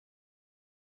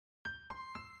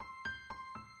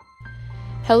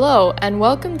Hello, and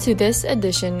welcome to this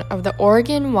edition of the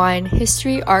Oregon Wine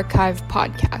History Archive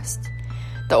podcast.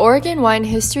 The Oregon Wine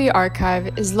History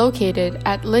Archive is located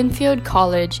at Linfield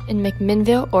College in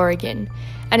McMinnville, Oregon,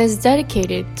 and is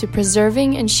dedicated to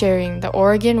preserving and sharing the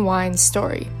Oregon wine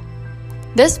story.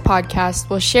 This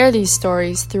podcast will share these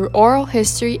stories through oral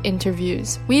history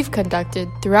interviews we've conducted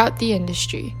throughout the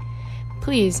industry.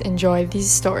 Please enjoy these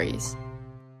stories.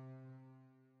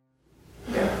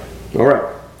 All right.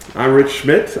 I'm Rich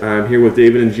Schmidt. I'm here with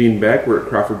David and Jeanne Beck. We're at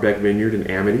Crawford Beck Vineyard in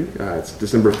Amity. It's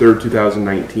December 3rd,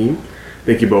 2019.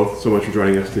 Thank you both so much for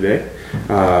joining us today.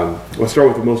 Let's start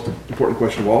with the most important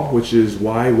question of all, which is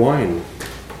why wine?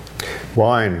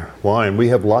 Wine. We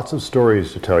have lots of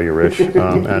stories to tell you, Rich,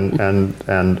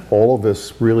 and all of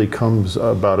this really comes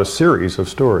about a series of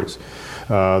stories.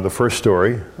 The first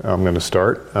story I'm going to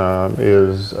start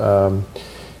is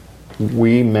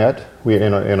we met.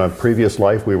 In a previous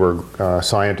life, we were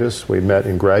scientists. We met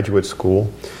in graduate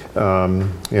school in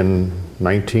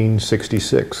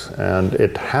 1966, and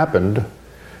it happened.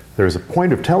 There's a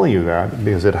point of telling you that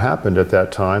because it happened at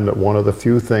that time that one of the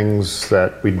few things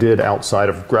that we did outside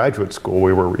of graduate school,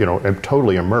 we were,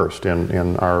 totally immersed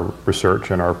in our research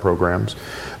and our programs.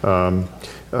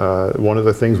 One of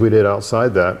the things we did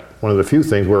outside that, one of the few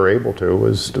things we were able to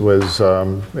was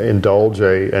indulge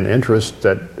an interest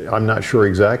that I'm not sure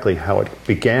exactly how it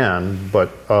began,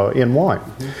 but in wine.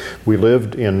 Mm-hmm. We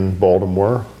lived in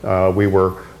Baltimore. We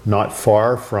were not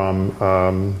far from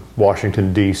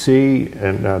Washington, D.C.,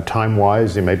 and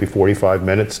time-wise, maybe 45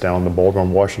 minutes down the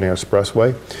Baltimore-Washington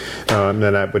Expressway. And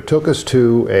then it took us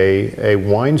to a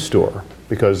wine store,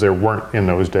 because there weren't, in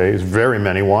those days, very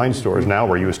many wine stores. Now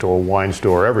we're used to a wine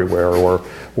store everywhere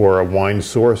or a wine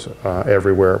source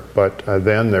everywhere. But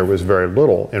then there was very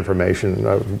little information,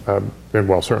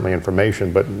 certainly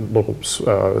information, but little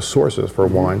sources for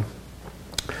wine.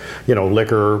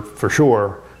 Liquor for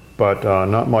sure, but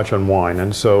not much on wine.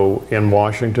 And so in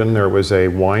Washington, there was a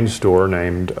wine store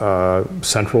named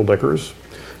Central Liquors.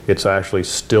 It's actually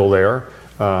still there.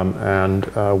 And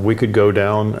we could go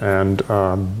down and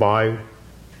buy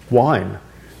wine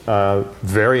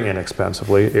very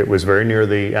inexpensively. It was very near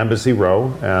the Embassy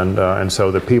Row, and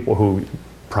so the people who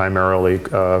primarily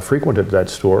frequented that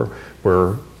store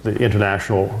were the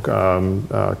international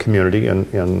community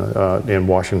in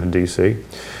Washington, D.C.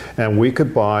 And we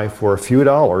could buy for a few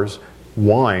dollars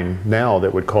wine now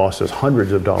that would cost us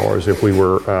hundreds of dollars if we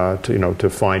were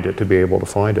to be able to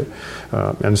find it.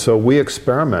 And so we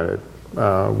experimented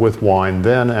with wine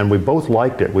then, and we both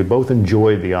liked it. We both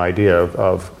enjoyed the idea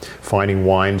of finding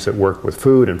wines that worked with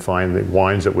food, and finding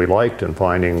wines that we liked, and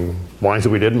finding wines that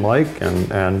we didn't like,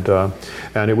 and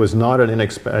it was not an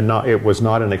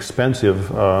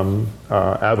expensive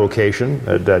avocation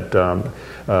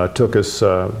that took us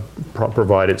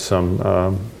provided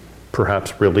some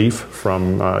perhaps relief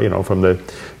from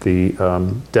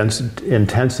the dense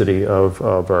intensity of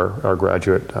our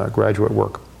graduate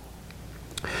work.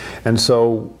 And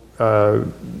so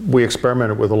we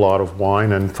experimented with a lot of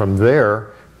wine, and from there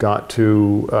got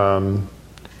to,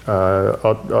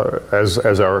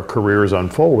 as our careers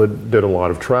unfolded, did a lot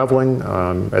of traveling,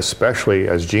 especially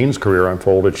as Jeanne's career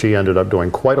unfolded. She ended up doing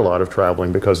quite a lot of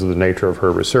traveling because of the nature of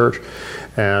her research.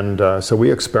 And so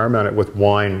we experimented with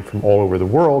wine from all over the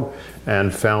world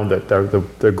and found that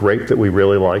the grape that we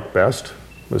really liked best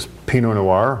was Pinot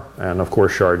Noir, and of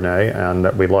course Chardonnay, and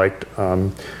that we liked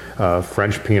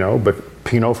French Pinot, but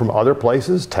Pinot from other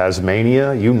places,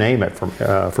 Tasmania, you name it,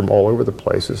 from all over the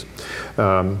places.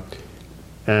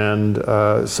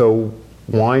 So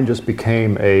wine just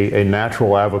became a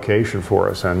natural avocation for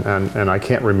us, and I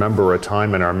can't remember a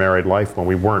time in our married life when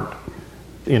we weren't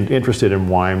interested in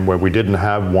wine, where we didn't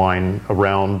have wine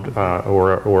around,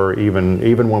 or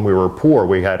even when we were poor,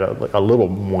 we had a little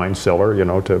wine cellar,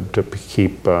 to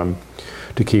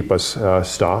keep us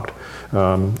stocked.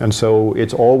 And so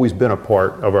it's always been a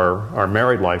part of our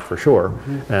married life for sure.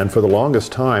 Mm-hmm. And for the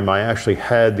longest time, I actually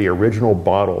had the original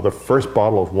bottle. The first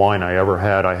bottle of wine I ever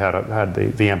had, I had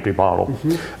the empty bottle.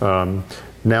 Mm-hmm.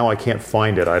 Now I can't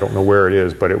find it. I don't know where it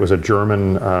is, but it was a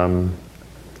German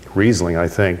Riesling, I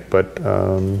think. But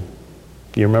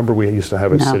you remember we used to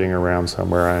have it sitting around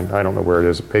somewhere. I don't know where it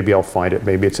is. Maybe I'll find it.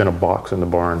 Maybe it's in a box in the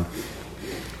barn.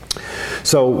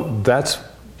 So that's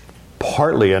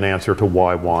partly an answer to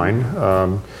why wine.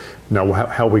 Now,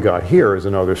 how we got here is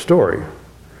another story,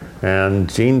 and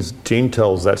Jeanne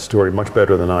tells that story much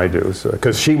better than I do,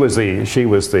 because she was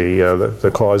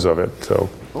the cause of it.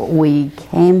 So we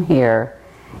came here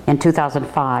in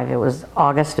 2005. It was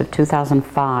August of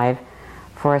 2005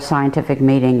 for a scientific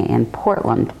meeting in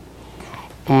Portland,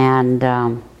 and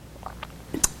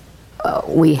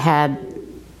we had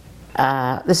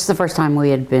this is the first time we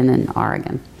had been in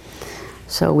Oregon.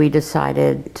 So we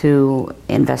decided to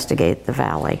investigate the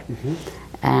valley.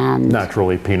 And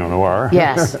naturally Pinot Noir.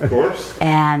 yes. Of course.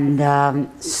 And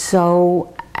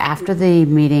so after the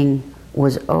meeting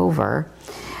was over,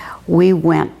 we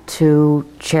went to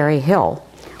Cherry Hill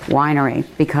Winery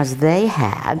because they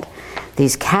had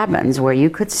these cabins where you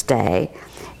could stay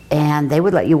and they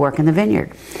would let you work in the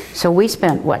vineyard. So we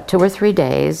spent, 2 or 3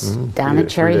 days down at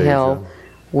Cherry Hill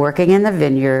working in the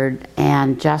vineyard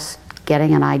and just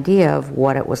getting an idea of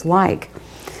what it was like.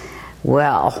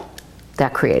 Well,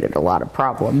 that created a lot of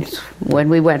problems. When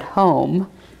we went home,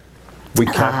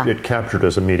 It captured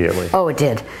us immediately. oh, it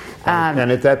did.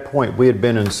 And at that point, we had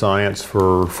been in science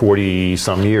for 40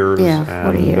 some years. Yeah,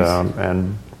 40 years.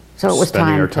 And So it was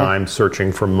spending time our to- time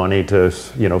searching for money to,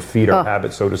 feed our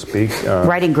habits, so to speak.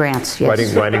 Writing grants,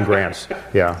 yes. Writing grants.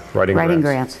 Yeah, writing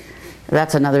grants.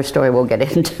 That's another story we'll get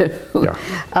into. Yeah.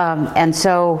 And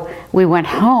so we went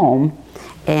home,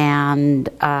 and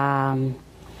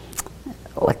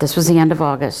this was the end of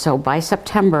August. So by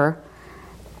September,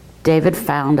 David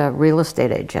found a real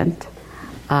estate agent,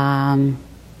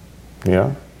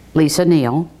 Yeah. Lisa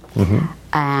Neal,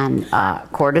 and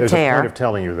Coeur There's a point d'Terre. of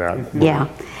telling you that. Yeah.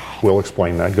 We'll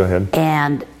explain that. Go ahead.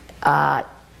 And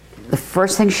the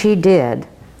first thing she did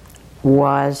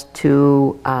was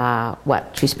to,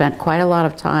 she spent quite a lot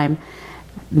of time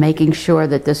making sure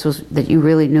that that you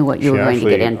really knew what you were going to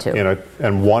get into. In a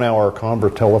 1 hour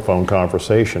telephone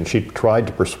conversation, she tried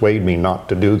to persuade me not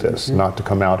to do this, not to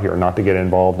come out here, not to get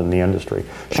involved in the industry.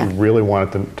 She really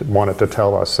wanted to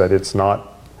tell us that it's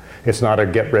not a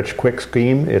get-rich-quick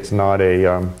scheme. It's not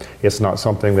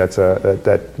something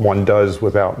that one does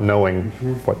without knowing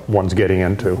what one's getting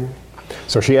into.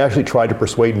 So she actually tried to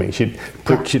persuade me. She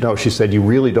said, "You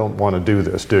really don't want to do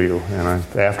this, do you?" And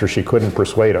after she couldn't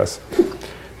persuade us,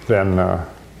 then.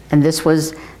 And this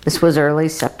was early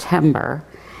September,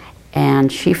 and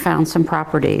she found some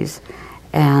properties,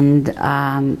 and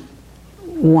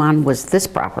one was this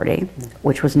property,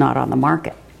 which was not on the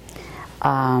market.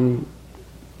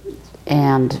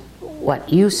 And what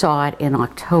you saw it in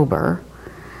October,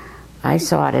 I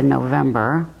saw it in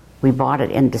November. We bought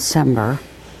it in December,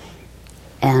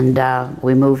 and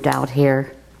we moved out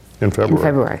here In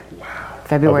February. Wow.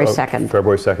 February 2nd.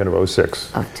 February 2nd of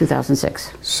 06. Of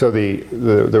 2006. So the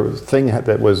thing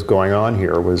that was going on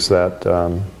here was that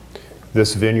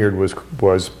this vineyard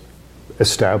was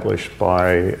established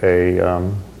by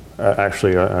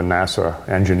actually a NASA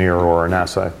engineer or a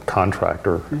NASA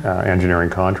contractor, engineering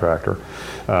contractor,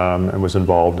 and was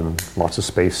involved in lots of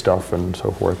space stuff and so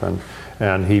forth.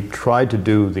 And he tried to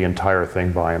do the entire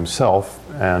thing by himself,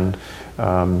 and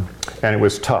it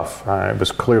was tough. It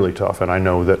was clearly tough, and I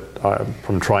know that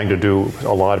from trying to do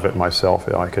a lot of it myself,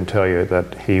 I can tell you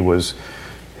that he was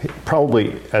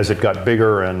probably, as it got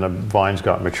bigger and the vines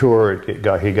got mature,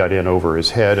 he got in over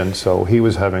his head, and so he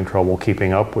was having trouble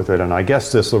keeping up with it. And I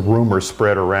guess the rumor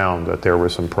spread around that there were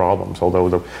some problems.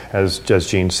 Although, as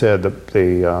Jeanne said,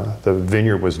 the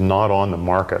vineyard was not on the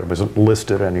market; it wasn't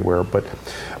listed anywhere. But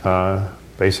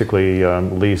basically,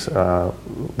 Lisa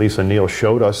Neal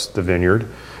showed us the vineyard,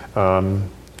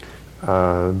 and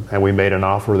we made an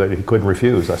offer that he couldn't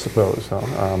refuse, I suppose. So,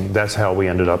 that's how we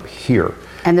ended up here.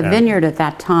 And the vineyard at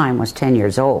that time was 10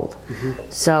 years old.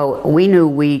 So we knew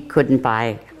we couldn't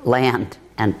buy land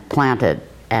and plant it,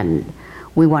 and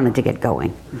we wanted to get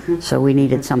going. So we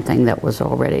needed something that was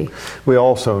already... We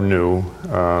also knew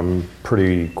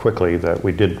pretty quickly that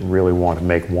we didn't really want to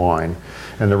make wine.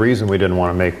 And the reason we didn't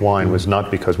want to make wine was not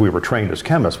because we were trained as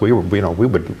chemists. We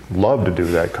would love to do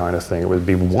that kind of thing. It would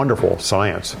be wonderful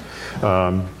science.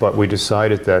 But we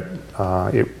decided that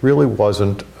it really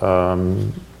wasn't...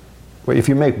 if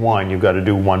you make wine, you've got to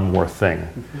do one more thing,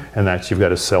 and that's you've got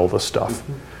to sell the stuff.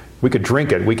 We could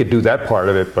drink it, we could do that part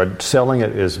of it, but selling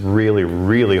it is really,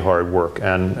 really hard work.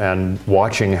 And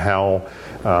watching how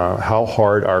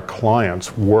hard our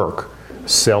clients work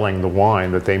selling the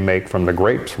wine that they make from the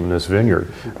grapes from this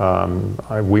vineyard,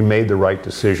 we made the right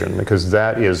decision, because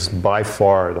that is by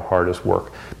far the hardest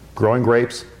work. Growing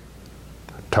grapes,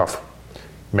 tough.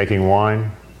 Making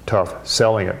wine, tough.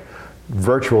 Selling it,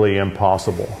 virtually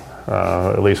impossible.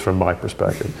 At least from my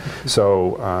perspective.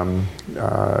 So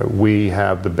we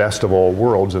have the best of all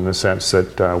worlds in the sense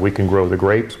that we can grow the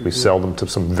grapes, we sell them to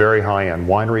some very high-end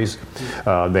wineries,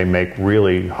 they make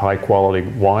really high-quality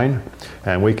wine,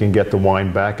 and we can get the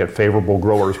wine back at favorable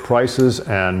growers' prices,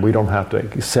 and we don't have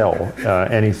to sell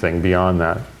anything beyond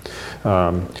that.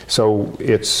 So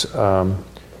it's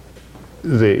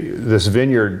this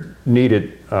vineyard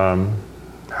needed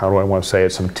how do I want to say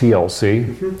it, some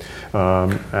TLC.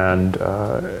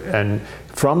 And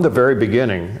from the very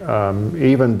beginning,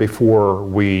 even before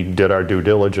we did our due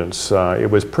diligence, it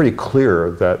was pretty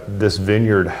clear that this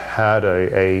vineyard had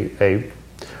a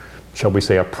shall we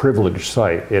say, a privileged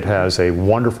site. It has a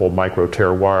wonderful micro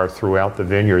terroir throughout the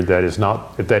vineyard that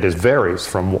varies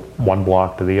from one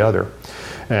block to the other.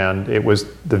 And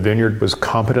the vineyard was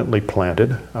competently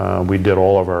planted. We did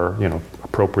all of our,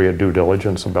 appropriate due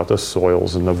diligence about the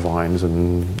soils and the vines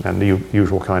and the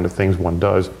usual kind of things one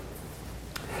does.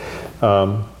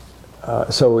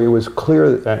 So it was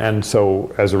clear, and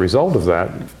so as a result of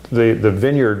that, the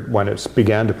vineyard, when it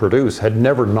began to produce, had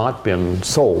never not been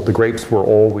sold. The grapes were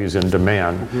always in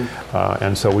demand,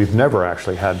 and so we've never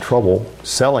actually had trouble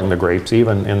selling the grapes,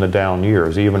 even in the down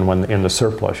years, even when in the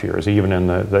surplus years, even in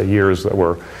the years that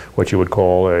were what you would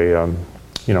call a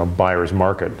buyer's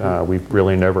market. We've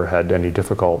really never had any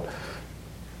difficult.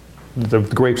 The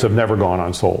grapes have never gone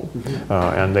unsold,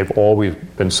 and they've always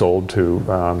been sold to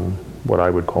what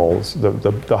I would call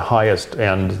the highest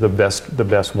and the best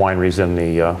wineries in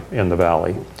the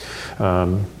valley.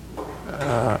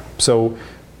 So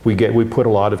we put a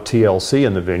lot of TLC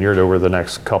in the vineyard over the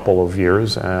next couple of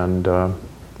years, and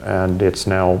it's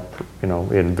now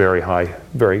in very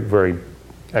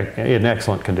in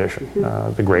excellent condition.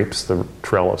 The grapes, the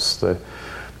trellis, the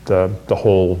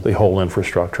whole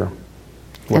infrastructure.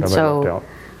 And so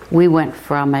we went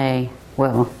from I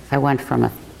went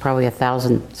from probably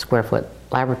 1,000 square foot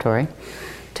laboratory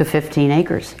to 15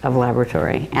 acres of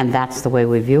laboratory, and that's the way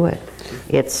we view it.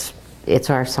 It's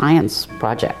our science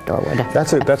project, or whatever.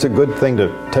 That's a good thing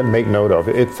to make note of.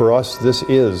 For us, this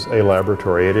is a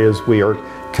laboratory. We are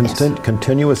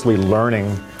continuously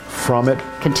learning from it.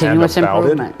 Continuous and about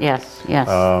improvement. It. Yes.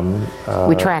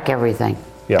 We track everything.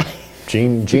 Yeah.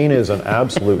 Jeanne is an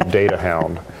absolute data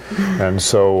hound, and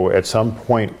so at some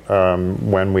point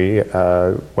when we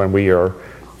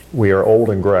are old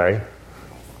and gray,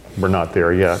 we're not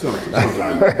there yet.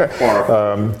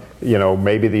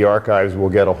 Maybe the archives will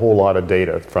get a whole lot of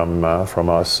data from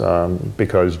us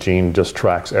because Jeanne just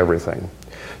tracks everything.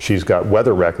 She's got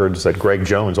weather records that Greg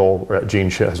Jones,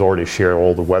 Jeanne has already shared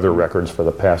all the weather records for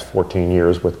the past 14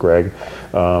 years with Greg.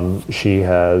 She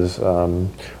has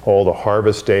all the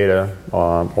harvest data,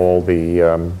 all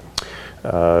the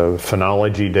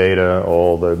phenology data,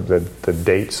 all the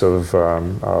dates of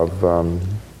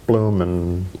bloom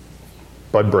and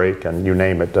bud break, and you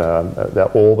name it.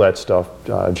 All that stuff,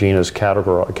 Jeanne has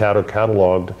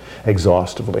cataloged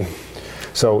exhaustively.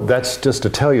 So that's just to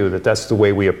tell you that that's the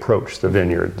way we approach the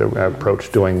vineyard,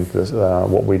 approach doing this,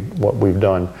 what we've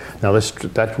done. Now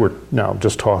we're now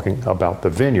just talking about the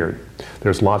vineyard.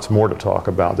 There's lots more to talk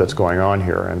about that's going on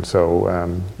here, and so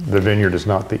the vineyard is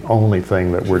not the only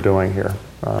thing that we're doing here.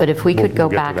 But if we could go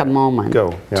back a moment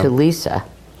to Lisa.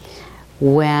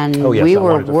 When yes, we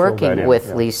were working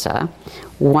with Lisa,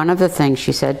 one of the things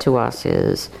she said to us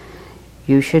is,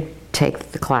 you should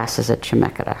take the classes at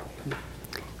Chemeketa.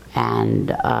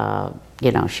 And,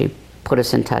 she put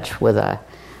us in touch with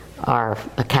our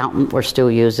accountant we're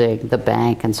still using, the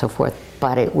bank, and so forth.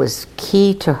 But it was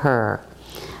key to her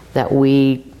that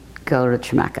we go to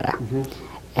Chemeketa.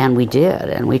 And we did,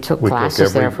 and we took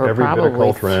classes there for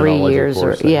probably 3 years.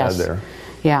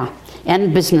 Yeah.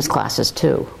 And business classes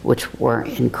too, which were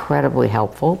incredibly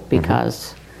helpful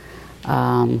because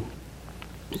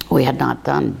we had not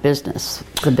done the business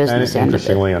end of it.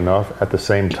 Interestingly enough, at the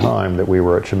same time that we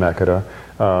were at Chemeketa,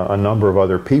 a number of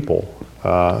other people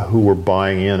who were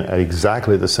buying in at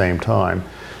exactly the same time,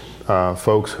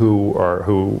 folks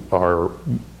whose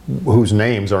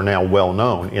names are now well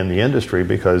known in the industry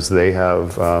because they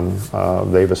have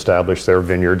they've established their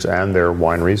vineyards and their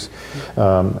wineries.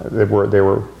 They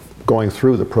were going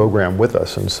through the program with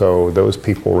us, and so those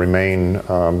people remain.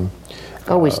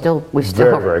 We still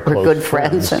very we're good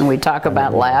friends, and we talk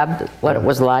about lab, what it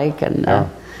was like, and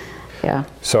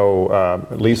So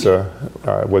Lisa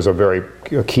was a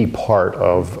key part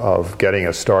of getting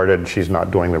us started. She's not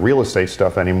doing the real estate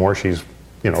stuff anymore. She's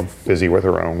busy with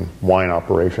her own wine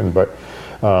operation, but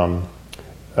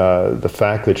the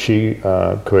fact that she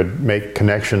could make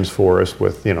connections for us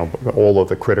with all of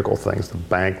the critical things, the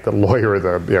bank, the lawyer,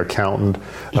 the accountant,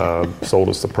 sold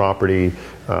us the property,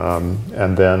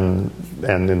 and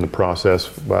in the process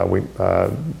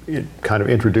it kind of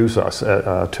introduced us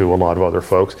to a lot of other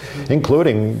folks,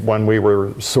 including when we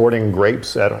were sorting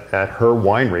grapes at her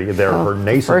winery, her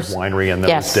nascent winery in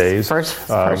those days. First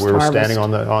we were standing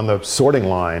on the sorting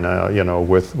line,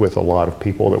 with a lot of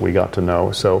people that we got to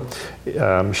know. So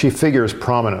she figures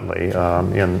prominently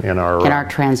in our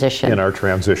transition. In our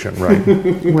transition, right?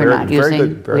 We aren't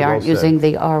using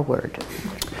the R word.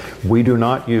 we do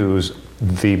not use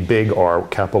the big R,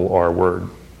 capital R word.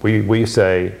 We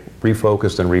say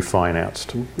refocused and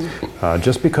refinanced.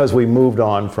 Just because we moved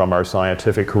on from our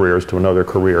scientific careers to another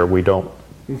career, we don't,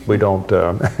 in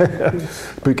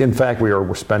fact,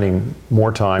 we're spending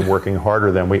more time working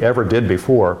harder than we ever did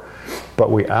before,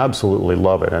 but we absolutely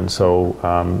love it. And so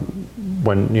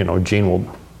when, Jeanne will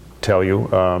tell you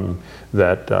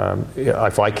that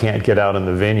if I can't get out in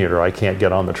the vineyard or I can't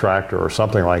get on the tractor or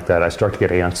something like that, I start to get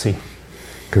antsy.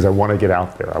 Because I want to get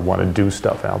out there, I want to do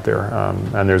stuff out there,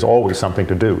 and there's always something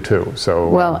to do too. So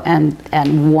well, and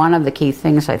one of the key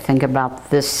things I think about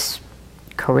this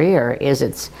career is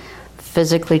it's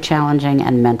physically challenging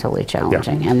and mentally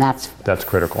challenging, and that's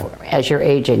critical. As you're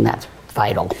aging, that's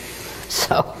vital.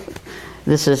 So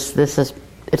this is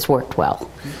it's worked well.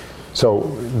 So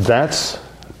that's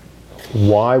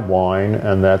why wine,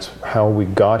 and that's how we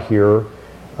got here,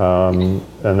 and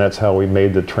that's how we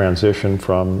made the transition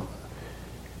from.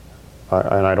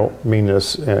 And I don't mean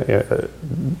this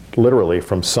literally,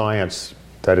 from science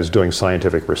that is doing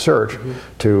scientific research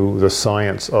to the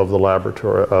science of the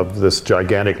laboratory, of this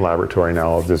gigantic laboratory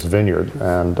now, of this vineyard.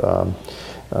 And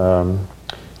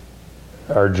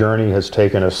our journey has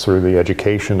taken us through the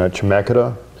education at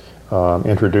Chemeketa,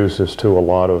 introduced us to a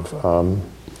lot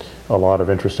of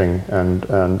interesting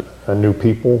and new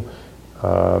people.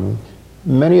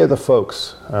 Many of the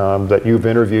folks that you've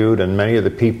interviewed, and many of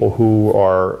the people who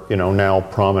are now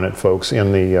prominent folks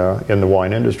in the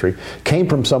wine industry, came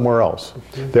from somewhere else.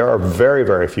 There are very,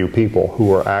 very few people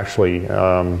who are actually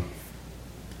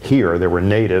here. There were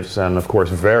natives, and of course,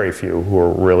 very few who are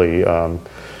really. There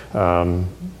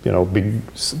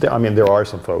are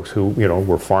some folks who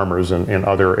were farmers in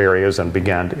other areas and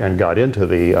began and got into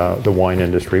the wine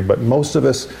industry, but most of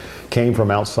us came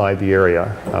from outside the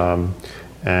area.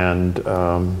 And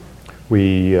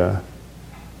we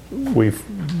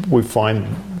find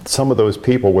some of those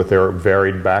people with their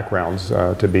varied backgrounds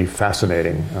to be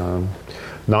fascinating.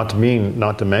 Not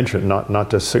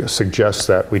to suggest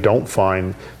that we don't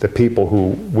find the people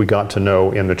who we got to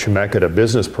know in the Chemeketa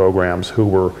business programs who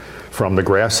were from the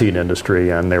grass seed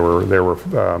industry, and there were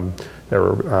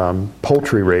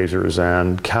poultry raisers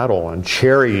and cattle and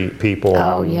cherry people.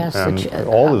 Oh yes, and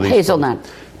all of these hazelnut.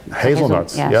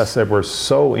 Hazelnuts, yes, that were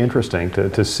so interesting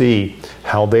to see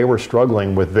how they were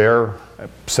struggling with their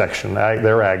section,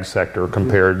 their ag sector,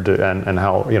 compared to, and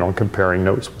how comparing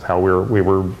notes with how we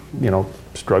were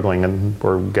struggling and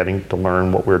we're getting to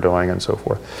learn what we're doing and so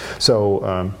forth.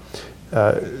 So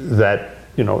that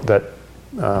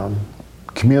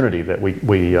community that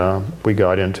we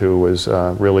got into was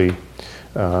really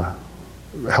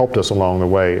helped us along the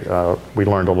way. We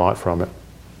learned a lot from it.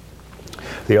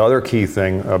 The other key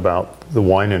thing about the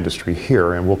wine industry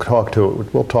here, and we'll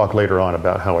talk later on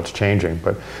about how it's changing,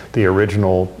 but the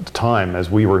original time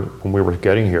when we were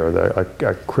getting here,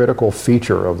 a critical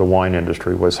feature of the wine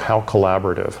industry was how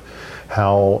collaborative,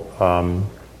 how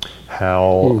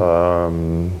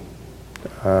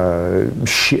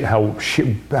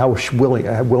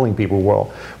willing people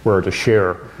were to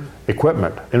share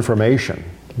equipment, information,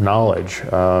 knowledge,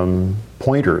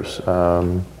 pointers,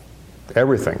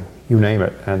 everything. You name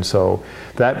it. And so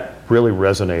that really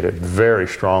resonated very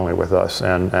strongly with us,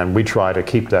 and we try to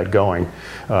keep that going.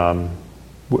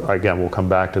 Again, we'll come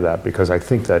back to that because I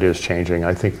think that is changing.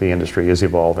 I think the industry is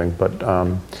evolving, but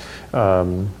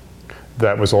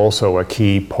that was also a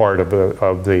key part of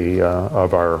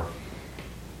our,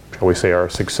 shall we say, our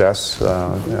success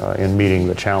in meeting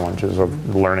the challenges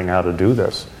of learning how to do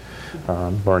this,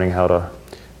 learning how to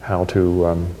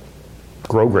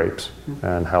grow grapes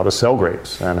and how to sell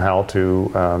grapes and how to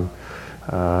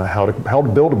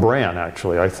build a brand.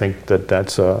 Actually, I think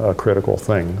that's a critical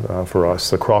thing for us.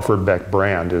 The Crawford Beck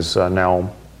brand is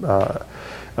now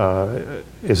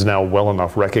well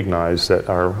enough recognized that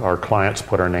our clients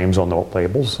put our names on the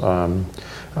labels.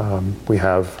 We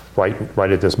have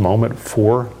right at this moment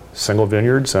 4 single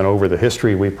vineyards, and over the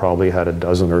history we probably had a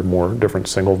dozen or more different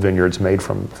single vineyards made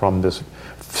from this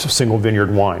single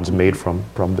vineyard wines made from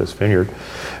this vineyard.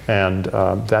 And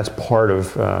that's part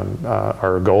of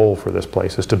our goal for this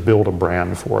place, is to build a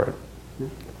brand for it,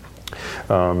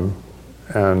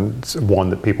 and one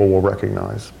that people will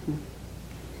recognize.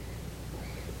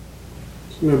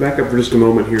 So I'm going to back up for just a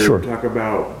moment here. Sure. And talk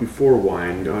about before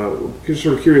wine. Just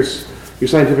sort of curious, your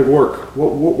scientific work,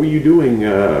 what were you doing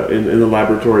in the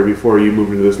laboratory before you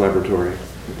moved into this laboratory?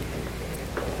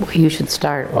 Well, you should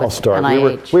start. I'll start.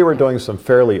 NIH. We were doing some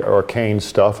fairly arcane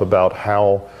stuff about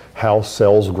how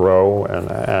cells grow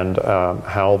and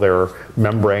how their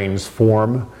membranes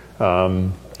form.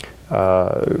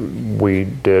 we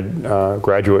did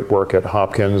graduate work at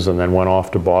Hopkins and then went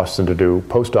off to Boston to do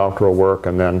postdoctoral work,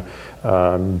 and then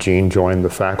Jeanne joined the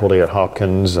faculty at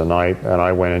Hopkins, and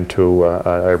I went into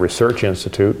a research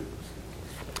institute.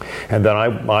 And then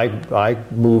I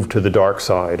moved to the dark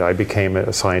side. I became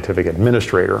a scientific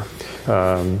administrator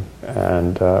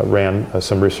and ran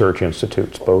some research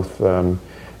institutes, both in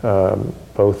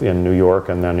New York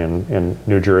and then in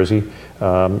New Jersey.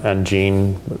 And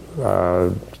Jeanne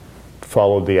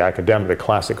followed the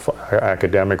classic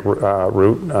academic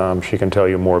route. She can tell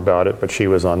you more about it, but she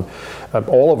was on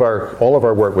all of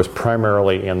our work was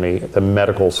primarily in the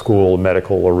medical school,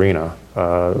 medical arena,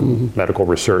 medical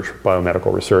research,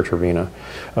 biomedical research arena.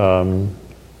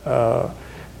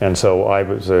 And so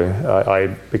I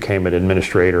became an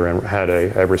administrator and had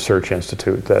a research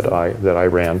institute that I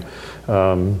ran.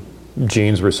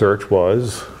 Jeanne's research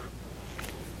was.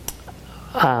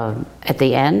 At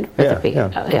the end? At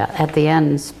the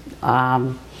end,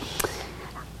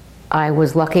 I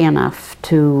was lucky enough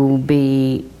to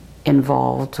be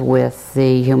involved with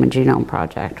the Human Genome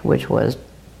Project, which was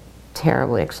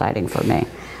terribly exciting for me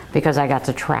because I got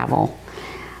to travel.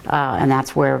 And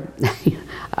that's where...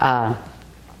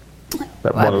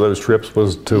 one of those trips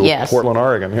was to Portland,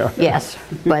 Oregon, yeah. Yes,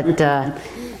 but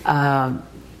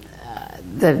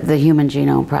the Human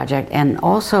Genome Project, and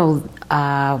also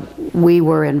we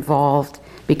were involved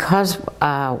because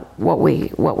what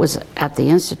was at the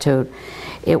Institute,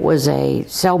 it was a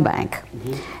cell bank,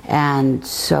 and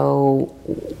so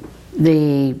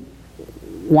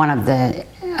one of the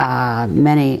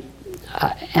many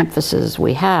emphasis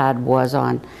we had was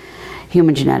on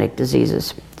human genetic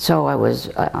diseases. So I was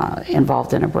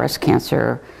involved in a breast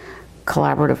cancer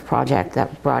collaborative project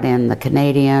that brought in the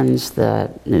Canadians, the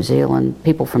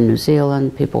people from New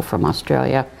Zealand, people from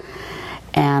Australia,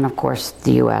 and of course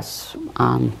the US.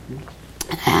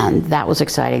 And that was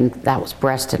exciting. That was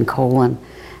breast and colon.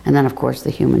 And then of course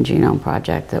the Human Genome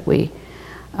Project that we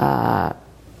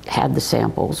had the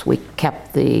samples. We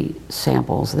kept the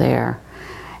samples there.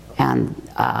 And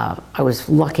I was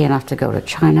lucky enough to go to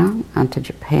China and to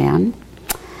Japan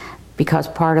because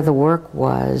part of the work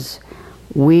was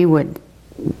we would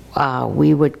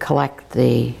collect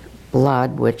the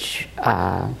blood, which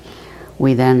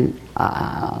we then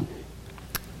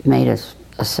made a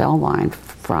cell line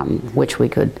from which we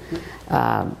could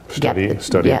study in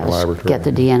the laboratory. Get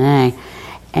the DNA.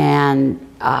 And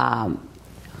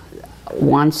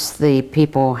once the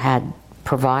people had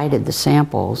provided the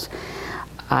samples,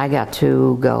 I got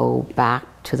to go back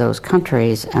to those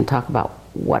countries and talk about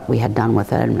what we had done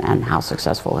with it and how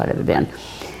successful it had been.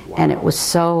 Wow. And it was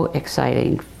so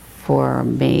exciting for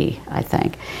me, I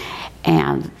think.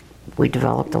 And we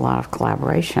developed a lot of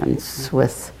collaborations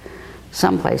with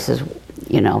some places.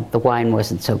 You know, the wine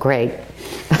wasn't so great.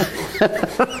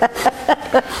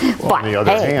 Well, on the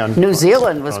other hand, New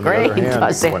Zealand was great.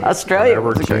 Australia was great.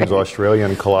 Whenever Jeanne's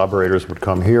Australian collaborators would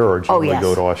come here, or Jeanne would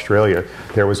go to Australia,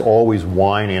 there was always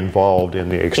wine involved in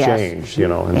the exchange. You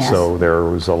know, and so there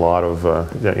was a lot of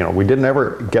we didn't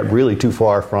ever get really too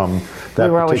far from that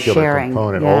particular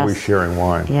component. Always sharing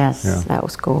wine. Yes, that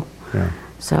was cool. Yeah.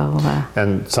 So.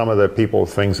 And some of the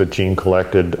things that Jeanne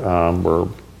collected were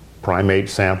primate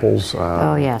samples.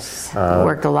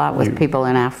 Worked a lot with people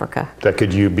in Africa. That could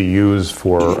be used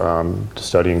for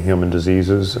studying human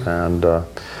diseases, and the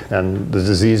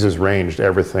diseases ranged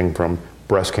everything from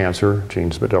breast cancer.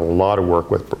 Jeanne's done a lot of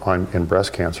work in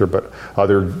breast cancer, but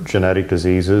other genetic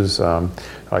diseases.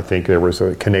 I think there was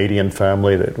a Canadian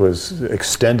family that was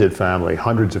extended family,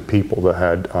 hundreds of people that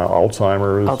had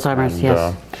Alzheimer's.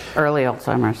 Early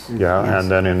Alzheimer's. Yeah, yes. And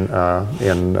then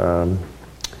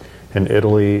in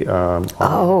Italy, on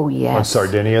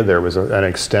Sardinia, there was an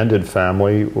extended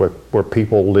family where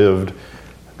people lived.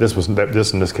 This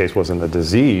in this case wasn't a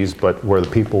disease, but where the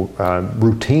people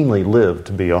routinely lived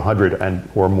to be 100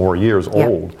 or more years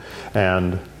old.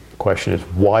 And the question is,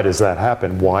 why does that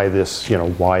happen? Why this?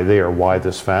 Why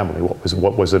this family?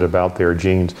 What was it about their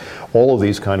genes? All of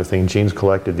these kind of things. Jeanne's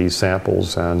collected these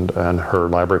samples, and her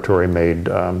laboratory made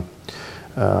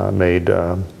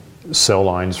cell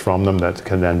lines from them that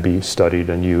can then be studied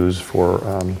and used for.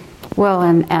 Well,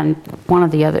 and one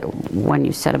of the other, when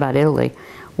you said about Italy,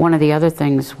 one of the other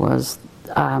things was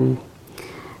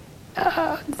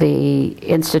the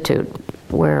institute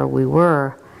where we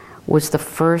were was the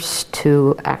first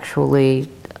to actually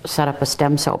set up a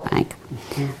stem cell bank.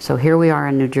 So here we are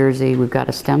in New Jersey, we've got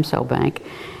a stem cell bank,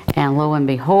 and lo and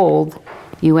behold,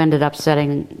 you ended up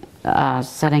setting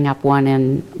up one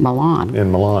in Milan.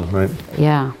 In Milan, right?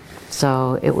 Yeah.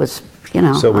 So it was,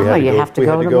 So we had to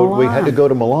go to Milan. We had to go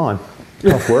to Milan.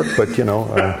 Tough work, but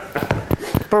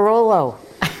Barolo.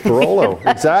 Barolo,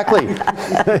 exactly.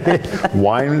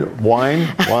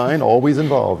 wine, always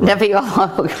involved. Right?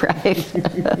 Nebbiolo, right?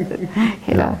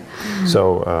 Yeah.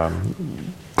 So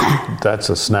that's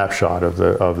a snapshot of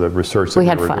the research that we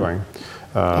were doing.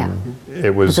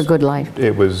 It was a good life.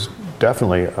 It was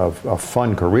definitely a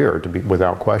fun career, to be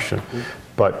without question.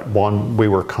 But one, we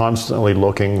were constantly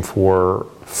looking for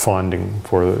funding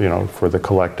for the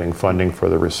collecting, funding for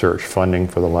the research, funding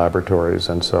for the laboratories,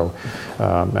 and so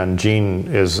and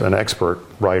Jeanne is an expert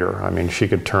writer. I mean, she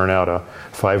could turn out a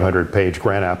 500-page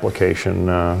grant application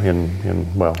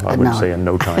in well, I would say in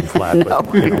no time flat. No.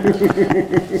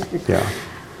 But, yeah.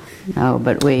 No,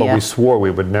 but we swore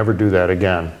we would never do that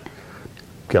again.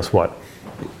 Guess what?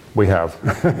 We have.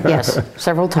 Yes,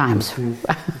 several times.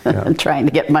 Trying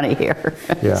to get money here.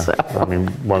 Yeah. So. I mean,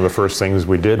 one of the first things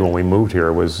we did when we moved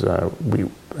here was we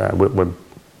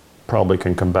probably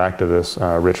can come back to this,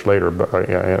 Rich, later, but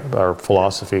our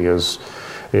philosophy is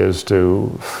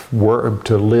to work,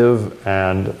 to live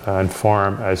and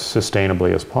farm as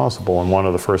sustainably as possible. And one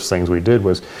of the first things we did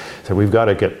was that we've got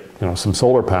to get some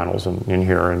solar panels in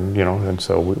here, and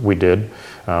so we did.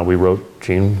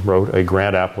 Jeanne wrote a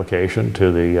grant application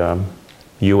to the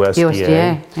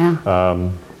USDA,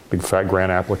 big fat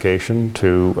grant application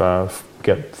to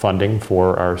get funding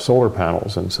for our solar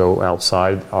panels. And so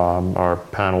outside are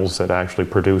panels that actually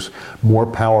produce more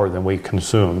power than we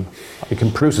consume. It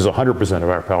produces 100% of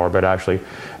our power, but actually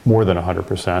more than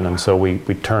 100%. And so we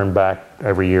turn back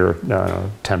every year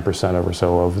 10% or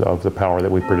so of the power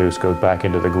that we produce goes back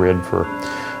into the grid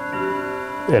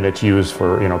and it's used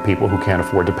for people who can't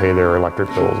afford to pay their electric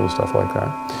bills and stuff like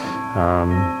that.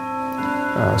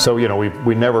 So we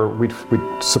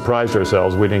surprised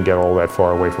ourselves. We didn't get all that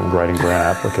far away from writing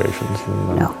grant applications.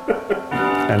 No.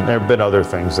 And there have been other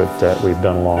things that we've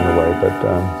done along the way. But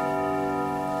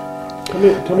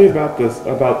tell me about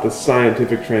the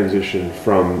scientific transition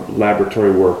from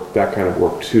laboratory work, that kind of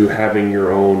work, to having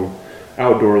your own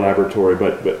outdoor laboratory,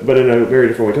 but in a very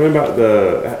different way. Tell me about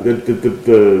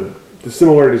the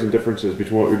similarities and differences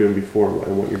between what you're doing before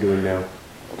and what you're doing now.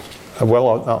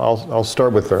 Well, I'll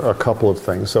start with a couple of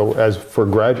things. So, as for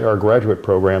our graduate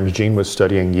programs, Jeanne was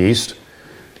studying yeast.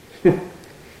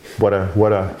 What a Who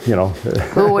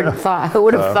would have thought? Who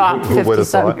would have thought?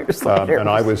 50-some years later. And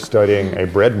I was studying a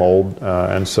bread mold,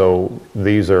 and so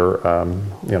these are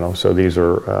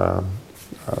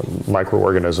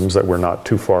microorganisms that we're not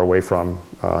too far away from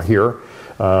here.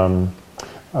 Then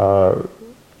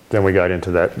we got into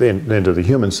the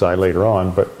human side later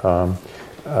on, but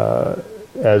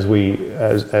as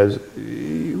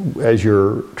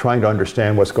you're trying to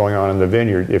understand what's going on in the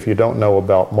vineyard, if you don't know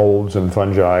about molds and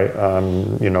fungi,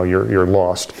 you're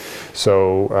lost.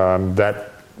 So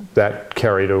that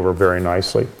carried over very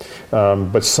nicely.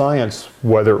 But science,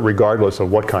 regardless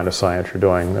of what kind of science you're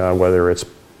doing, whether it's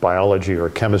biology or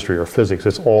chemistry or physics,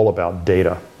 it's all about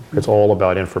data. It's all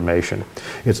about information.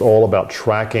 It's all about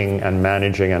tracking and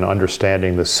managing and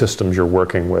understanding the systems you're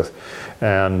working with.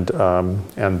 And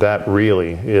that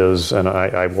really is, and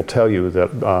I will tell you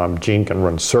that Jeanne can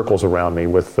run circles around me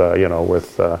with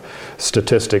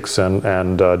statistics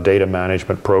and data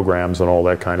management programs and all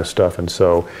that kind of stuff. And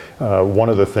so one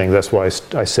of the things, that's why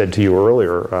I said to you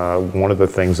earlier, one of the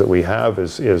things that we have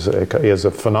is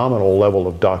a phenomenal level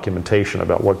of documentation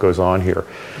about what goes on here.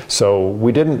 So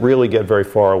we didn't really get very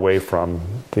far away from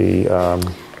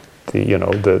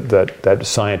that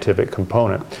scientific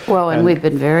component. Well, and we've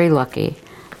been very lucky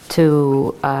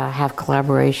to have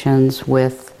collaborations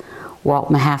with Walt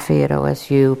Mahaffey at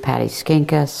OSU, Patty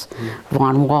Skinkus,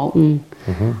 Vaughn Walton.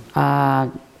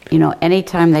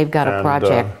 Anytime they've got a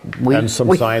project, and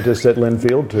some scientists at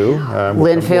Linfield too. Linfield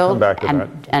we'll come back to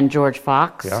and George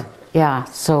Fox. Yeah.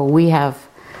 So we have.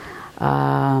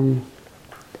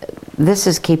 This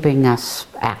is keeping us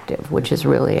active, which is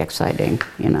really exciting,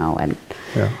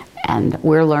 and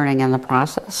we're learning in the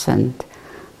process, and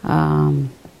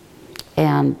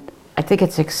I think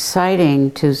it's exciting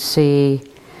to see.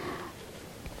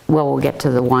 Well, we'll get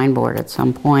to the wine board at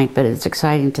some point, but it's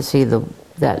exciting to see the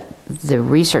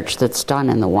research that's done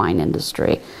in the wine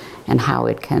industry, and how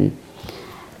it can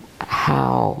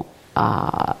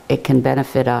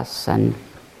benefit us, and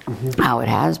how it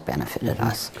has benefited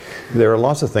us. There are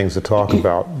lots of things to talk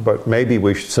about, but maybe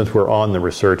since we're on the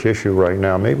research issue right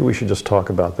now, maybe we should just talk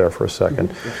about that for a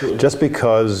second. Just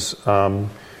because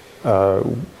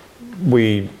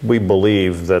we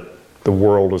believe that the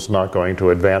world is not going to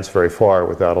advance very far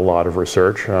without a lot of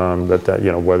research,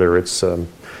 whether it's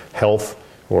health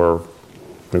or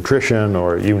nutrition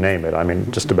or you name it. I mean,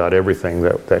 just about everything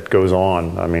that goes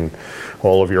on. I mean,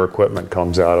 all of your equipment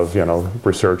comes out of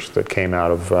research that came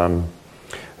out of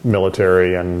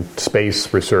military and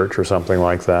space research or something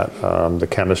like that. The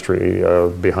chemistry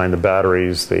behind the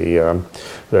batteries, the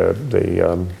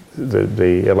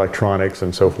electronics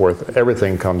and so forth.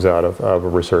 Everything comes out of a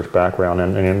research background,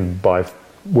 and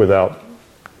without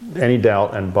any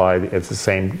doubt, and it's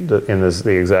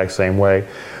the exact same way.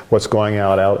 What's going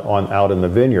out in the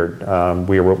vineyard?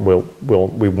 We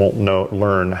won't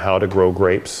learn how to grow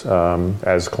grapes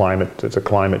as the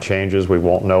climate changes. We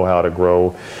won't know how to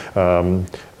grow.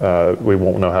 We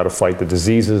won't know how to fight the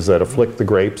diseases that afflict the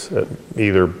grapes,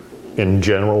 either in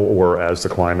general or as the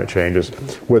climate changes,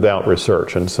 without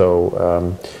research. And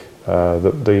so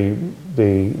the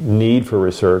need for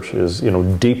research is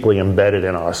deeply embedded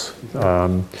in us.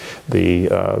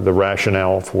 The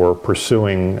rationale for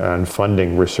pursuing and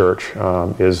funding research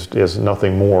is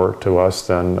nothing more to us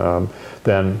than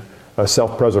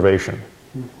self-preservation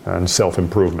and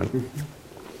self-improvement.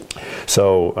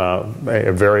 So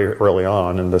very early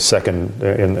on in the second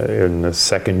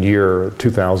year,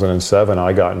 2007,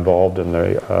 I got involved in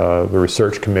the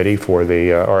research committee for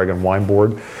the Oregon Wine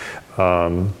Board.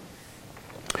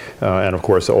 And of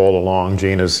course, all along,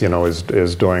 Jeanne is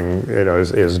doing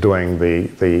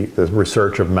the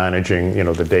research of managing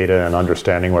the data and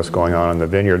understanding what's going on in the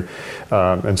vineyard.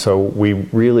 And so we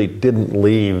really didn't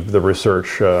leave the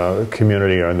research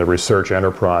community and the research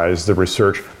enterprise, the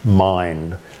research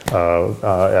mind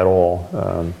at all.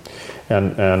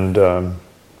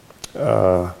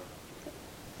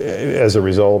 As a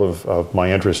result of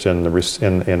my interest in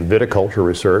viticulture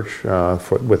research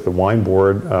with the wine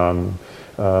board.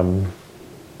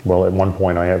 Well, at one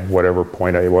point, I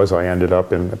ended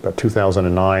up in about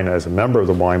 2009 as a member of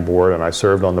the wine board, and I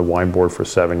served on the wine board for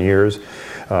 7 years.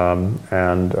 Before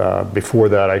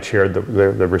that, I chaired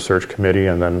the research committee,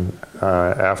 and then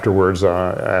afterwards,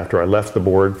 after I left the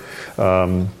board,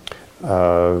 I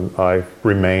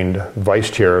remained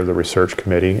vice chair of the research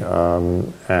committee,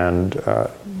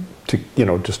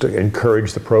 just to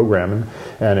encourage the program.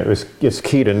 And it's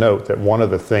key to note that one of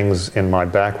the things in my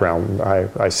background,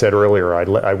 I said earlier,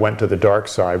 I went to the dark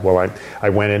side. Well, I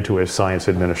went into science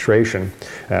administration,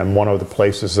 and one of the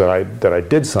places that I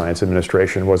did science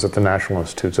administration was at the National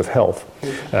Institutes of Health.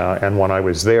 And when I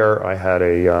was there,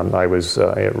 I was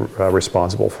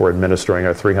responsible for administering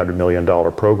a $300 million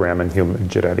program in human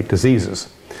genetic diseases.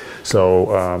 So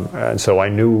I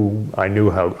knew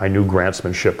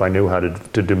grantsmanship. I knew how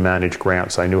to manage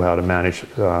grants. I knew how to manage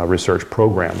research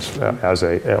programs as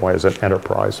an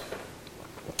enterprise.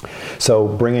 So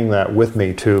bringing that with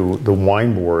me to the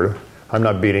wine board, I'm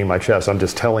not beating my chest. I'm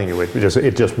just telling you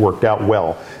it just worked out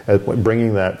well.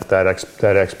 Bringing that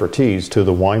expertise to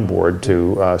the wine board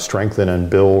to strengthen and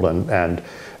build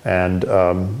and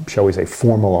shall we say,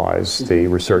 formalize the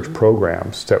research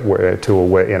programs in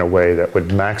a way that would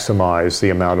maximize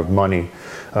the amount of money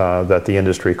that the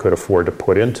industry could afford to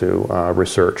put into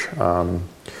research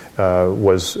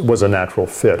was a natural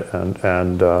fit,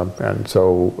 and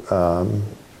so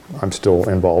I'm still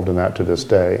involved in that to this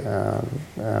day.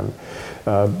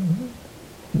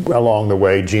 Along the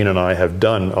way, Jeanne and I have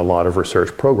done a lot of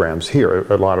research programs here,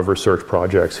 a lot of research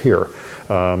projects here.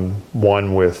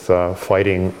 One with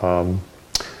fighting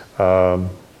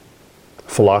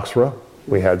phylloxera.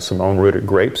 We had some own-rooted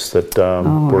grapes that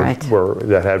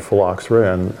that had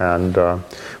phylloxera, and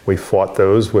we fought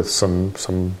those with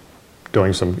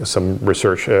doing some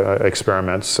research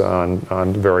experiments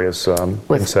on various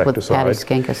insecticides. With Patty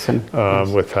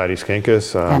Skinkis with Patty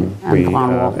Skinkis and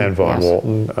Von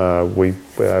Walton. We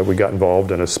got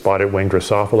involved in a spotted wing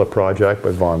Drosophila project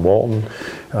with Von Walton.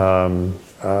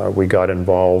 We got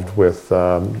involved with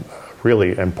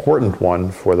really important one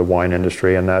for the wine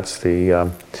industry, and that's the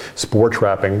spore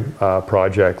trapping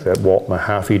project that Walt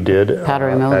Mahaffey did at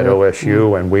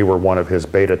OSU, and we were one of his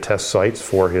beta test sites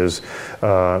for his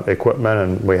equipment.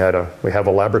 And we have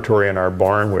a laboratory in our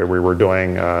barn where we were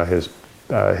doing his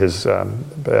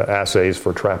assays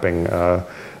for trapping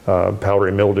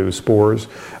powdery mildew spores.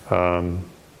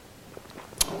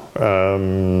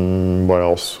 What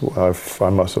else? I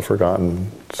must have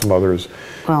forgotten some others.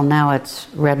 Well, now it's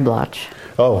red blotch.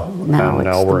 Oh,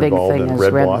 now we're involved in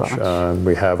red blotch.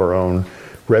 We have our own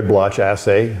red blotch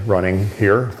assay running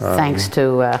here. Thanks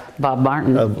to Bob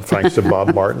Martin. Thanks to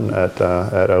Bob Martin at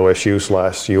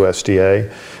OSU/USDA.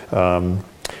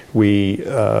 We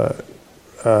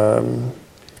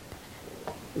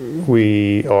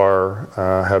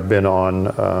have been on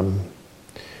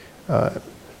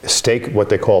what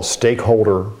they call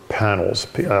stakeholder panels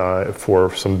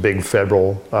for some big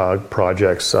federal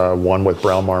projects, one with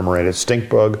brown marmorated stink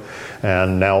bug,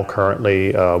 and now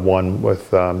currently one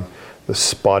with the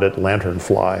spotted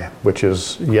lanternfly, which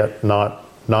is yet not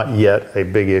not yet a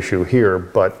big issue here,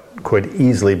 but could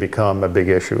easily become a big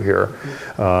issue here.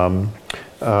 And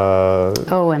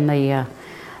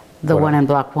the one in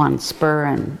Block 1, spur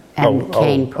and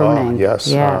cane pruning. Yes.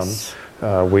 Yes.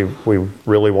 We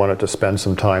really wanted to spend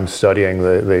some time studying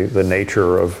the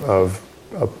nature of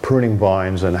pruning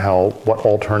vines and what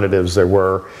alternatives there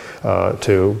were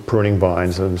to pruning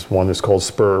vines. There's one that's called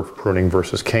spur pruning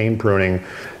versus cane pruning,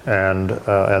 and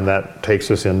that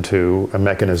takes us into a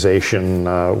mechanization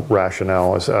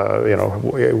rationale.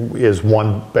 Is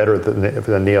one better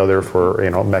than the other for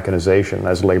mechanization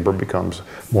as labor becomes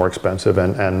more expensive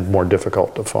and more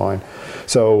difficult to find.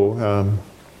 So.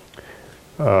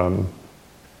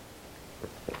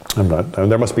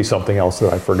 There must be something else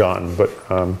that I've forgotten, but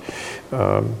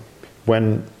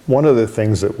when one of the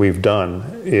things that we've done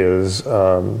is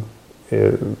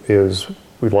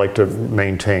we'd like to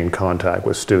maintain contact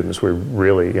with students. We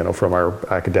really, from our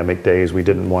academic days, we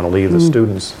didn't want to leave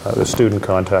the student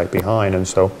contact behind, and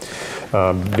so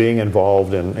being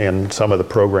involved in some of the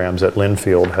programs at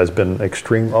Linfield has been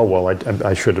extreme. Oh well,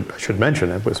 I should mention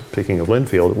it. Speaking of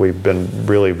Linfield, we've been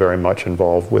really very much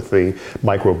involved with the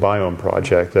microbiome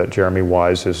project that Jeremy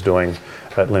Wise is doing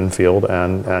at Linfield,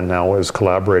 and now is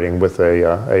collaborating with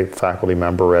a faculty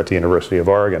member at the University of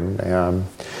Oregon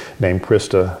named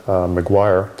Krista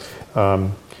McGuire.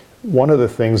 One of the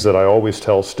things that I always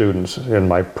tell students in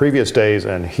my previous days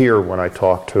and here when I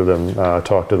talk to the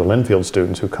Linfield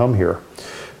students who come here,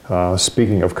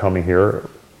 speaking of coming here,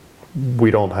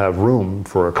 we don't have room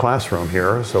for a classroom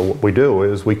here, so what we do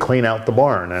is we clean out the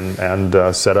barn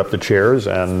and set up the chairs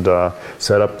and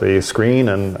set up the screen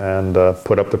and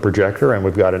put up the projector, and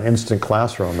we've got an instant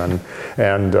classroom.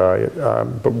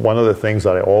 But one of the things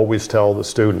that I always tell the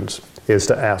students is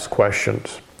to ask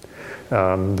questions.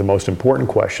 The most important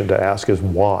question to ask is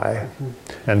why.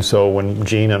 And so when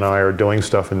Jeanne and I are doing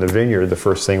stuff in the vineyard, the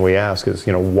first thing we ask is,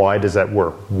 why does that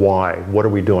work? Why? What are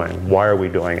we doing? Why are we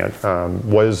doing it?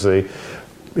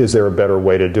 Is there a better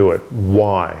way to do it?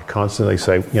 Why? Constantly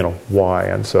say, why?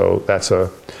 And so that's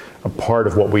a part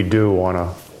of what we do on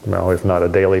if not a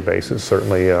daily basis,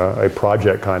 certainly a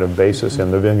project kind of basis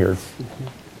in the vineyard.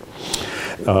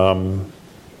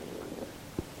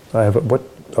 What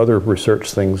other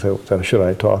research things that should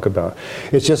I talk about?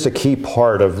 It's just a key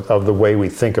part of the way we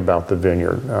think about the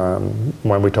vineyard.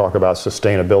 When we talk about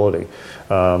sustainability,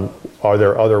 are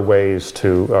there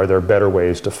better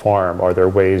ways to farm? Are there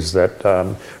ways that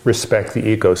respect the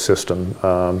ecosystem?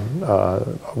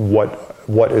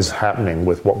 What is happening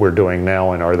with what we're doing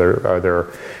now, and are there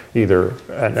either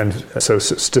so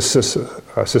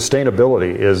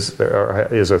sustainability is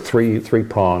a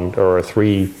three-pronged or a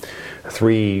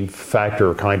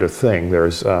three-factor kind of thing.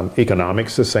 There's economic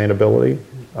sustainability.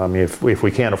 If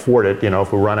we can't afford it,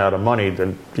 if we run out of money,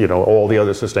 then all the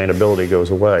other sustainability goes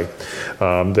away.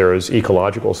 There is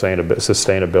ecological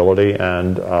sustainability,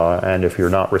 and if you're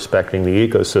not respecting the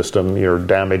ecosystem, you're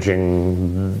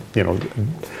damaging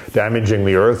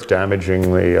the earth,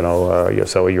 damaging the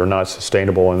so you're not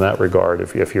sustainable in that regard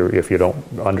if you don't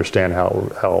understand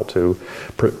how to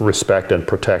respect and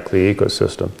protect the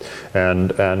ecosystem,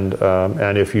 and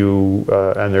if you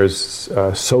and there's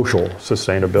social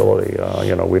sustainability.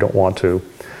 We don't want to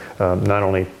not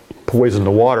only poison the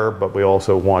water, but we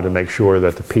also want to make sure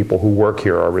that the people who work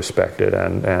here are respected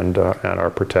and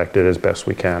are protected as best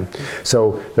we can.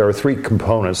 So there are three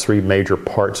components, three major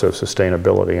parts of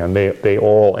sustainability, and they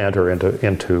all enter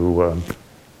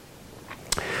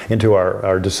into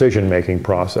our decision-making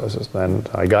processes. And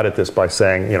I got at this by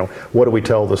saying, what do we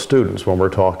tell the students when we're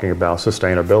talking about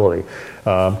sustainability?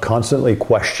 Constantly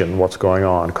question what's going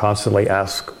on. Constantly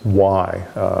ask why,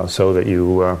 so that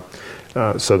you,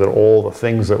 so that all the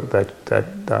things that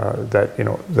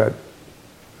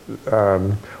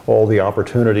all the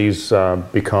opportunities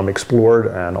become explored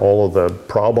and all of the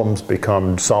problems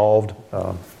become solved.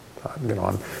 I'm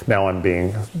now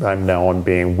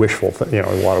being wishful. A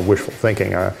lot of wishful thinking.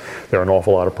 There are an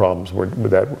awful lot of problems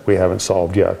that we haven't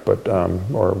solved yet, but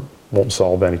or won't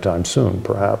solve anytime soon,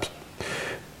 perhaps.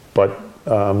 But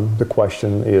the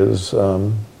question is,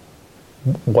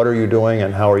 what are you doing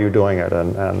and how are you doing it?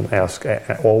 And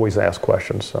always ask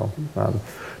questions. So.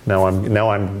 Now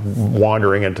I'm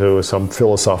wandering into some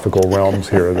philosophical realms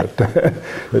here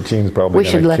that Jeanne's probably. We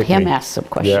should let him ask some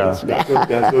questions. Yeah,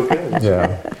 that's okay.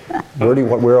 Yeah.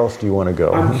 Where else do you want to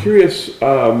go? I'm curious.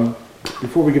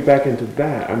 Before we get back into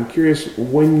that, I'm curious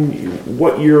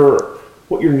what your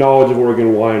knowledge of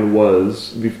Oregon wine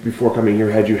was before coming here.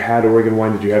 Had you had Oregon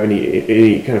wine? Did you have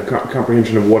any kind of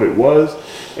comprehension of what it was,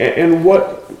 and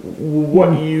what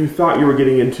you thought you were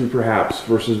getting into, perhaps,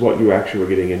 versus what you actually were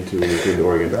getting into when you came to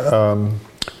Oregon?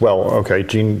 Well, okay,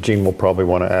 Jeanne will probably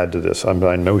want to add to this.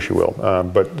 I know she will.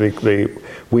 But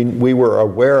we were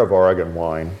aware of Oregon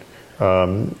wine,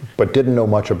 but didn't know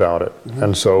much about it.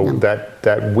 And so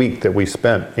that week that we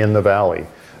spent in the valley,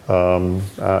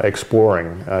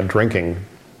 exploring, drinking,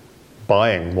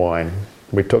 buying wine,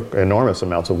 we took enormous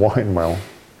amounts of wine,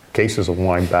 cases of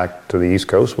wine back to the East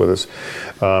Coast with us.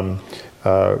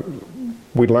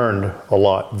 We learned a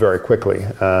lot very quickly,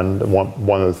 and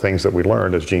one of the things that we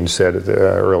learned, as Jeanne said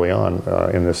early on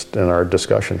in our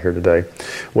discussion here today,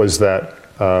 was that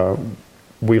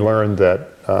we learned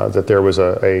that there was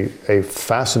a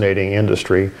fascinating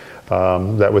industry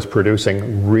that was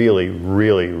producing really,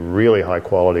 really, really high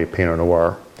quality Pinot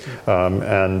Noir.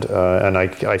 And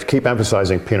I keep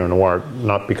emphasizing Pinot Noir,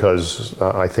 not because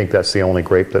I think that's the only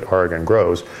grape that Oregon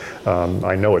grows.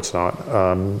 I know it's not.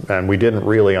 And we didn't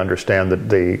really understand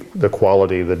the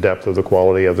quality, the depth of the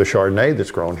quality of the Chardonnay that's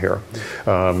grown here.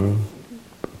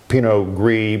 Pinot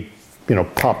Gris,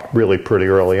 popped really pretty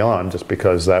early on, just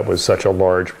because that was such a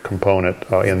large component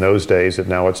in those days. And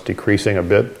now it's decreasing a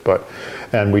bit,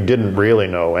 and we didn't really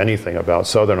know anything about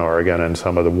Southern Oregon and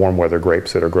some of the warm weather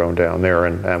grapes that are grown down there,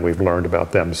 and we've learned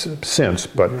about them since.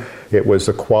 But it was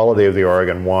the quality of the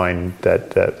Oregon wine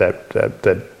that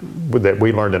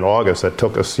we learned in August that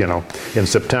took us, in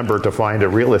September to find a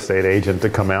real estate agent to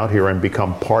come out here and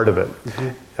become part of it.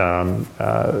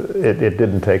 It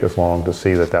didn't take us long to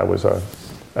see that was a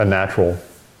natural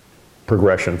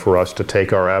progression for us to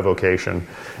take our avocation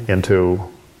into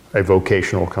a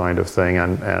vocational kind of thing,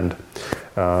 and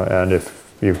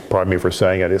if you pardon me for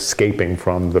saying it, escaping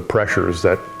from the pressures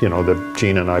that that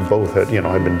Jeanne and I both had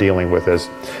been dealing with as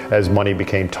money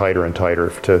became tighter and tighter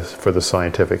for the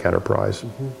scientific enterprise.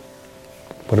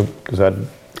 Is that?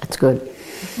 That's good.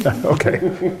 Okay.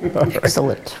 Right.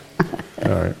 Excellent.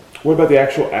 All right. What about the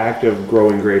actual act of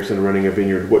growing grapes and running a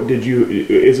vineyard?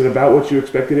 Is it about what you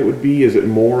expected it would be? Is it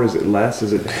more? Is it less?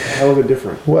 How is it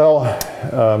different? Well,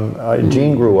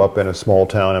 Jeanne grew up in a small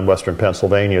town in western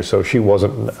Pennsylvania, so she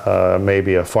wasn't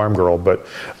maybe a farm girl, but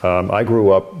I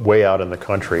grew up way out in the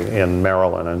country in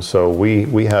Maryland, and so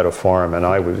we had a farm, and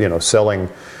I was, selling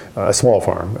a small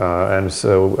farm, and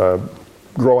so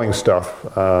growing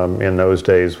stuff in those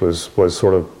days was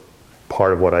sort of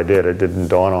part of what I did. It didn't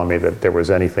dawn on me that there was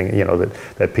anything,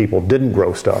 that people didn't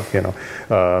grow stuff, and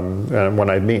when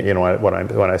I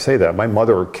say that, my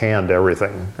mother canned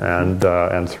everything, and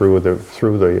through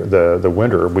the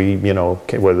winter,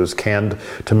 whether it's canned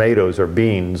tomatoes or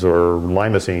beans or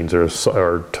limousines or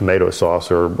tomato sauce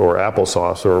or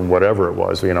applesauce or whatever it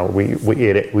was,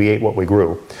 we ate what we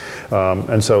grew,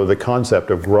 and so the concept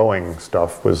of growing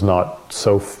stuff was not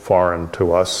so foreign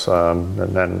to us, and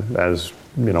then as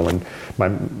Jeanne and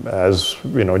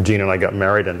I got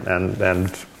married and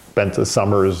spent the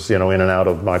summers, in and out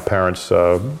of my parents'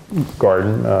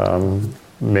 garden,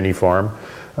 mini farm.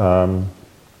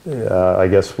 I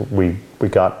guess we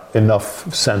got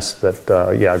enough sense that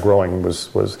growing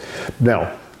was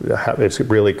now it's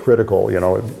really critical.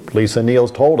 Lisa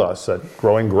Neal's told us that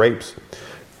growing grapes.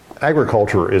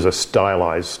 Agriculture is a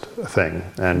stylized thing,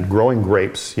 and growing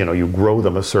grapes, you grow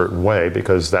them a certain way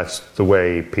because that's the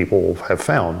way people have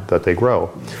found that they grow.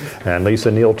 And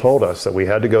Lisa Neal told us that we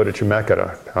had to go to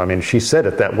Chemeketa. I mean, she said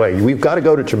it that way. We've got to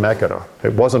go to Chemeketa.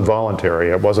 It wasn't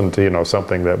voluntary. It wasn't,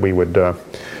 something that we would,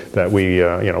 we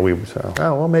would say, oh,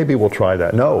 well, maybe we'll try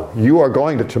that. No, you are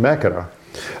going to Chemeketa.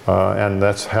 And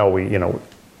that's how we,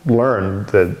 learnn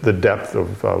the depth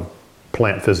of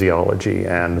plant physiology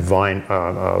and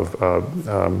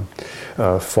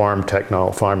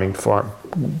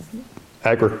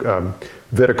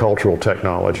viticultural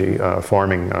technology,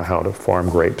 farming, how to farm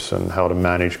grapes and how to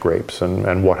manage grapes,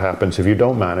 and what happens if you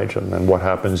don't manage them, and what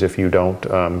happens if you don't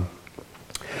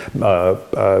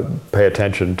pay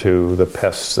attention to the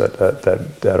pests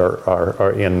that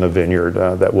are in the vineyard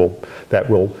that will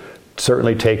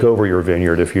certainly take over your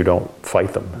vineyard if you don't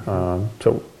fight them.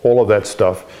 So all of that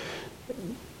stuff.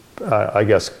 I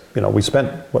guess we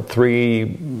spent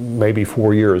 3, maybe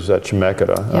 4 years at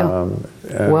Chemeketa. Yeah.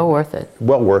 Well worth it.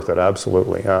 Well worth it,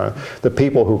 absolutely. The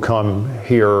people who come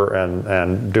here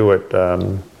and do it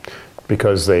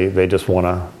because they just want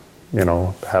to,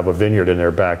 have a vineyard in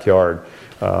their backyard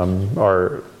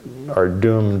are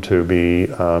doomed to be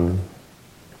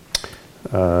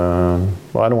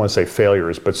well, I don't want to say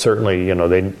failures, but certainly, you know,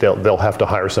 they'll have to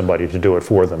hire somebody to do it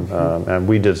for them. And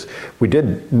we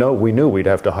knew we'd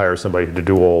have to hire somebody to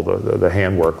do all the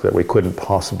handwork, that we couldn't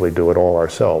possibly do it all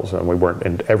ourselves, and we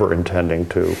weren't ever intending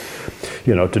to,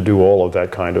 you know, to do all of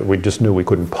that kind of. We just knew we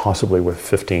couldn't possibly with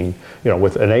 15, you know,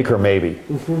 with an acre maybe,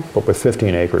 but with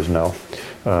 15 acres, no.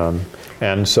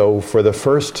 And so for the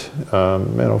first,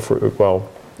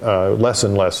 less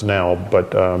and less now,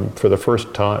 but for the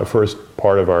first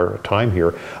part of our time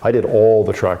here, I did all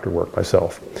the tractor work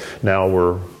myself. Now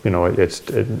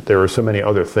there are so many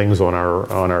other things on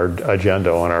our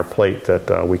agenda, on our plate,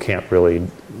 that we can't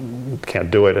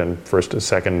do it. And first and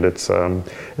second,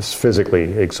 it's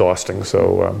physically exhausting.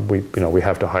 So we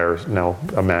have to hire now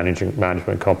a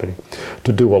management company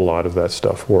to do a lot of that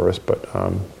stuff for us. But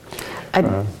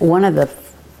one of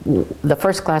the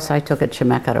first class I took at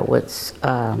Chemeketa was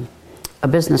a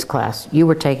business class. You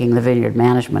were taking the vineyard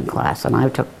management class, and I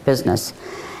took business,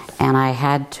 and I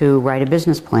had to write a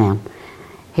business plan.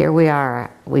 Here we are.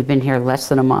 We've been here less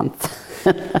than a month,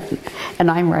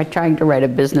 and I'm trying to write a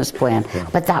business plan. Yeah.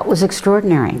 But that was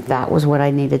extraordinary. That was what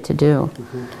I needed to do,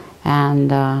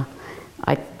 and I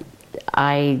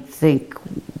think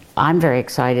I'm very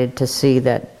excited to see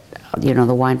that, you know,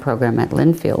 the wine program at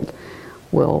Linfield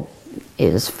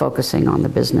is focusing on the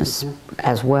business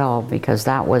as well, because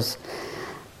that was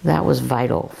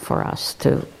vital for us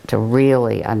to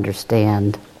really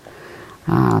understand,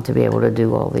 to be able to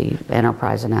do all the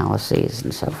enterprise analyses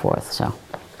and so forth. So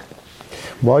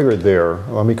while you're there,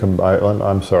 let me come.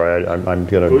 I'm sorry, I'm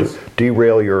going to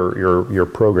derail your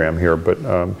program here, but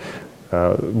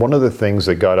one of the things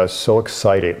that got us so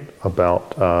excited about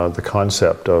the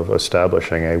concept of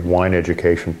establishing a wine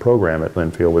education program at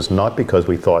Linfield was not because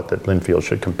we thought that Linfield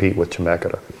should compete with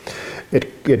Chemeketa.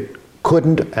 It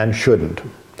couldn't and shouldn't.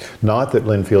 Not that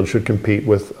Linfield should compete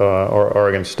with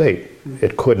Oregon State.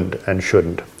 It couldn't and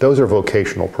shouldn't. Those are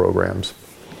vocational programs.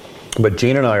 But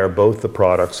Jeanne and I are both the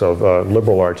products of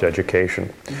liberal arts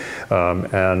education,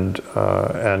 and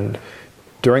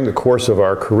during the course of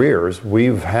our careers,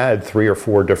 we've had 3 or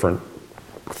 4 different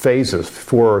phases,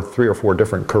 3 or 4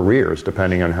 different careers,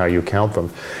 depending on how you count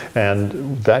them.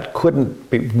 And that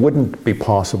wouldn't be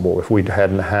possible if we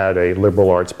hadn't had a liberal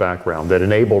arts background that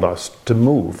enabled us to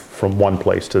move from one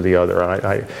place to the other.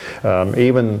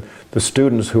 Even the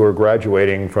students who are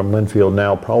graduating from Linfield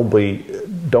now probably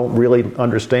don't really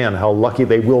understand how lucky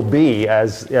they will be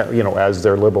as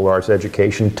their liberal arts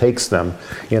education takes them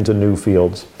into new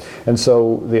fields. And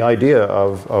so the idea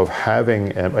of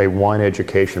having a wine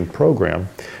education program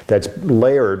that's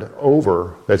layered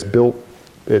over,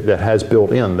 that has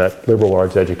built in that liberal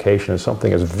arts education is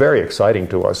something that's very exciting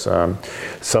to us.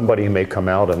 Somebody may come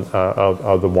out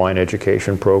of the wine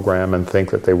education program and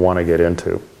think that they want to get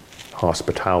into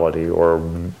hospitality or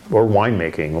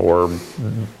winemaking or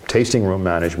tasting room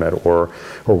management or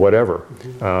whatever,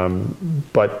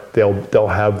 but they'll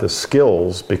have the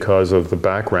skills because of the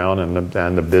background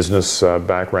and the business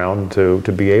background to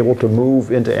be able to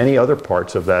move into any other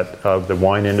parts of the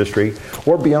wine industry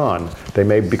or beyond. They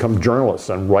may become journalists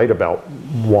and write about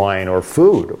wine or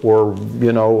food or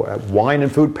wine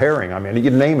and food pairing. I mean,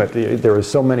 you name it. There are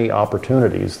so many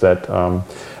opportunities that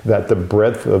the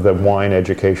breadth of the wine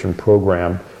education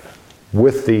program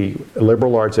with the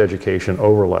liberal arts education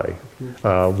overlay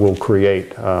will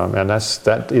create, and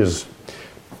that is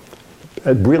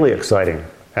really exciting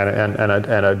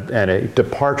and a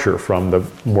departure from the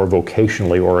more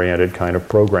vocationally oriented kind of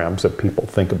programs that people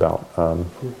think about.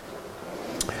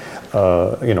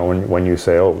 When you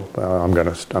say, "Oh, I'm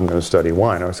going to study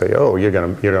wine," I say, "Oh, you're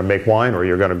going to make wine or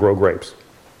you're going to grow grapes?"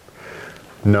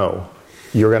 No.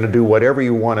 You're going to do whatever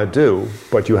you want to do,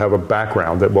 but you have a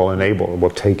background that will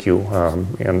take you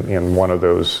in one of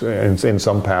those, in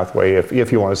some pathway,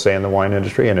 if you want to stay in the wine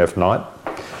industry, and if not,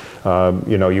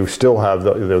 you still have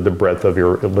the breadth of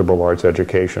your liberal arts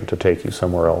education to take you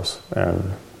somewhere else.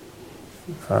 And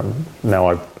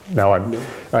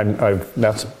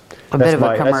that's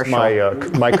my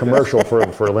commercial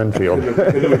for Linfield. We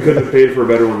couldn't have paid for a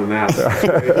better one than that.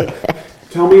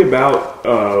 Tell me about,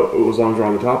 as long as we're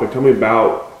on the topic, tell me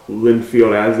about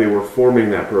Linfield as they were forming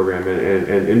that program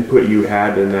and input you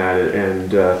had in that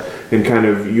and kind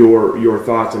of your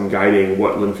thoughts in guiding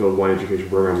what Linfield Wine Education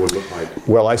Program would look like.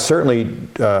 Well, I certainly,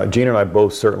 Jeanne and I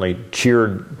both certainly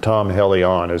cheered Tom Helly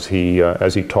on as he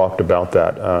talked about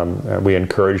that. And we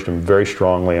encouraged him very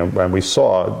strongly, and we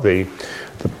saw the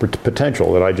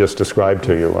potential that I just described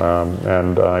to you,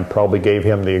 and I probably gave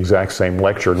him the exact same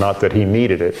lecture, not that he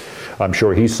needed it. I'm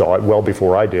sure he saw it well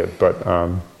before I did, but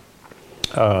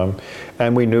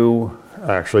and we knew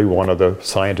actually, one of the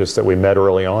scientists that we met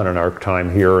early on in our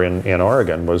time here in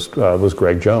Oregon was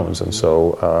Greg Jones. And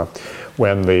so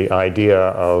when the idea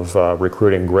of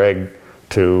recruiting Greg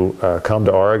to come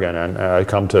to Oregon and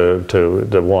come to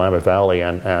the Willamette Valley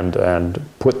and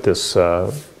put this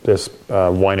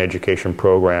wine education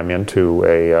program into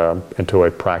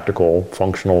a practical,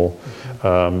 functional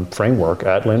framework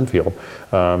at Linfield,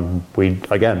 we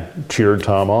again cheered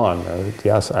Tom on.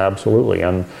 Yes, absolutely.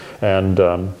 And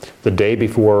the day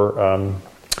before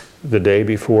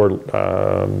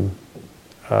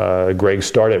Greg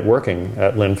started working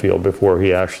at Linfield, before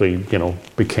he actually,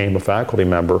 became a faculty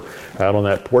member, out on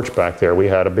that porch back there, we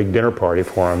had a big dinner party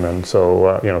for him, and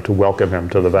so to welcome him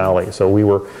to the valley. So we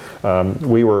were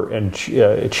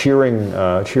cheering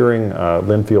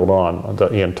Linfield on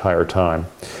the entire time.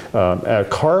 A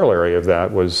corollary of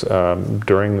that was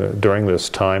during this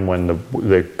time when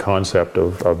the concept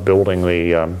of building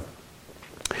the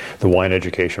wine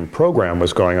education program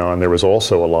was going on. There was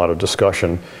also a lot of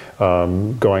discussion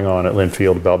going on at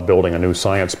Linfield about building a new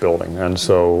science building, and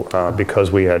so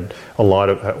because we had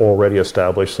already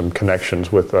established some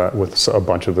connections with a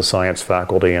bunch of the science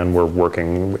faculty, and we're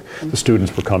working. The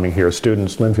students were coming here.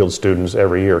 Linfield students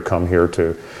every year come here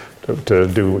to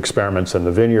do experiments in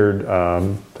the vineyard.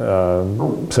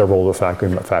 Several of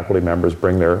the faculty members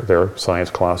bring their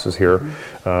science classes here.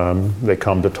 They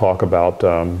come to talk about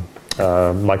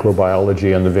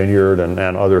microbiology in the vineyard and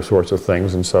other sorts of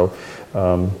things, and so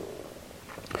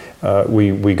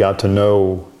we got to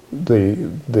know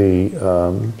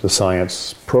the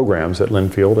science programs at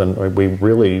Linfield, and we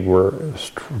really were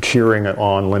cheering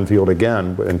on Linfield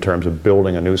again in terms of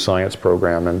building a new science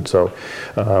program. And so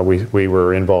we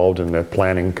were involved in the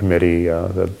planning committee.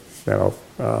 I'm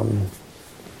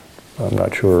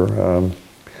not sure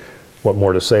what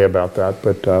more to say about that,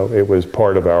 but it was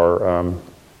part of our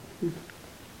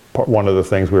one of the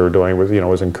things we were doing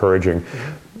was encouraging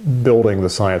building the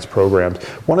science programs.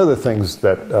 One of the things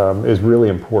that is really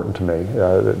important to me,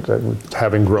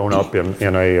 having grown up in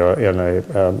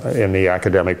the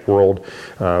academic world,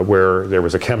 where there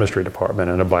was a chemistry department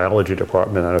and a biology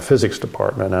department and a physics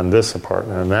department and this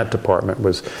department and that department,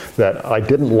 was that I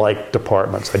didn't like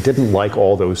departments. I didn't like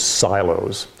all those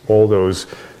silos, all those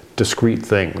discrete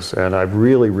things, and I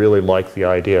really, really like the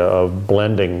idea of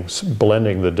blending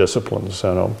the disciplines,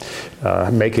 figuring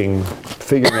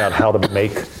out how to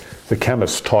make the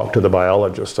chemists talk to the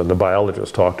biologist, and the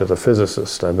biologists talk to the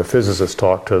physicist, and the physicists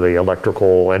talk to the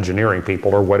electrical engineering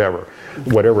people, or whatever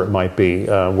it might be,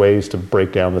 ways to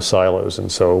break down the silos.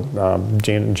 And so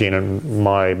Jeanne's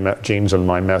and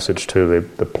my message to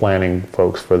the planning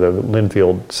folks for the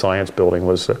Linfield Science Building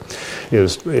is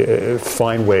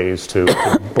find ways to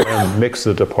mix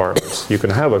the departments. You can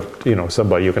have a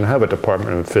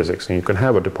department of physics, and you can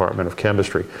have a department of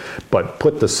chemistry, but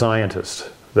put the scientists,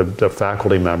 the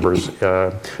faculty members,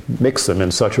 mix them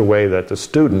in such a way that the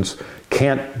students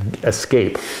can't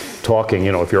escape talking.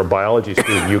 If you're a biology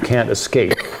student, you can't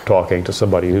escape talking to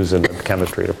somebody who's in the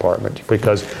chemistry department,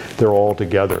 because they're all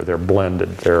together, they're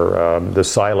blended, the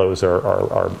silos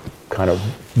are kind of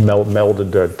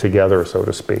melded together, so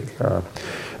to speak.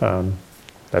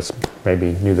 That's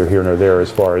maybe neither here nor there as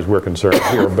far as we're concerned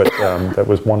here, but that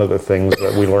was one of the things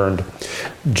that we learned.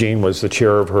 Jeanne was the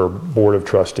chair of her board of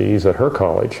trustees at her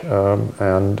college,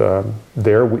 and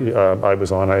there I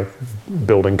was on a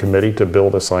building committee to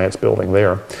build a science building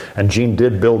there. And Jeanne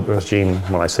did build. Jeanne,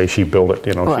 when I say she built it,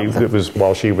 it was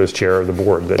while she was chair of the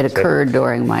board. It occurred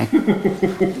during my time on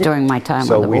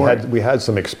the board. So we had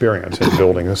some experience in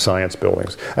building the science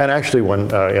buildings. And actually,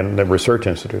 when in the research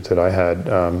institute that I had,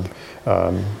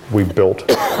 we built,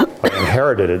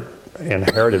 inherited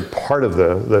part of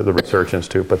the research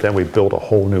institute, but then we built a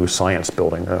whole new science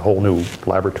building, a whole new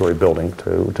laboratory building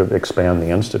to expand the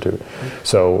institute.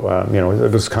 So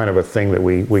it was kind of a thing that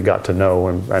we got to know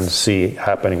and see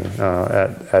happening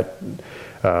at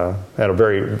a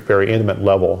very, very intimate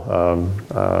level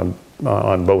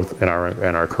on both in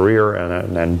our career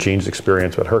and Jeanne's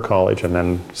experience at her college, and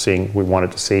then we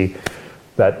wanted to see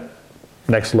that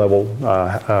next level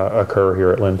occur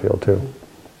here at Linfield too.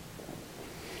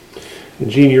 And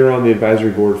Jeanne, you're on the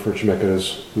advisory board for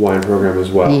Chemeketa's wine program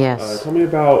as well. Yes. Tell me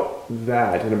about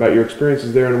that and about your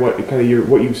experiences there and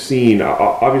what you've seen.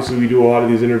 Obviously, we do a lot of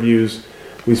these interviews.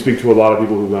 We speak to a lot of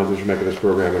people who've gone through Chemeketa's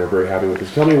program and are very happy with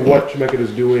this. Tell me what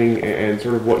Chemeketa's doing and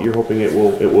sort of what you're hoping it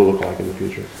will look like in the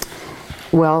future.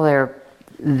 Well,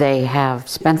 they have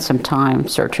spent some time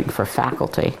searching for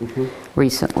faculty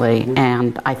recently,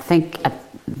 and I think at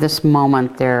this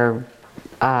moment they're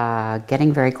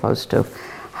getting very close to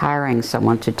hiring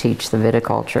someone to teach the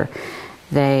viticulture.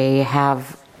 They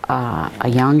have a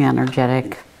young,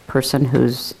 energetic person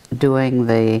who's doing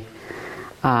the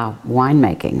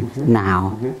winemaking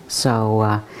now.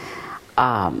 So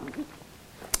I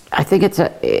think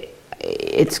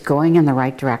it's going in the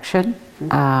right direction.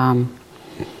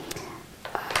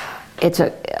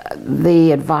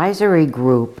 The advisory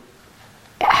group,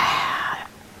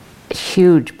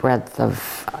 huge breadth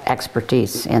of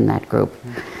expertise in that group.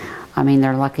 I mean,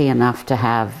 they're lucky enough to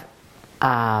have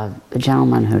a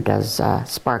gentleman who does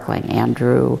sparkling,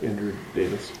 Andrew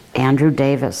Davis. Andrew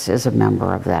Davis is a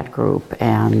member of that group,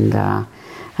 and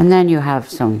then you have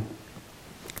some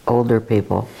older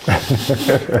people.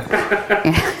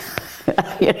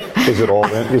 Is it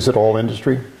all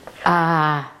industry?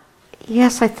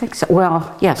 Yes, I think so.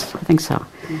 Well, yes, I think so.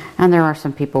 And there are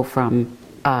some people from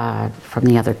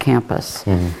the other campus,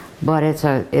 but it's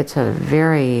a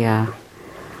very.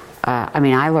 I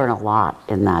mean, I learn a lot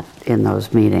in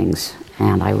those meetings,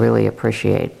 and I really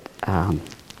appreciate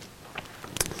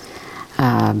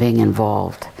being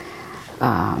involved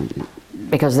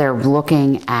because they're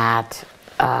looking at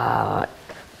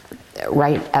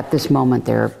right at this moment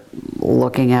they're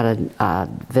looking at a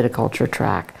viticulture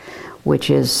track, which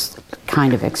is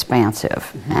kind of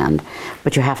expansive,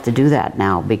 but you have to do that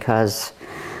now because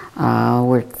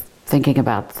we're thinking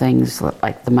about things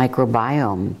like the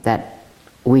microbiome that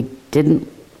we didn't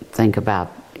think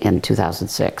about in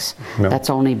 2006. No. That's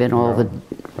only been all the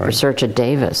Right. research at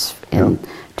Davis in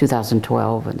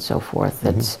 2012 and so forth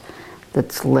that's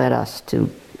led us to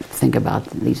think about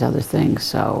these other things.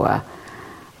 So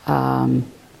I'm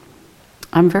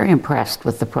very impressed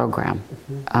with the program,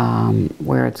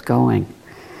 where it's going.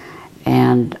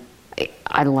 And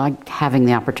I like having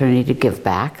the opportunity to give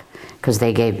back because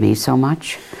they gave me so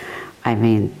much. I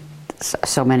mean,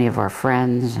 so many of our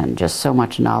friends and just so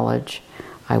much knowledge,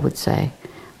 I would say.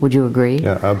 Would you agree?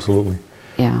 Yeah, absolutely.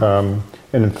 Yeah.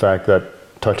 And in fact, that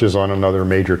touches on another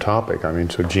major topic. I mean,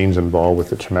 so Jeanne's involved with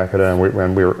the Chemeketa,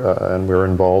 and we're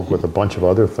involved with a bunch of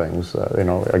other things.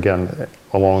 Again,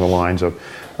 along the lines of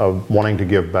wanting to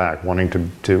give back, wanting to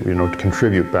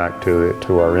contribute back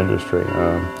to our industry.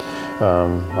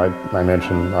 I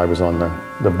mentioned I was on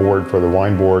the board for the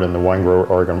wine board and the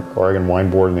Oregon Wine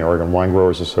Board and the Oregon Wine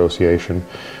Growers Association.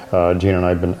 Jeanne and I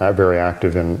have been very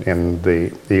active in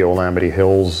the Olamide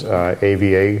Hills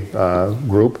AVA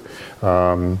group.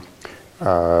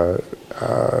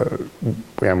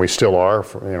 And we still are.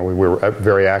 We were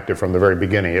very active from the very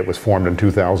beginning. It was formed in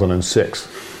 2006.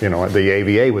 The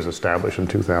AVA was established in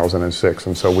 2006,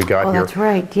 and so we got here that's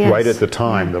right, yes. right at the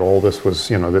time that all this was,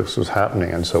 this was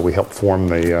happening, and so we helped form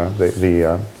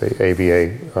the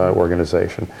AVA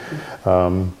organization.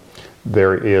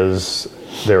 There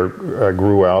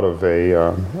grew out of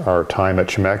our time at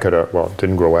Chemeketa. Well, it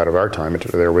didn't grow out of our time.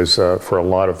 There was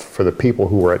for the people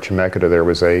who were at Chemeketa, there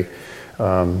was a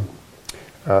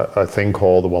thing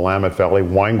called the Willamette Valley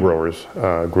Wine Growers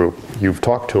Group. You've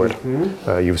talked to it.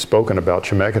 You've spoken about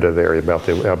Chemeketa there, about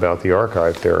the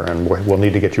archive there, and we'll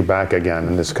need to get you back again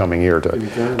in this coming year to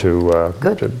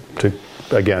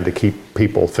keep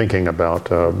people thinking about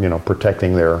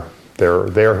protecting their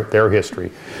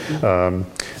history.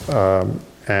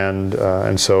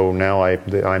 And so now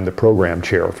I'm the program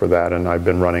chair for that, and I've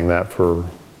been running that for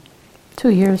 2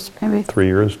 years, maybe. 3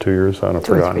 years, 2 years. I don't know,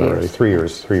 forgotten already. 3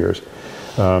 years. 3 years.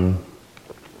 I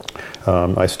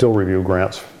still review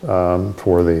grants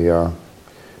for the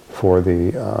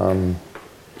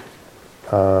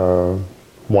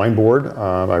wine board.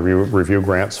 I review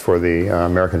grants for the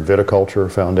American Viticulture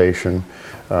Foundation.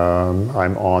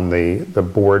 I'm on the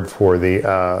board for the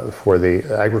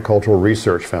Agricultural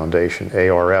Research Foundation,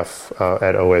 ARF,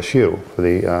 at OSU,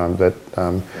 that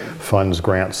funds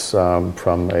grants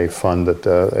from a fund that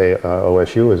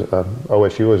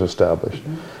OSU has established.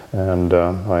 And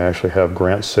I actually have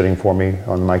grants sitting for me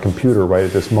on my computer right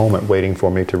at this moment, waiting for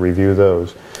me to review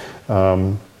those.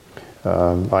 I'm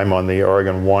on the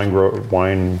Oregon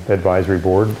Wine Advisory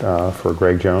Board for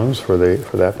Greg Jones for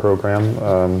that program.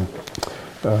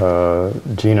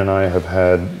 Jeanne and I have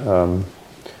had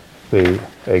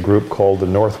a group called the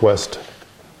Northwest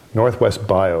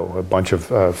Bio, a bunch of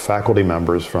faculty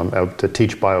members to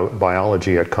teach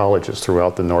biology at colleges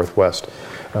throughout the Northwest,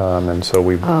 and so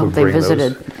we bring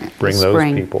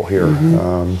those people here.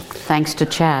 Thanks to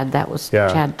Chad, that was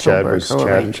Chad Chad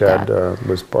Tilburg.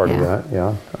 was part of that.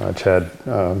 Yeah, Chad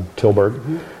Tilburg.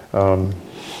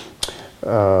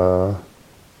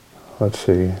 Let's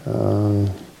see.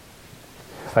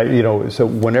 So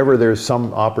whenever there's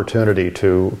some opportunity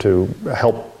to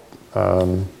help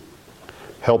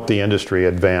the industry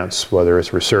advance, whether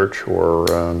it's research or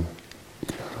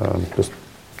just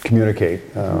communicate.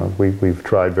 We've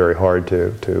tried very hard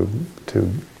to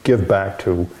give back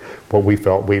to what we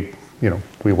felt we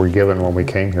were given when we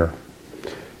came here.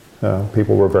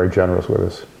 People were very generous with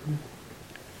us.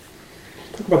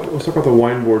 Let's talk about the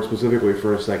wine board specifically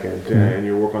for a second, and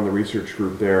your work on the research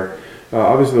group there.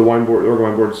 Obviously, the Oregon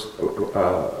Wine Board's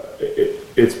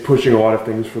it's pushing a lot of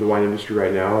things for the wine industry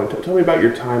right now. Tell me about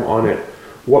your time on it.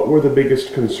 What were the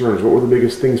biggest concerns? What were the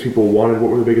biggest things people wanted?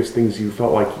 What were the biggest things you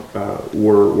felt like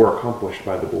were accomplished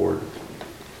by the board?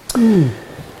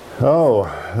 Oh,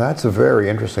 that's a very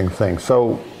interesting thing.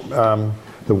 So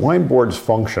the wine board's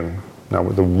function, now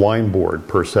the wine board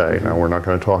per se, now we're not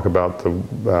going to talk about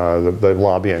the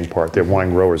lobbying part, the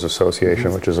Wine Growers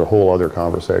Association, which is a whole other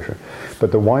conversation.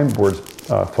 But the wine board's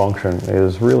function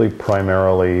is really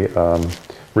primarily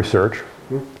research,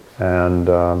 and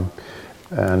now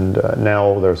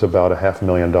there's about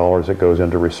 $500,000 that goes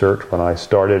into research. When I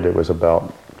started, it was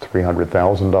about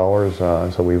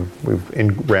 $300,000, so we've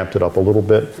ramped it up a little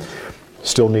bit.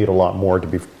 Still need a lot more to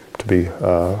be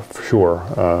sure.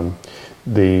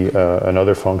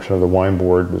 Another function of the wine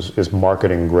board is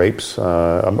marketing grapes,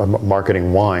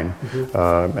 marketing wine,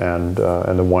 and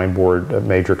the wine board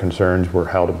major concerns were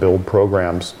how to build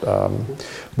programs,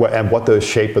 and what the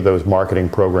shape of those marketing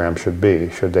programs should be.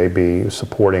 Should they be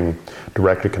supporting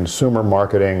direct-to-consumer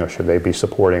marketing, or should they be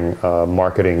supporting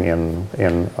marketing in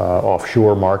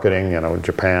offshore marketing,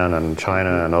 Japan and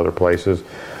China and other places,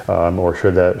 or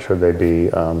should they be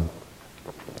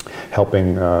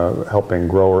helping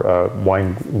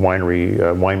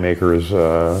winemakers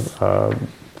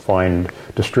find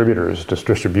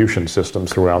distribution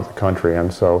systems throughout the country.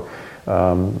 And so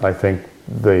I think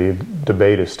the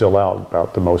debate is still out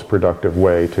about the most productive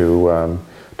way to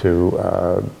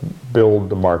build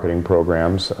the marketing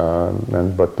programs.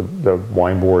 But the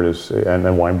wine board is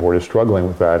struggling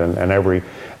with that. And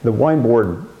the wine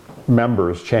board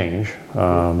members change.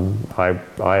 I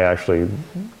actually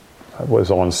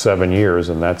was on 7 years,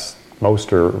 and that's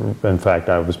in fact,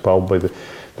 I was probably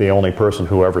the only person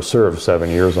who ever served 7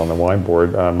 years on the wine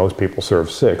board. Most people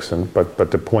serve 6, but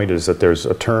the point is that there's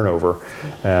a turnover,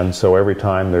 and so every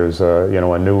time there's a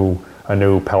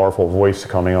new powerful voice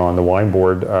coming on the wine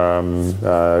board,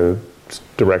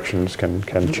 directions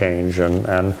can change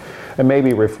and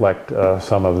maybe reflect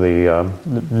some of the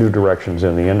new directions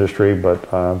in the industry,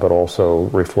 but also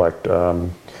reflect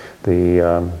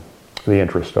the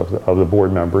interest of the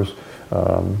board members.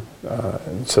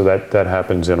 So that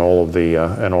happens in all of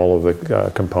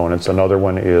the components. Another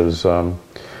one is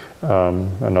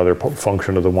another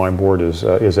function of the wine board is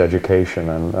education,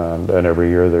 and every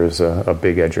year there's a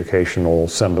big educational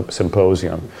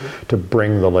symposium to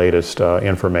bring the latest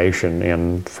information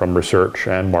in from research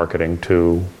and marketing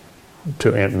to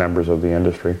members of the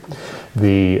industry.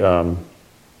 The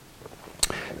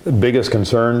biggest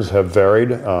concerns have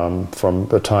varied from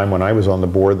the time when I was on the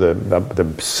board. The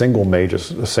single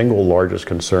largest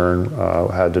concern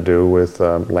had to do with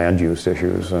land use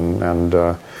issues and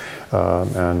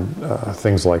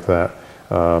things like that.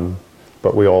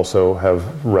 But we also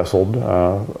have wrestled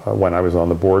when I was on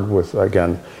the board with,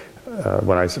 again,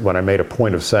 when I made a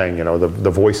point of saying,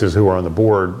 the voices who are on the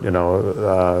board,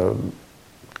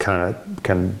 kind of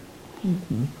can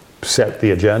set the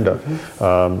agenda.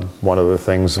 One of the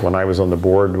things when I was on the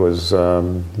board was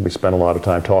we spent a lot of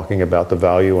time talking about the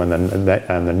value and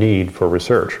the need for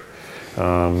research.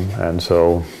 And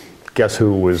so, guess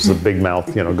who was the big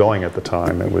mouth, going at the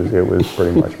time? It was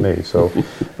pretty much me. So,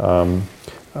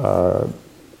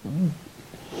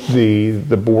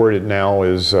 the board now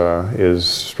is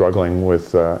struggling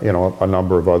with a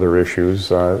number of other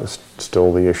issues.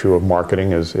 Still, the issue of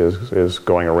marketing is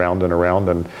going around and around,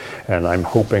 and I'm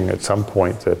hoping at some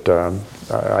point that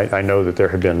I know that there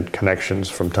have been connections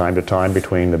from time to time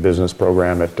between the business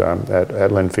program at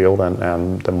Linfield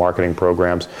and the marketing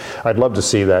programs. I'd love to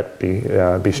see that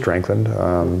be strengthened.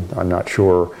 I'm not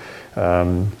sure.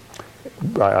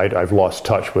 I've lost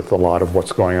touch with a lot of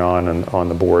what's going on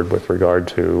the board with regard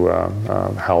to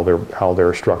how they're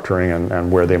structuring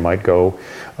and where they might go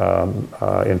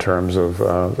in terms of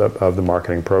the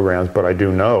marketing programs. But I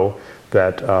do know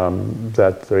that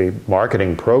the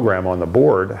marketing program on the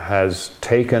board has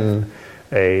taken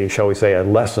shall we say, a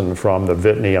lesson from the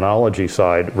vitinology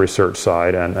side, research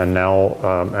side, and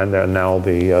now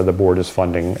the board is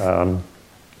funding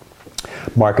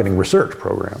marketing research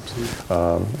programs,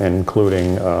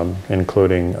 including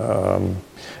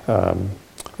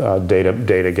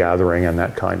data gathering and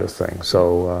that kind of thing.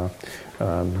 So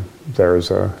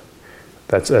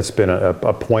that's been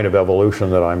a point of evolution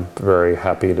that I'm very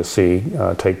happy to see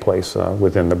take place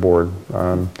within the board.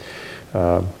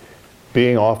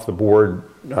 Being off the board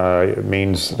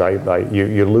means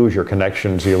you lose your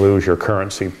connections, you lose your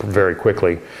currency very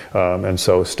quickly, and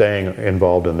so staying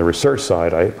involved in the research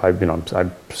side, I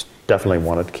definitely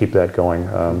wanted to keep that going.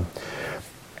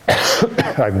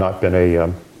 I've not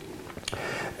been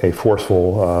a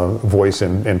forceful voice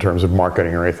in terms of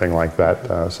marketing or anything like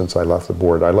that since I left the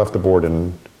board. I left the board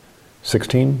in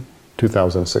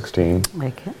 2016. So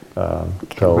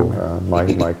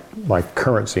my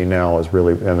currency now is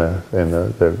really in the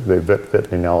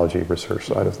vitminology research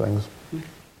side of things.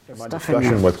 My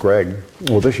discussion with Greg,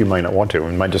 well, this you might not want to.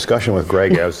 In my discussion with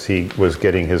Greg as he was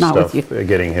getting his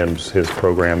getting his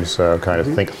programs kind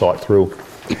of thought through,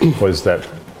 was that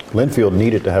Linfield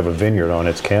needed to have a vineyard on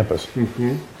its campus.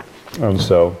 And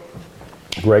so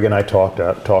Greg and I talked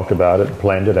about it,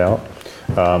 planned it out.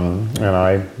 And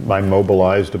I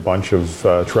mobilized a bunch of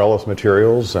trellis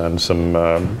materials and some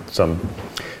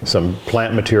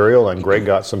plant material, and Greg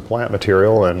got some plant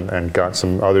material and got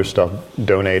some other stuff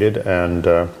donated, and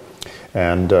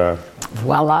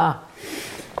voila.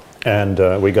 And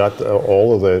we got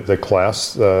all of the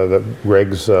class,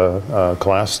 Greg's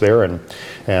class there, and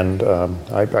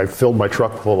I filled my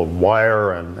truck full of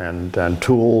wire and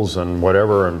tools and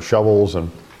whatever and shovels, and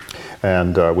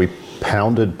we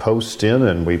pounded posts in,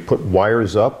 and we put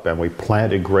wires up, and we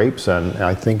planted grapes, and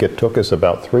I think it took us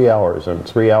about 3 hours. In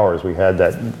 3 hours, we had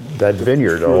that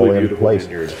vineyard all in place,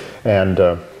 and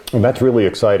that's really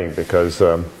exciting because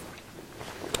to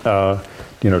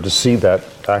see that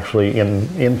actually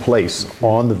in place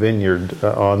on the vineyard,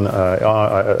 on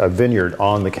a vineyard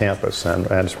on the campus, and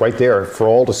it's right there for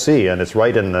all to see, and it's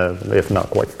right in the, if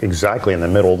not quite exactly in the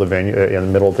middle of the vineyard, in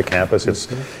the middle of the campus. It's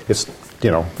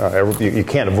you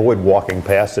can't avoid walking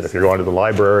past it if you're going to the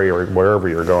library or wherever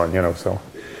you're going, So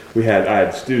I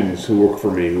had students who worked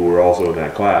for me who were also in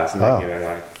that class, and I see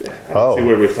what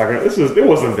we were talking about. It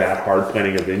wasn't that hard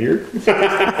planting a vineyard.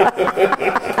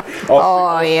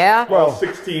 Yeah. Well,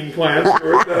 16 plants.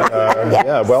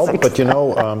 Yeah. Well, but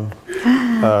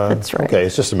that's right. Okay,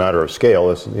 it's just a matter of scale.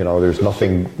 There's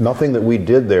nothing that we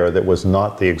did there that was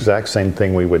not the exact same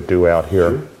thing we would do out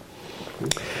here. Sure.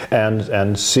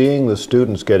 And seeing the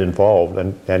students get involved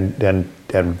and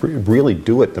really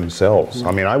do it themselves.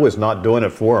 I mean, I was not doing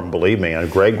it for them, believe me.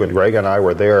 And Greg and I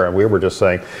were there, and we were just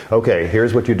saying, okay,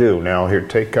 here's what you do. Now here,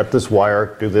 cut this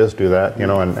wire, do this, do that,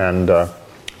 and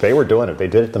they were doing it. They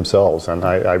did it themselves, and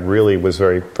I really was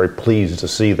very, very pleased to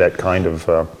see that kind of.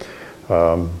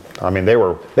 I mean, they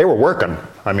were working.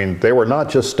 I mean, they were not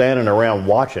just standing around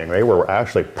watching. They were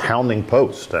actually pounding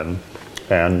posts and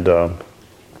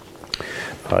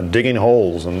digging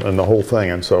holes and the whole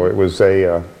thing. And so it was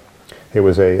a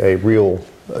real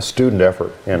student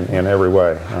effort in every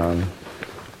way.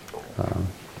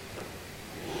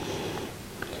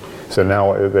 So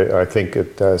now I think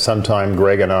sometime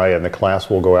Greg and I and the class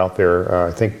will go out there.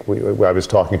 I think I was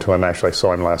talking to him, actually I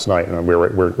saw him last night, and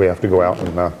we have to go out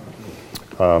and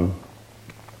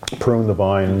prune the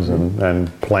vines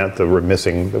and plant the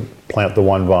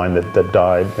one vine that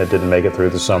died, that didn't make it through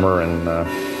the summer, and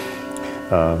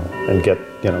get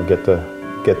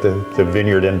the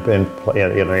vineyard in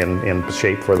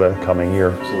shape for the coming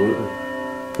year. Absolutely.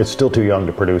 It's still too young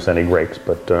to produce any grapes,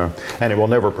 but and it will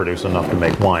never produce enough to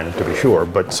make wine, to be sure,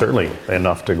 but certainly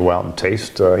enough to go out and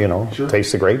taste, Sure.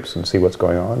 taste the grapes and see what's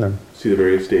going on. And see the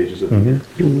various stages of it.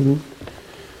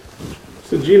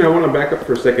 So, Jeanne, I want to back up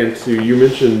for a second to, you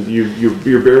mentioned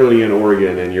you're barely in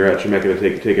Oregon and you're at Chemeketa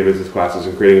taking business classes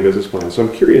and creating a business plan. So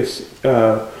I'm curious,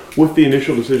 with the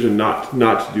initial decision not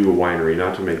to do a winery,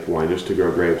 not to make wine, just to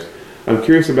grow grapes, I'm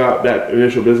curious about that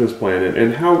initial business plan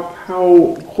and how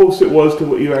close it was to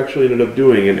what you actually ended up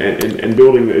doing and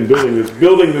building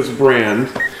this brand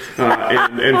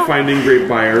and finding great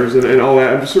buyers and all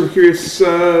that. I'm just sort of curious,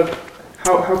 how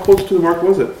close to the mark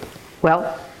was it?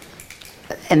 Well,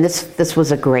 and this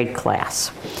was a great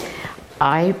class.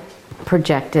 I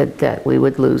projected that we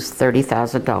would lose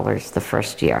 $30,000 the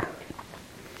first year,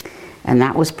 and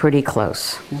that was pretty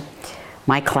close.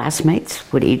 My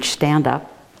classmates would each stand up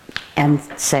and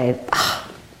say,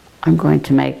 I'm going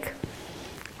to make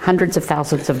hundreds of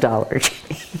thousands of dollars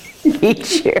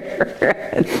each year.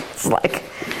 It's like,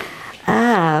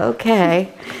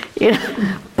 okay.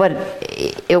 But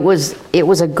it was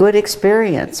a good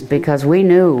experience because we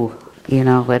knew,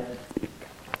 it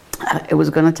was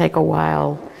going to take a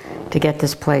while to get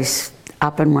this place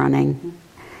up and running.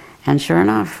 And sure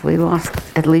enough, we lost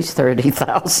at least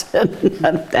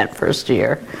 $30,000 that first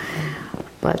year.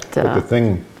 But the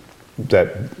thing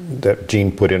that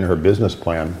Jeanne put in her business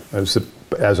plan as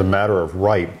a matter of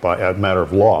right, a matter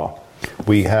of law,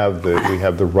 we have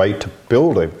the right to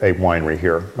build a winery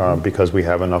here because we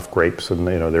have enough grapes, and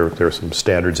there's some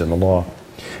standards in the law,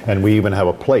 and we even have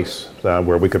a place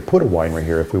where we could put a winery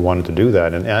here if we wanted to do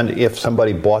that. And if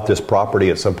somebody bought this property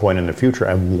at some point in the future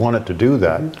and wanted to do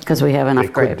that, because we have enough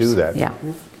they grapes. could do that. Yeah.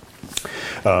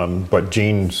 But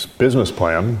Jeanne's business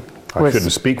plan, I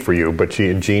shouldn't speak for you, but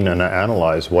Jeanne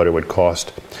analyzed what it would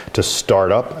cost to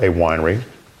start up a winery.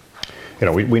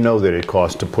 We know that it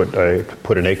costs to put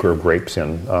an acre of grapes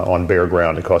in on bare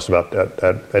ground. It costs about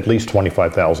at least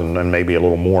 $25,000, and maybe a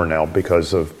little more now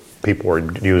because of people are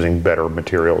using better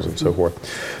materials and so forth.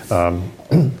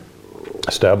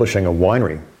 Establishing a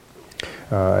winery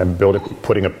and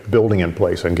putting a building in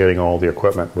place and getting all the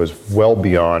equipment was well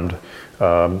beyond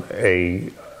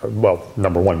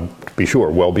number one, to be sure,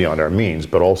 well beyond our means,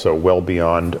 but also well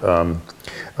beyond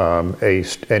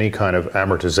any kind of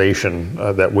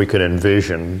amortization that we could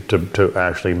envision to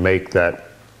actually make that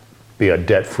be a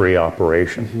debt-free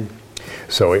operation.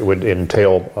 So it would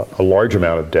entail a large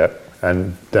amount of debt,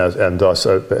 and thus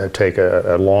take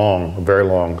a very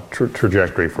long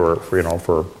trajectory for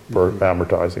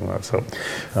amortizing that. So,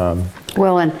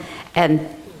 well, and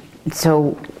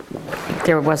so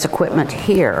there was equipment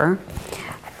here.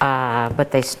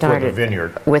 But they started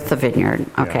with the vineyard.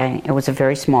 Okay, yeah. It was a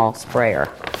very small sprayer,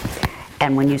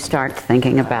 and when you start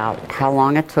thinking about how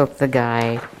long it took the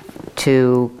guy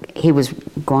he was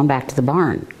going back to the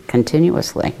barn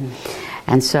continuously,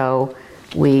 and so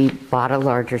we bought a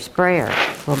larger sprayer.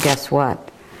 Well, guess what?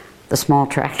 The small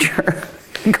tractor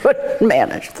couldn't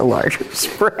manage the larger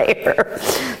sprayer,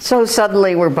 so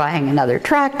suddenly we're buying another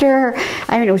tractor.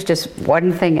 I mean, it was just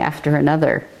one thing after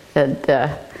another, and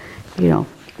we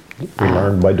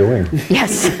learned by doing.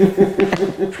 Yes.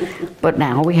 But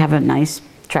now we have a nice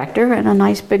tractor and a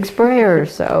nice big sprayer,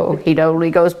 so he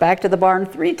only goes back to the barn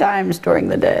 3 times during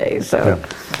the day. So,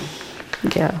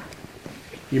 yeah.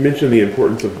 You mentioned the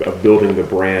importance of building the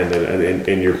brand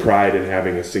and your pride in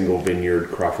having a single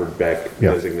vineyard, Crawford Beck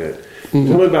designate. Tell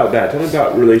me about that. Tell me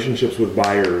about relationships with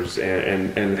buyers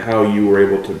and how you were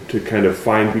able to kind of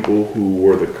find people who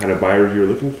were the kind of buyers you were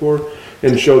looking for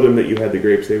and show them that you had the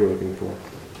grapes they were looking for.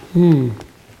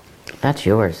 That's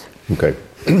yours. Okay.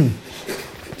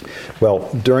 Well,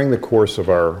 during the course of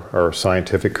our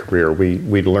scientific career,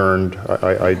 we learned,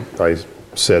 I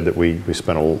said that we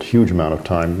spent a huge amount of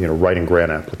time, writing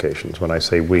grant applications. When I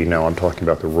say we, now I'm talking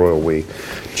about the royal we.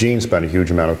 Jeanne spent a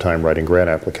huge amount of time writing grant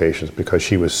applications because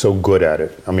she was so good at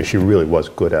it. I mean, she really was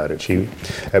good at it.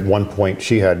 At one point,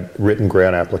 she had written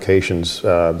grant applications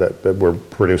that were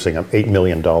producing $8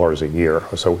 million a year.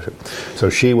 So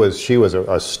she was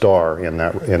a star in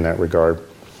that regard.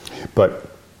 But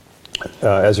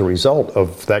as a result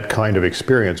of that kind of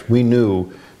experience, we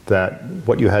knew that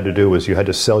what you had to do was you had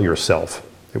to sell yourself.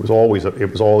 It was always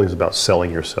about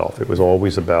selling yourself. It was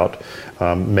always about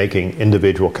making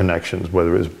individual connections,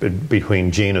 whether it was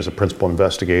between Jeanne as a principal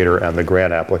investigator and the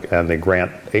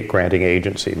granting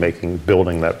agency,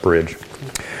 building that bridge.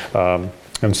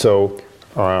 And so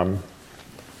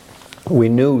we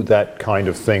knew that kind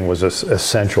of thing was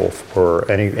essential for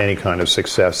any kind of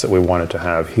success that we wanted to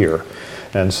have here.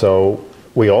 And so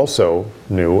we also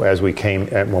knew when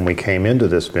we came into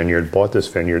this vineyard, bought this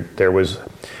vineyard, there was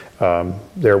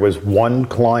one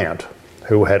client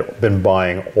who had been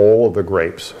buying all of the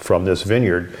grapes from this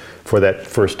vineyard for that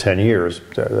first 10 years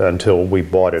until we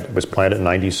bought it. It was planted in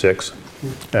 '96,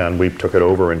 and we took it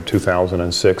over in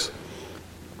 2006.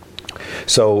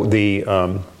 So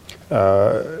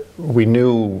we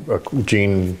knew,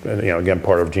 Jeanne, again,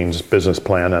 part of Jeanne's business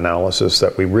plan analysis,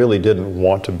 that we really didn't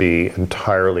want to be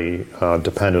entirely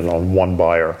dependent on one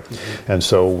buyer. And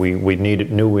so we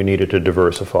knew we needed to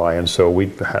diversify. And so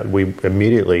we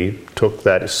immediately took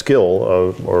that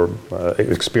skill or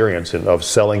experience of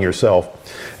selling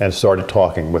yourself and started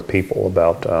talking with people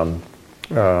about,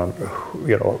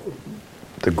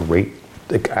 the great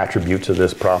attributes of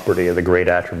this property and the great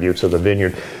attributes of the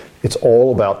vineyard. It's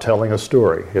all about telling a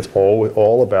story. It's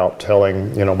all about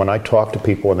telling, when I talk to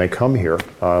people when they come here,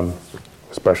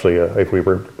 especially if we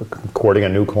were courting a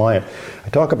new client, I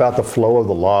talk about the flow of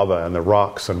the lava and the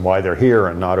rocks and why they're here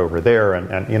and not over there.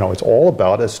 And it's all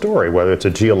about a story, whether it's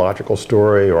a geological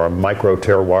story or a micro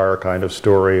terroir kind of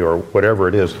story or whatever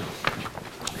it is.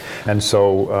 And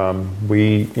so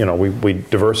we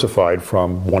diversified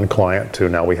from one client to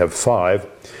now we have 5.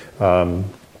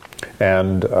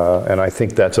 And I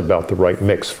think that's about the right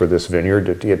mix for this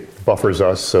vineyard. It buffers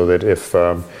us so that if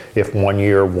 1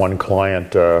 year one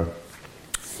client, and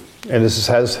this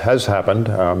has happened,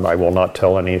 I will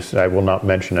not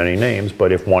mention any names,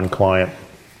 but if one client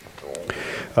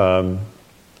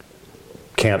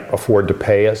can't afford to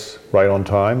pay us right on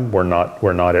time, we're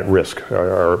not at risk.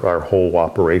 Our whole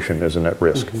operation isn't at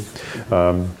risk.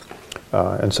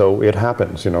 And so it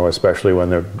happens, especially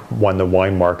when the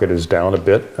wine market is down a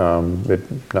bit.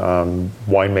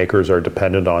 Winemakers are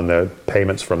dependent on the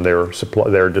payments from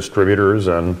their distributors,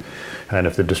 and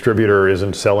if the distributor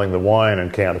isn't selling the wine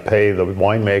and can't pay the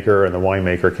winemaker, and the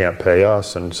winemaker can't pay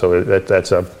us, and so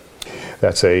that's a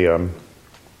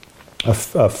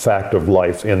fact of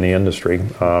life in the industry.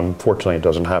 Fortunately, it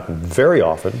doesn't happen very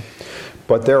often.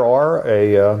 But there are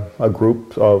a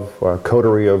group of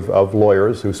coterie of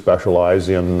lawyers who specialize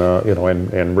in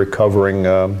recovering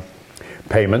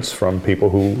payments from people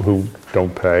who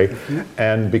don't pay,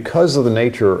 and because of the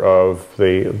nature of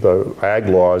the ag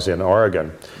laws in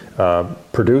Oregon,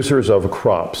 producers of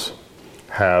crops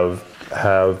have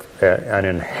an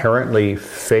inherently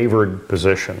favored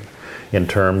position in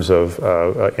terms of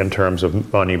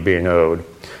money being owed.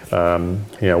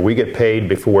 We get paid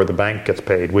before the bank gets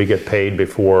paid. We get paid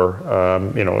before,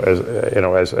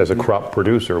 as a crop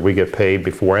producer, we get paid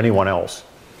before anyone else,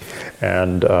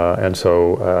 and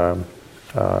so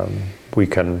we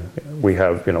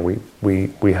have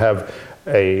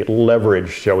a leveraged,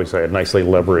 shall we say, a nicely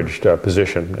leveraged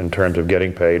position in terms of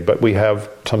getting paid. But we have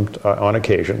on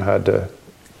occasion had to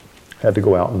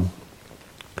go out and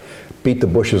beat the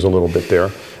bushes a little bit there.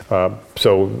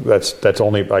 So that's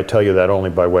only, I tell you that only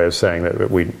by way of saying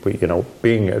that we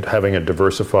having a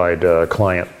diversified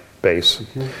client base,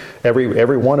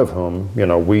 every one of whom we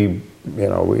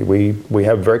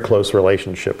have very close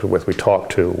relationships with. We talk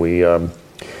to. We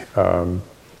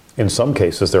in some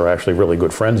cases they're actually really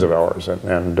good friends of ours,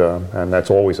 and that's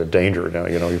always a danger.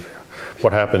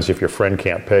 What happens if your friend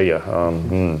can't pay you?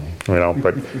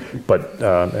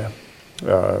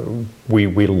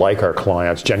 We like our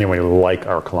clients, genuinely like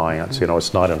our clients.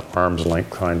 It's not an arm's length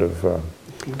kind of.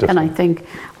 And I think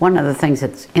one of the things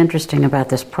that's interesting about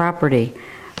this property,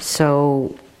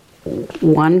 so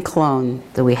one clone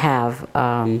that we have,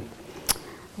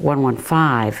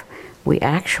 115, we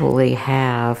actually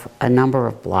have a number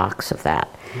of blocks of that,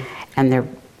 and they're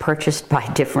purchased by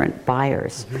different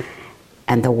buyers,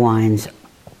 and the wines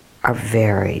are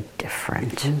very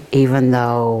different, even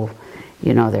though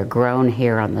they're grown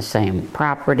here on the same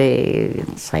property,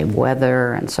 same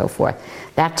weather, and so forth.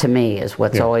 That, to me, is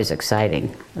what's always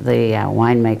exciting. The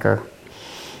winemaker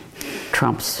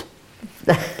trumps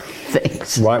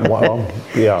things. Right. Well,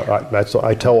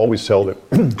 I always tell that,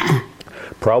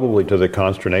 probably to the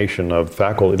consternation of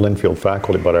faculty, Linfield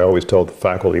faculty, but I always tell the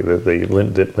faculty that the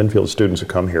Linfield students who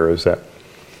come here is that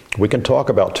we can talk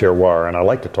about terroir, and I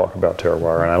like to talk about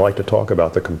terroir, and I like to talk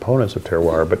about the components of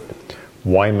terroir, but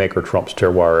winemaker trumps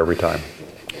terroir every time.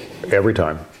 Every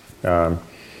time.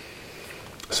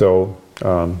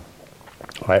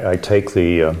 I take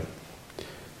the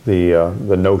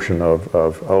notion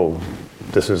of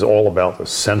this is all about the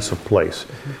sense of place.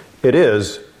 It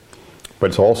is, but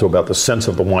it's also about the sense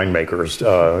of the winemaker's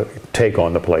take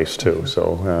on the place too.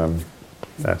 So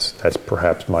that's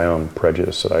perhaps my own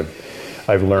prejudice that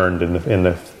I've learned in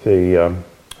the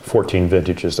 14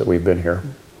 vintages that we've been here.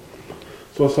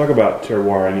 So let's talk about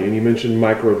terroir, and you mentioned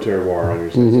micro terroir on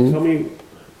your site. So tell me,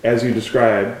 as you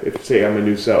describe, if say I'm a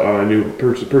new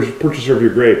purchaser of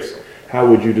your grapes, how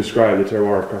would you describe the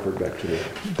terroir of Crawford Beck to me?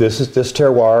 This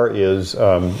terroir is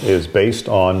based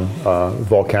on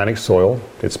volcanic soil.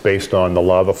 It's based on the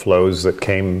lava flows that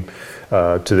came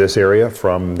to this area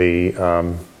from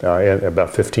about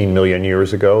 15 million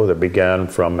years ago. That began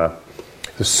from the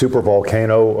super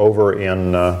volcano over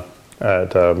in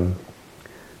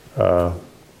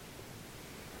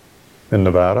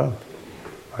Nevada,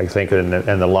 I think, and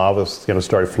the lava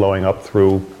started flowing up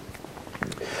through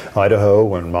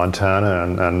Idaho and Montana,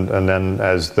 and then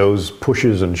as those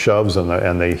pushes and shoves and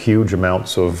the huge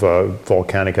amounts of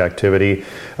volcanic activity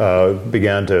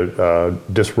began to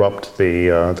disrupt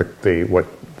the what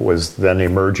was then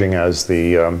emerging as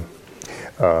the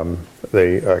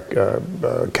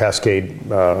Cascade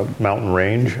mountain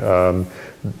range.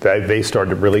 They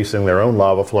started releasing their own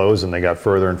lava flows, and they got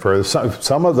further and further.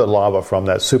 Some of the lava from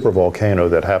that super volcano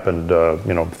that happened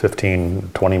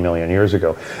 15, 20 million years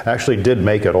ago actually did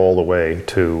make it all the way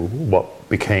to what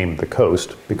became the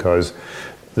coast, because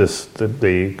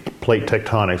the plate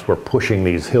tectonics were pushing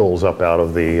these hills up out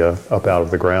of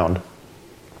the ground.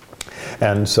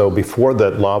 And so before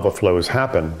the lava flows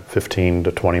happened 15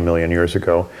 to 20 million years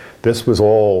ago, this was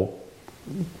all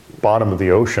bottom of the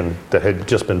ocean that had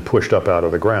just been pushed up out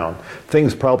of the ground.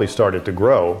 Things probably started to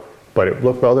grow, but it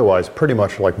looked otherwise pretty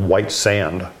much like white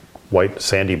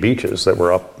sandy beaches that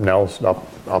were pushed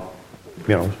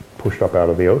up out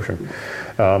of the ocean.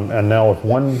 And now if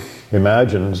one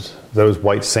imagines those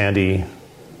white sandy,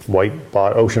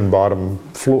 ocean bottom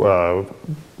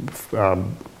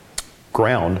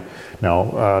ground,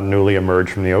 now newly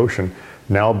emerged from the ocean,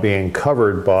 now being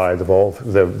covered by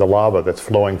the lava that's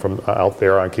flowing from out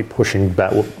there. I keep pointing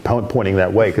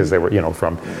that way because they were,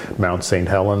 from Mount St.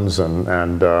 Helens and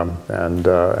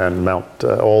Mount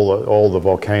all the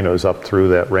volcanoes up through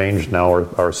that range now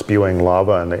are spewing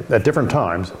lava, and at different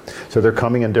times. So they're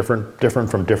coming in different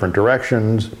from different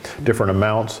directions, different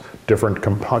amounts, different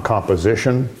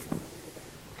composition.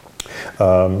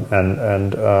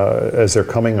 As they're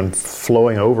coming and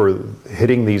flowing over,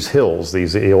 hitting these hills,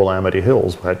 these Eolamity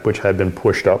hills, which had been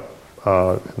pushed up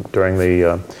during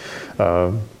the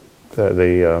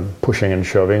pushing and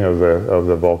shoving of the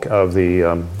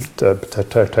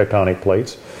tectonic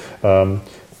plates,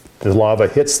 the lava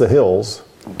hits the hills,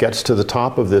 gets to the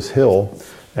top of this hill,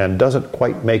 and doesn't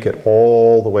quite make it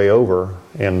all the way over.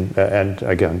 And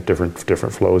again, different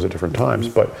flows at different times,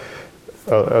 but.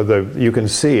 You can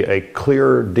see a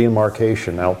clear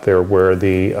demarcation out there where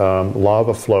the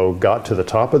lava flow got to the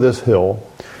top of this hill,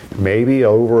 maybe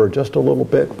over just a little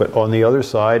bit, but on the other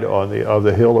side of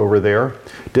the hill over there,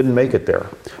 didn't make it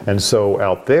there. And so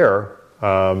out there,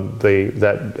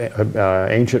 that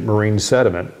ancient marine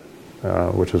sediment,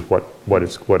 which is what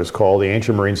is called the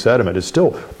ancient marine sediment, is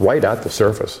still right at the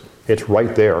surface. It's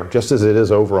right there, just as it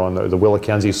is over on the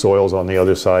Willackenzie soils on the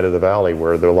other side of the valley,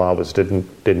 where the lavas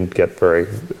didn't get very,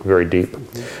 very deep,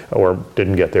 or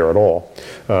didn't get there at all.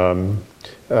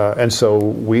 And so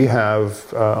we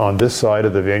have on this side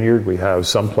of the vineyard, we have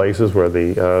some places where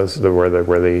the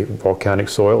volcanic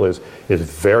soil is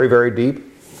very, very deep,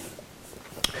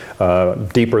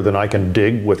 deeper than I can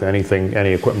dig with any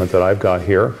equipment that I've got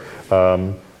here.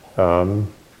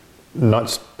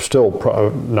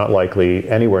 Not likely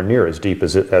anywhere near as deep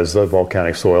as the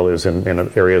volcanic soil is in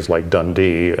areas like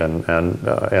Dundee and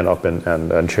up in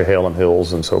Chehalem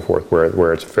Hills and so forth,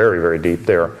 where it's very, very deep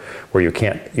there, where you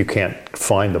can't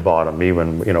find the bottom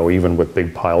even with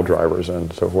big pile drivers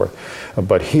and so forth.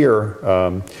 But here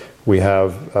we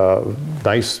have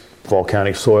nice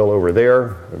volcanic soil over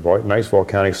there, nice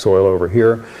volcanic soil over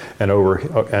here,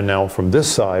 and now from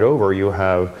this side over you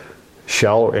have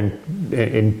shallow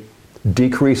and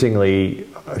decreasingly,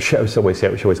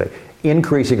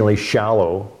 increasingly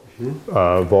shallow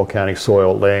volcanic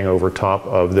soil laying over top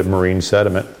of the marine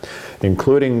sediment,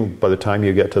 including by the time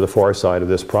you get to the far side of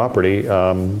this property,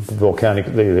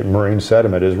 the marine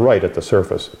sediment is right at the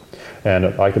surface, and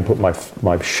I can put my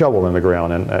shovel in the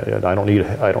ground, and I don't need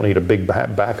a big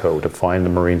backhoe to find the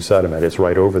marine sediment. It's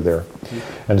right over there,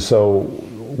 and so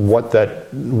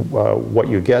what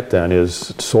you get then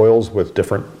is soils with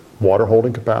different water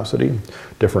holding capacity,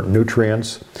 different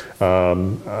nutrients,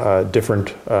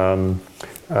 different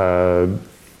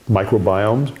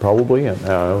microbiomes probably,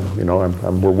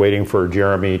 and we're waiting for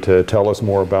Jeremy to tell us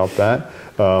more about that.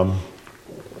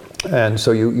 And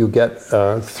so you get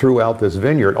throughout this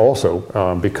vineyard also,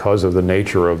 because of the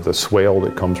nature of the swale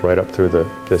that comes right up through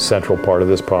the central part of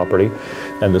this property,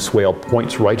 and the swale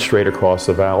points right straight across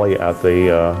the valley at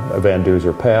the Van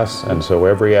Duzer Pass, and so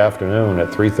every afternoon at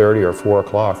 3:30 or 4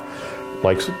 o'clock,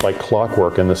 like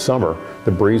clockwork in the summer,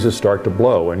 the breezes start to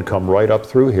blow and come right up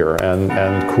through here and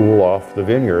cool off the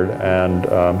vineyard, and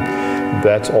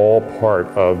that's all part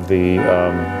of the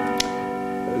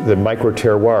micro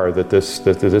terroir that this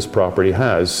property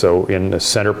has. So in the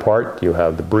center part, you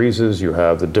have the breezes, you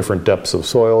have the different depths of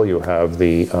soil, you have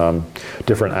the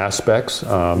different aspects.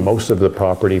 Most of the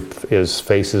property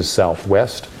faces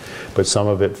southwest, but some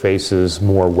of it faces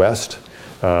more west.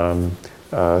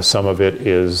 Some of it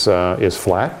is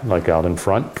flat, like out in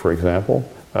front, for example.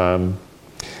 And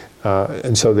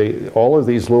so all of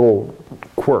these little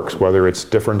quirks, whether it's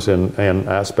difference in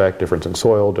aspect, difference in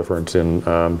soil, difference in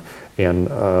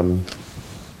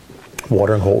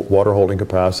water holding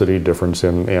capacity, difference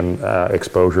in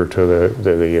exposure to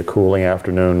the cooling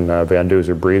afternoon Van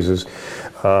Duzer breezes,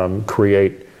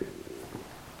 create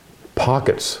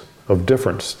pockets of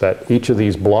difference that each of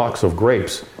these blocks of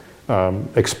grapes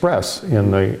express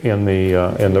in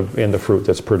the fruit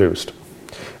that's produced.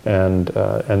 And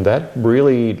that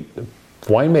really,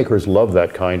 winemakers love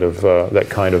that kind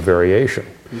of variation.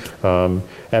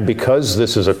 And because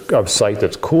this is a site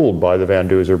that's cooled by the Van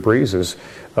Duzer breezes,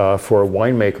 for a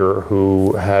winemaker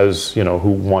who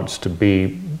wants to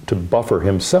buffer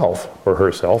himself or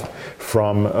herself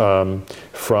from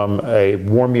a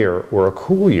warm year or a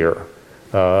cool year,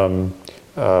 then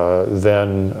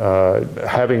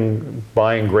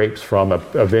buying grapes from a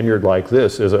vineyard like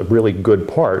this is a really good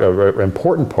part, an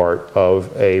important part of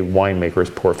a winemaker's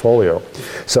portfolio.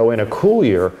 So in a cool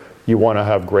year, you want to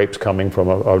have grapes coming from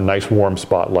a nice warm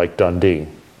spot like Dundee.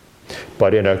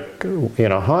 But in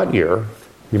a hot year,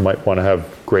 you might want to have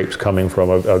grapes coming from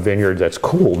a vineyard that's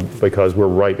cooled, because we're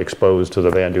right exposed to the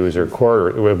Van Duzer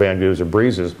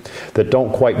breezes that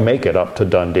don't quite make it up to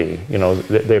Dundee. You know,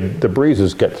 the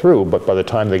breezes get through, but by the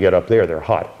time they get up there, they're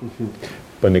hot.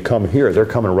 When they come here, they're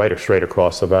coming right straight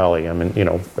across the valley. I mean, you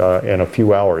know, in a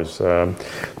few hours,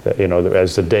 you know,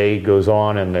 as the day goes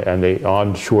on and the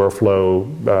onshore flow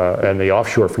and the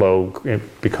offshore flow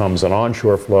becomes an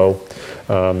onshore flow,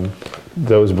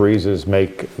 those breezes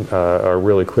are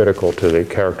really critical to the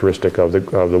characteristic of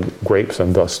the grapes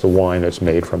and thus the wine that's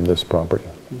made from this property.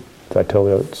 Did I tell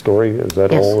the story? Is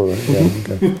that Yes. all? Yeah,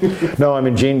 okay. No, I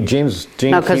mean, Jeanne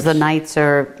No, because keeps- the nights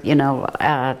are, you know,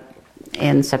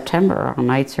 in September, our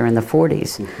nights are in the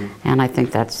 40s. And I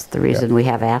think that's the reason we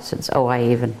have acids. Oh, I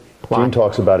even plot. Jeanne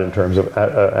talks about it in terms of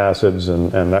acids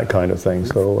and that kind of thing.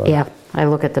 So Yeah, I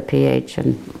look at the pH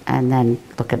and then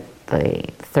look at the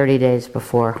 30 days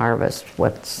before harvest,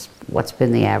 what's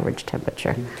been the average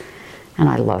temperature. And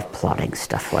I love plotting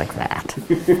stuff like that.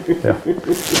 yeah.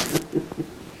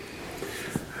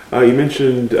 You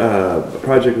mentioned a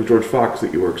project with George Fox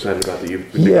that you were excited about that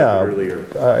you've been earlier.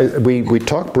 We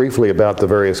talked briefly about the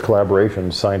various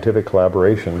collaborations, scientific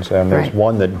collaborations, and there's Right.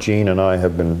 one that Jeanne and I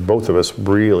have been, both of us,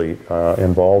 really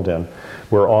involved in.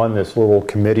 We're on this little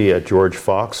committee at George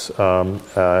Fox and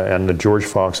the George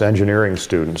Fox engineering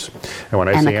students. And when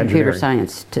I And say the computer engineering,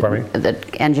 science, Pardon me? the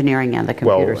engineering and the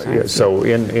computer well, science. so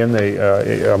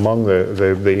among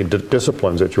the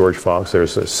disciplines at George Fox,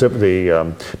 there's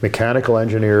the mechanical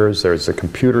engineers, there's the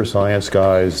computer science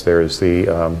guys, there's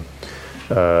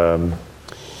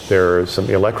some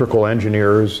electrical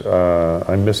engineers.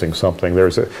 I'm missing something.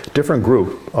 There's a different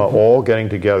group all getting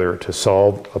together to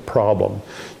solve a problem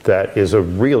that is a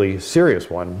really serious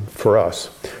one for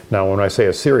us. Now, when I say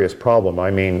a serious problem,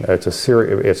 I mean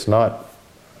it's not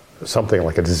something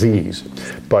like a disease,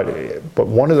 but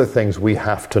one of the things we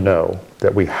have to know,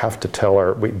 that we have to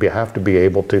tell we have to be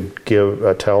able to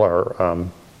tell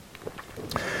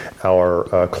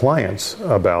our clients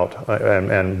about,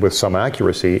 and with some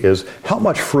accuracy, is how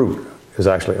much fruit is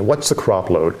actually, what's the crop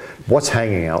load, what's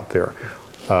hanging out there.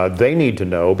 They need to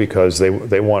know, because they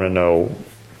want to know,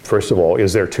 first of all,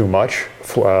 is there too much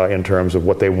in terms of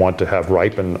what they want to have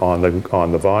ripen on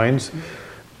the vines?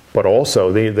 But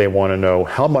also they want to know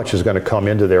how much is going to come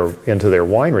into their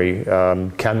winery.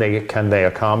 Can they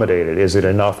accommodate it? Is it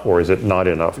enough or is it not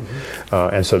enough?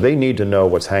 And so they need to know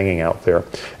what's hanging out there.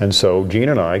 And so Jeanne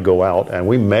and I go out and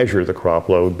we measure the crop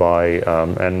load by,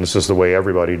 and this is the way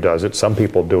everybody does it. Some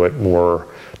people do it more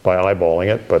by eyeballing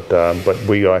it, but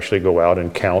we actually go out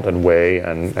and count and weigh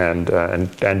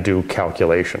and do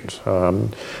calculations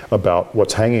about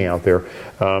what's hanging out there.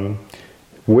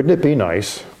 Wouldn't it be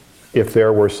nice if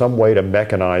there were some way to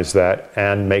mechanize that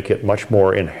and make it much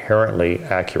more inherently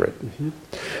accurate?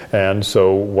 And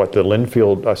so what the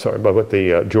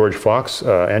George Fox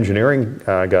engineering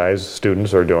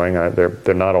students are doing,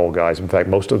 they're not all guys, in fact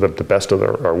most of the best of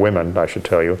them are women, I should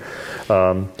tell you.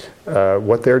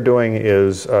 What they're doing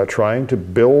is trying to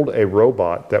build a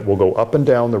robot that will go up and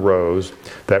down the rows,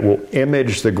 that will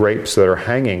image the grapes that are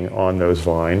hanging on those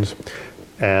vines,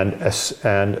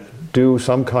 and do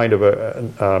some kind of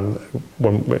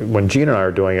when Jeanne and I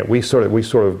are doing it, we sort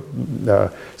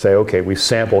of say, okay, we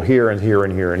sample here and here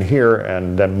and here and here,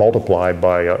 and then multiply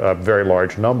by a very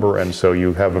large number, and so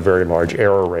you have a very large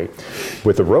error rate.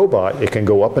 With the robot, it can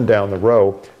go up and down the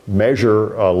row,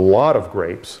 measure a lot of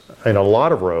grapes in a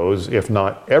lot of rows, if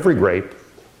not every grape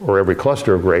or every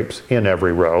cluster of grapes in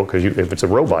every row, because if it's a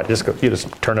robot, you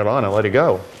just turn it on and let it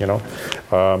go, you know.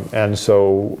 And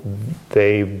so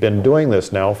they've been doing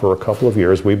this now for a couple of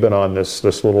years. We've been on this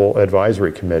little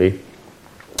advisory committee,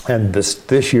 and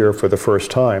this year, for the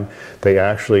first time, they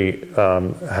actually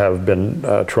have been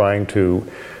trying to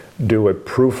do a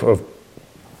proof of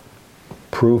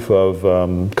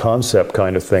concept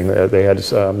kind of thing. They had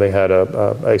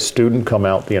a student come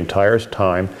out the entire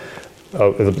time,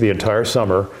 the entire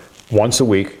summer, once a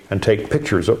week, and take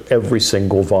pictures of every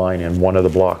single vine in one of the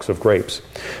blocks of grapes.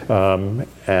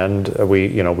 And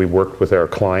we worked with our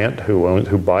client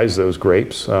who buys those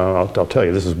grapes. I'll tell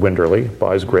you, this is Winderley,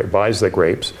 buys the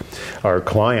grapes. Our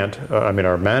client,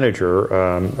 our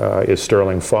manager, is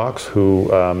Sterling Fox,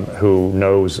 who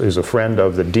is a friend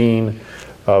of the dean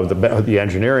of the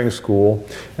engineering school,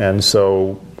 and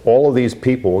so all of these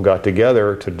people got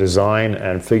together to design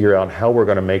and figure out how we're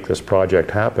going to make this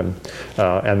project happen,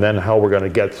 and then how we're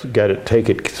going to take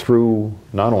it through,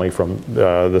 not only from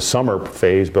the summer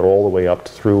phase, but all the way up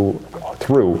through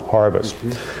harvest.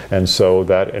 And so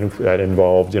that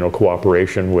involved,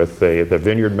 cooperation with the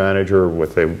vineyard manager,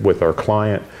 with our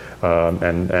client,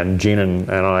 and Jeanne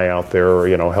and I out there,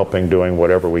 helping, doing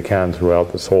whatever we can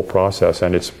throughout this whole process,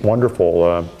 and it's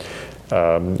wonderful.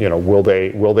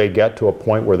 Will they get to a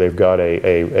point where they've got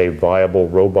a viable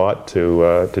robot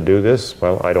to do this?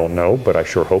 Well, I don't know, but I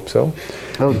sure hope so.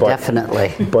 Oh,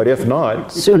 definitely. But if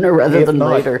not, sooner rather than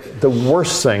later. The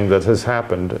worst thing that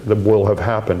will have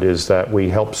happened, is that we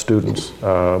help students,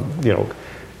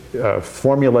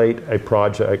 formulate a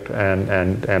project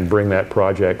and bring that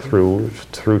project through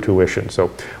tuition.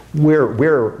 So we're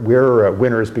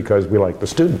winners because we like the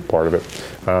student part of it.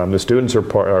 The students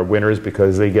are winners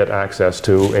because they get access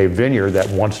to a vineyard that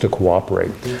wants to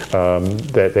cooperate.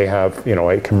 That they have,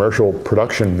 a commercial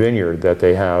production vineyard that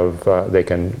they have, they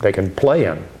can play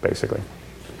in, basically.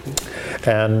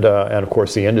 And of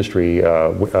course, the industry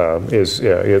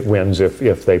it wins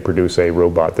if they produce a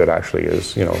robot that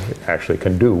actually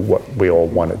can do what we all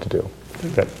want it to do.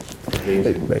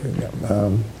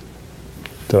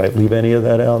 Did I leave any of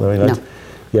that out? No.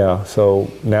 Yeah.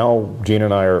 So now Jeanne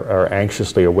and I are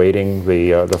anxiously awaiting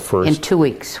the first. In 2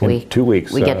 weeks. In 2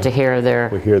 weeks, we get to hear their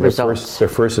results. Their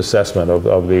first assessment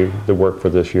of the work for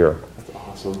this year. That's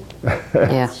awesome.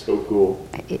 Yeah. So cool.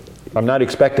 I'm not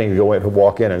expecting to go in and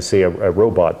walk in and see a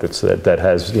robot that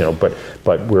has,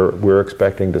 but we're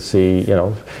expecting to see,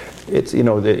 it's,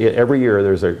 every year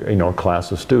there's a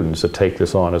class of students that take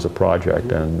this on as a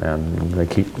project, and they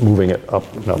keep moving it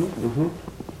up and up.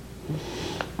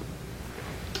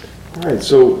 All right,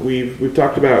 so we've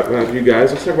talked about you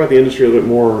guys. Let's talk about the industry a little bit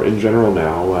more in general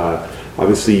now.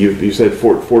 Obviously, you said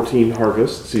 14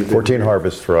 harvests. 14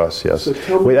 harvests for us, yes.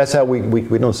 So that's how we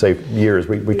don't say years.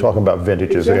 We talk about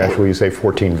vintages. Exactly. Actually, we say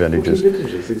 14 vintages. 14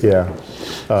 vintages, exactly.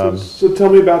 Yeah. So tell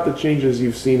me about the changes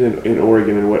you've seen in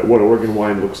Oregon, and what Oregon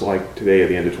wine looks like today at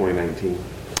the end of 2019.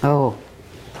 Oh.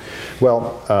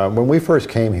 Well, when we first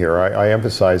came here, I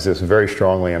emphasized this very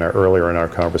strongly earlier in our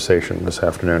conversation this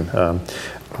afternoon.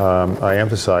 I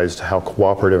emphasized how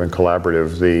cooperative and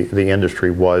collaborative the industry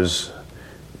was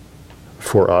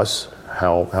for us,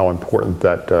 how important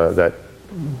that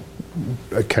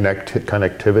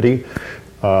connectivity.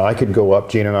 I could go up,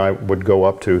 Jeanne and I would go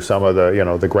up to some of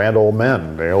the grand old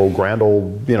men, the grand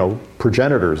old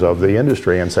progenitors of the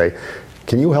industry, and say,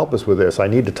 can you help us with this? I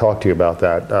need to talk to you about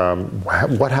that.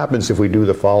 What happens if we do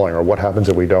the following, or what happens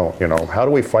if we don't? How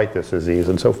do we fight this disease,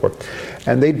 and so forth?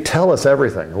 And they'd tell us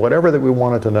everything, whatever that we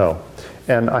wanted to know.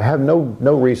 And I have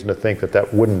no reason to think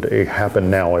that wouldn't happen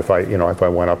now if I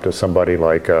went up to somebody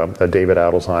like a David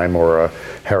Adelsheim or a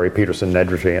Harry Peterson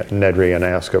Nedry and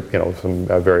ask some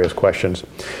various questions.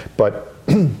 But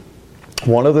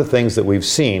one of the things that we've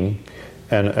seen,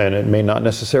 and it may not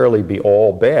necessarily be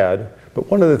all bad, but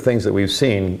one of the things that we've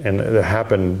seen, and that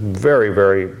happened very,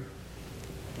 very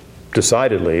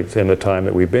decidedly in the time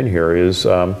that we've been here, is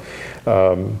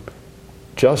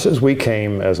just as we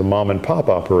came as a mom and pop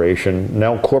operation,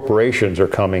 now corporations are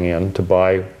coming in to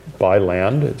buy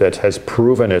land that has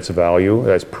proven its value,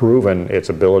 that's proven its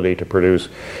ability to produce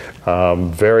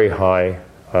very high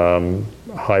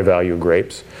value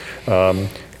grapes.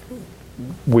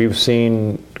 We've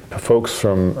seen folks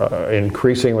from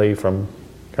increasingly from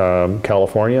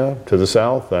California to the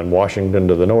south, and Washington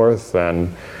to the north,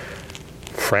 and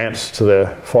France to the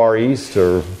far east,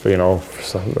 or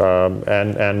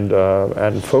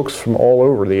and folks from all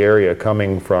over the area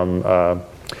coming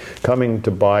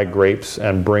to buy grapes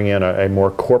and bring in a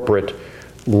more corporate,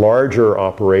 larger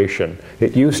operation.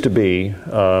 It used to be,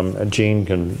 and Jeanne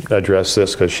can address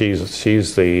this because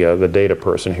she's the data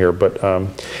person here, but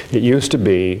it used to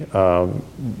be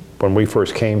when we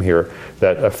first came here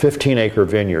that a 15-acre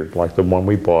vineyard, like the one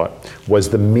we bought, was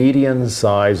the median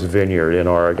size vineyard in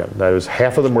Oregon. That is,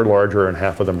 half of them were larger and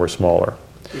half of them were smaller.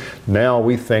 Now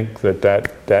we think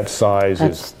that size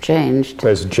has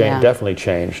definitely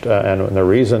changed, and the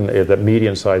reason that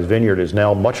median size vineyard is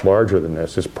now much larger than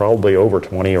this is probably over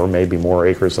 20 or maybe more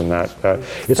acres than that.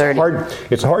 It's 30.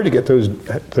 It's hard to get those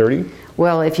 30.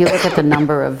 Well, if you look at the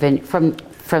number of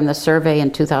from the survey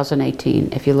in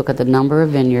 2018, if you look at the number of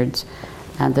vineyards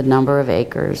and the number of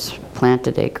acres,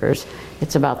 planted acres,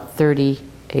 it's about 30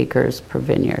 acres per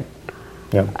vineyard.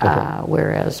 Yeah. Okay.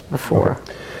 Whereas before.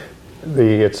 Okay.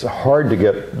 it's hard to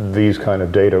get these kind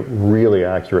of data really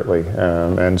accurately,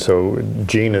 and so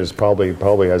Jeanne is probably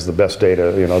has the best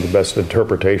data, the best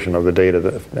interpretation of the data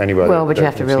that anybody. Well, but you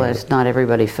have to realize not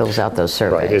everybody fills out those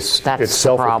surveys. Right. It's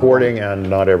self-reporting, and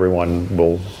not everyone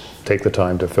will take the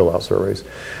time to fill out surveys.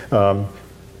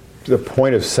 The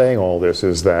point of saying all this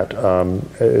is that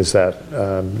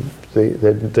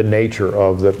the nature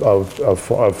of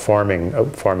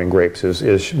farming grapes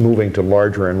is moving to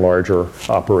larger and larger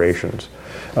operations.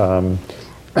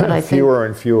 Fewer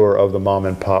and fewer of the mom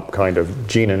and pop kind of.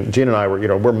 Jeanne and I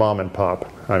we're mom and pop.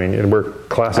 I mean, and we're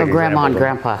classic. Grandma and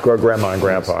grandpa. Grandma and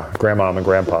grandpa, grandmom and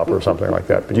grandpop, or something like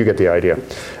that. But you get the idea.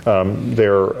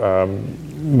 They're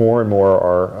more and more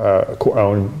are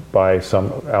owned by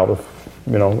some out of.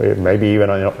 Maybe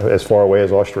even as far away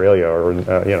as Australia, or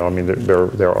I mean,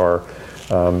 there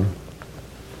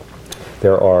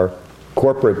are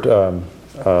corporate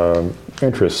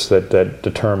interests that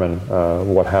determine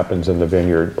what happens in the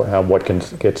vineyard, what can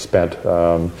get spent,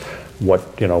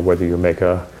 whether you make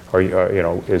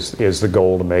is the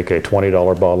goal to make a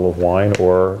 $20 bottle of wine,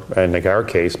 or in our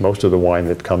case, most of the wine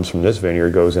that comes from this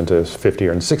vineyard goes into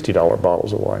 $50 and $60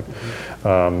 bottles of wine.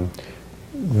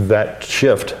 That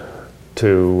shift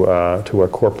to a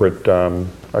corporate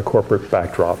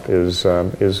backdrop is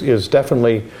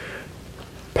definitely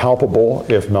palpable,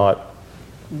 if not,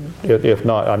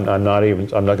 I'm not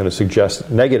going to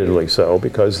suggest negatively so,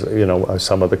 because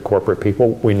some of the corporate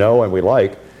people we know and we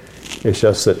like. It's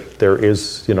just that there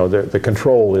is the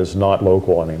control is not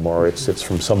local anymore. It's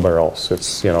from somewhere else.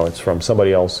 It's from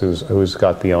somebody else who's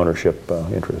got the ownership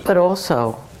interest. But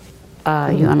also,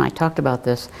 you and I talked about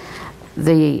this.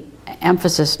 The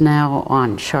emphasis now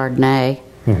on Chardonnay.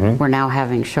 Mm-hmm. We're now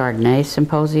having Chardonnay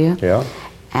symposia. Yeah.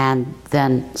 And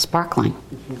then sparkling.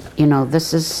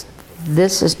 This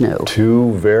is new.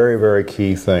 Two very, very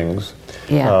key things.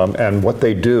 Yeah. And what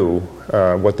they do,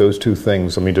 what those two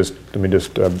things. Let me just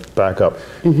back up.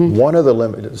 Mm-hmm. One of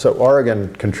the so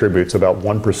Oregon contributes about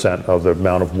 1% of the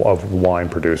amount of wine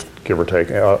produced, give or take,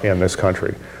 in this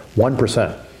country.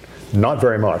 1%, not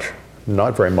very much.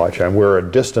 Not very much, and we're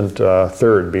a distant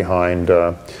third behind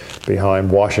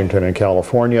Washington and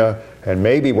California, and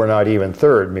maybe we're not even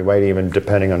third. We might even,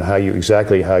 depending on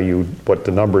what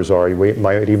the numbers are, we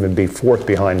might even be fourth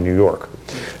behind New York.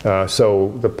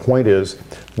 So the point is,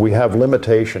 we have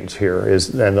limitations here,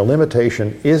 and the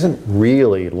limitation isn't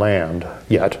really land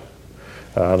yet.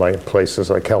 Like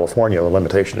places like California, the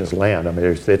limitation is land. I mean,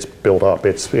 it's built up,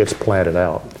 it's planted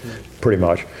out, pretty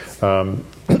much.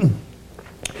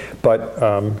 But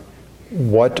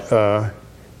what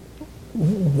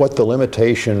the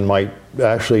limitation might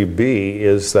actually be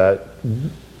is that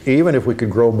even if we could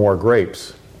grow more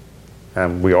grapes,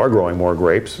 and we are growing more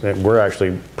grapes, and we're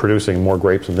actually producing more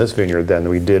grapes in this vineyard than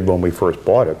we did when we first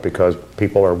bought it, because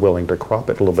people are willing to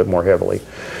crop it a little bit more heavily.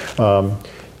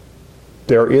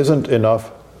 There isn't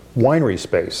enough winery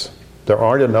space. There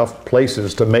aren't enough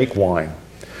places to make wine.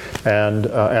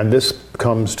 And this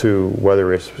comes to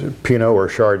whether it's Pinot or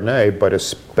Chardonnay, but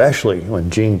especially when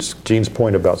Jeanne's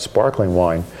point about sparkling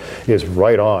wine is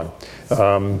right on.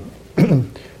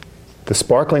 The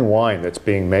sparkling wine that's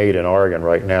being made in Oregon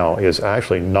right now is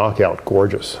actually knockout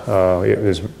gorgeous. It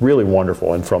is really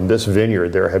wonderful. And from this vineyard,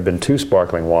 there have been two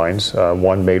sparkling wines,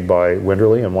 one made by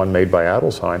Winderley and one made by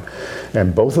Adelsheim.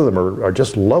 And both of them are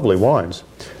just lovely wines.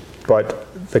 But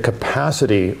the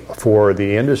capacity for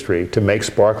the industry to make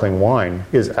sparkling wine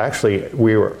is actually,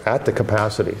 we were at the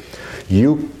capacity.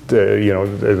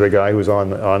 The guy who's on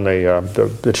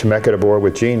the Chemeketa board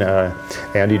with Jeanne,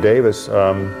 Andy Davis,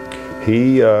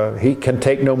 he can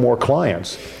take no more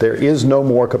clients. There is no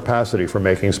more capacity for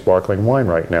making sparkling wine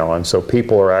right now, and so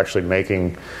people are actually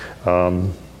making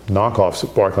knockoff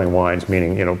sparkling wines,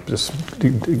 meaning just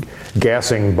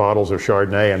gassing bottles of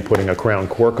Chardonnay and putting a crown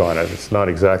cork on it. It's not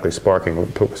exactly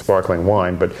sparkling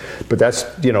wine, but that's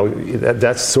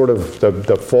that's sort of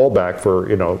the fallback for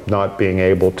not being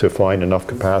able to find enough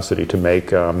capacity to make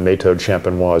Méthode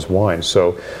Champenoise wine.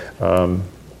 So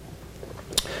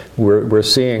we're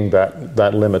seeing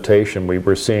that limitation.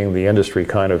 We're seeing the industry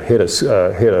kind of hit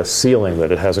a ceiling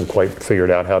that it hasn't quite figured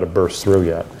out how to burst through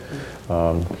yet.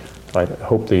 I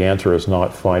hope the answer is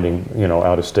not finding,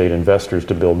 out-of-state investors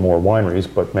to build more wineries,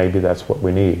 but maybe that's what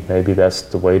we need. Maybe that's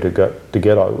the way to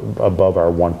get above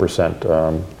our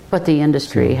 1%. But the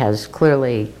industry has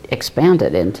clearly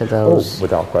expanded into those,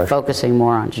 without question, focusing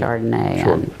more on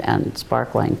Chardonnay and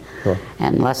sparkling,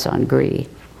 and less on Gris,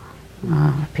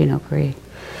 Pinot Gris.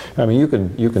 I mean,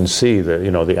 you can see the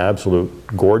the absolute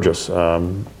gorgeous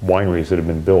wineries that have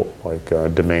been built, like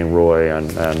Domaine Roy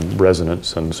and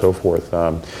Resonance and so forth.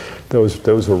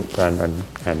 Those are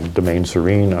and Domaine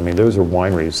Serene. I mean, those are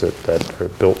wineries that are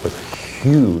built with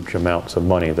huge amounts of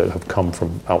money that have come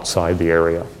from outside the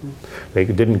area. They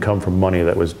didn't come from money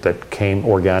that came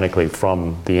organically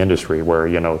from the industry, where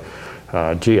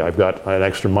gee, I've got an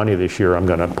extra money this year, I'm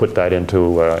going to put that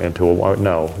into a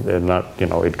no, not.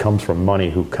 It comes from money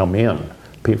who come in,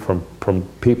 from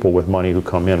people with money who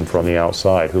come in from the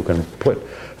outside, who can put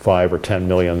 $5 or $10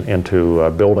 million into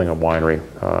building a winery,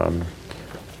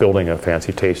 building a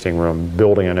fancy tasting room,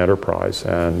 building an enterprise,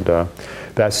 and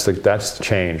that's the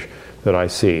change that I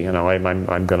see.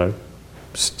 I'm going to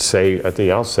say at the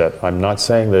outset, I'm not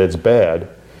saying that it's bad,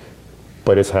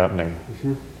 but it's happening.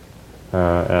 Mm-hmm.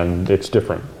 And it's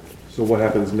different. So what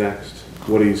happens next?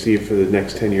 What do you see for the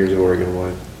next 10 years of Oregon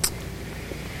wine?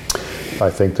 I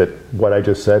think that what I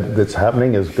just said that's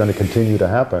happening is going to continue to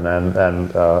happen,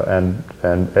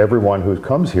 and everyone who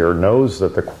comes here knows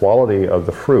that the quality of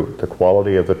the fruit, the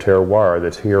quality of the terroir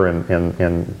that's here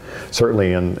in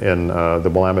certainly in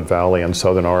the Willamette Valley in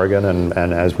southern Oregon,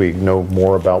 and as we know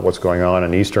more about what's going on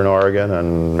in eastern Oregon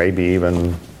and maybe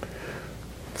even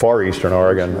far eastern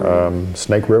Oregon,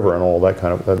 Snake River and all that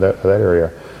kind of that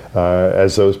area,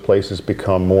 as those places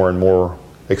become more and more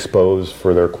exposed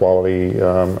for their quality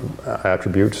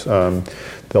attributes,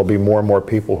 there'll be more and more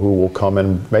people who will come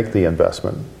and make the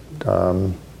investment.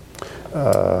 Go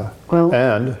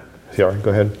ahead.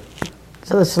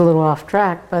 So this is a little off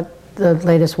track, but the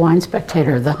latest Wine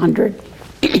Spectator, the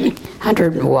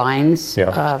 100 wines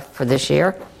for this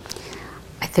year,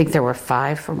 I think there were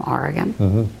 5 from Oregon.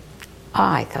 Mm-hmm.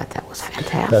 I thought that was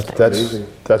fantastic.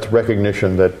 That's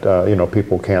recognition that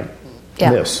people can't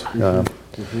miss.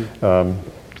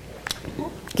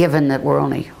 Given that we're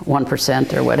only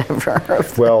 1% or whatever.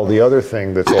 Well, the other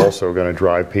thing that's also going to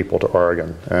drive people to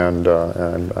Oregon, and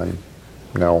I'm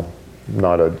now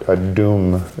not a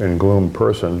doom and gloom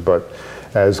person, but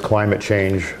as climate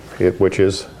change, which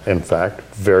is in fact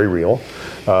very real,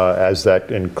 as that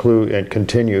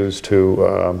continues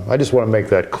to, I just want to make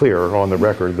that clear on the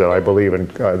record that I believe in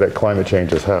that climate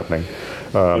change is happening.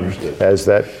 As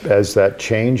that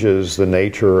changes the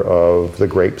nature of the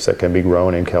grapes that can be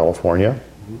grown in California,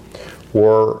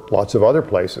 or lots of other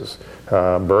places,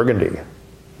 Burgundy,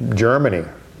 Germany,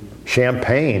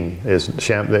 Champagne is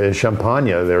Champagne.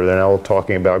 They're now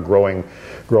talking about growing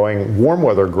warm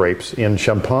weather grapes in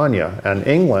Champagne, and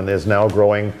England is now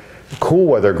growing cool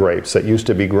weather grapes that used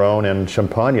to be grown in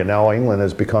Champagne. Now England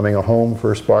is becoming a home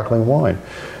for sparkling wine.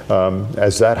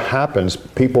 As that happens,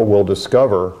 people will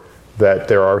discover that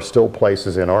there are still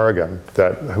places in Oregon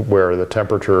where the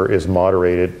temperature is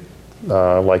moderated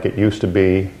like it used to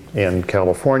be in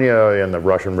California, in the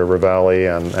Russian River Valley,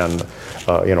 and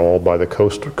all by the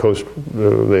coast,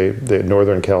 the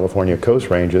northern California coast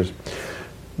ranges.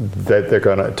 That they're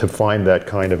going to find that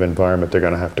kind of environment, they're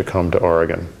going to have to come to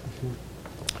Oregon,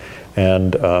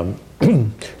 and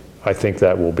I think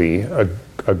that will be a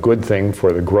good thing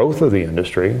for the growth of the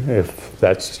industry, if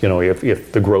that's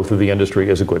if the growth of the industry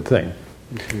is a good thing.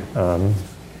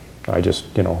 I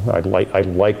just I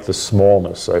like the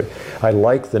smallness. I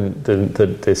like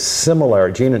the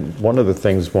similarity. Jeanne, one of the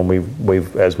things when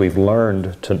we've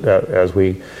learned as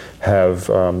we have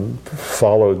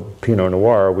followed Pinot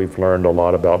Noir, we've learned a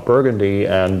lot about Burgundy,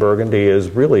 and Burgundy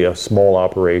is really a small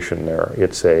operation there.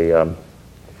 It's a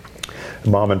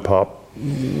mom and pop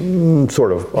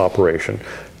sort of operation,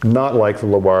 not like the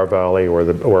Loire Valley or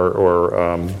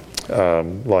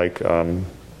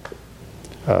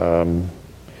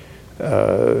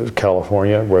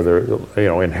California, where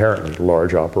they're inherently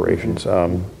large operations,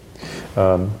 and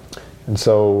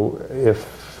so if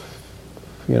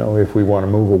we want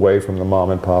to move away from the mom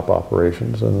and pop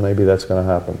operations, then maybe that's going to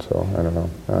happen. So I don't know.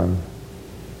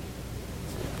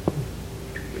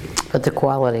 But the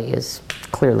quality is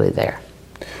clearly there.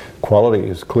 Quality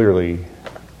is clearly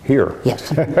here.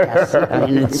 Yes. Yes. I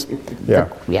mean, yeah.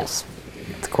 Yes.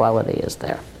 The quality is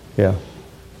there. Yeah.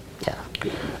 Yeah.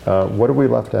 What have we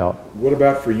left out? What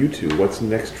about for you two? What's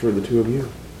next for the two of you?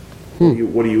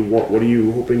 What do you want? What are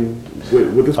you hoping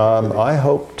with this? I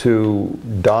hope to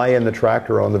die in the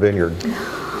tractor on the vineyard.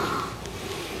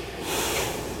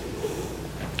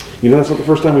 That's not the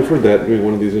first time we've heard that during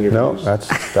one of these interviews. No,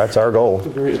 that's our goal.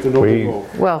 It's a noble goal.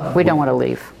 Well, we don't want to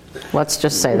leave. Let's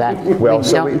just say that. Well,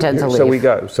 we don't intend to leave.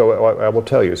 I will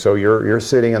tell you. So you're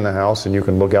sitting in the house and you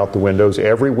can look out the windows.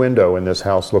 Every window in this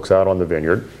house looks out on the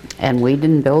vineyard. And we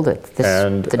didn't build it.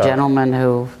 The gentleman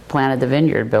who planted the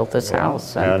vineyard built this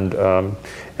house. And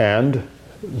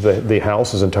The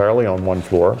house is entirely on one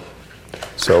floor,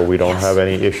 so we don't have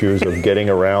any issues of getting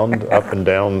around up and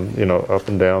down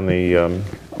the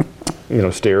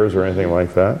stairs or anything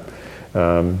like that.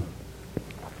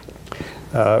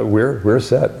 We're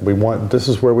set. This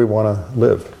is where we want to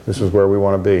live. This is where we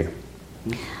want to be.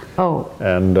 Oh.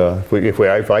 And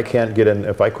if I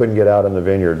couldn't get out in the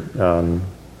vineyard, then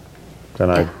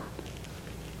I'd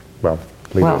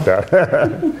leave it at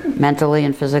that. Mentally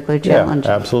and physically challenged.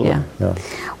 Yeah, absolutely. Yeah.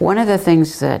 One of the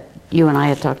things that you and I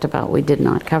had talked about, we did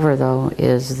not cover though,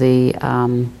 is the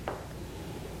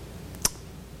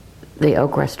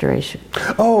oak restoration.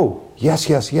 Oh,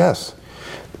 yes.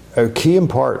 A key in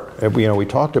part, we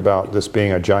talked about this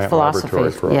being a giant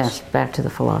laboratory for us. Yes, back to the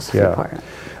philosophy part.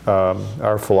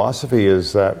 Our philosophy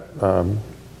is that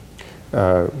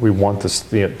we want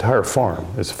the entire farm.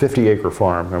 It's a 50-acre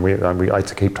farm, and we like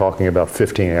to keep talking about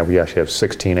 15. We actually have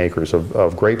 16 acres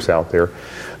of grapes out there.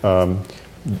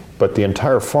 But the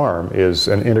entire farm is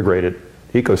an integrated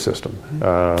ecosystem,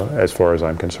 as far as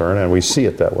I'm concerned, and we see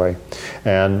it that way.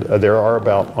 And there are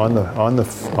about on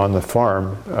the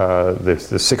farm,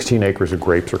 the 16 acres of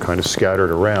grapes are kind of scattered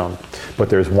around, but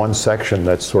there's one section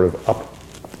that's sort of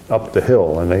up the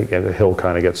hill, and the hill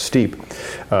kind of gets steep,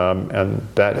 and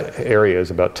that area is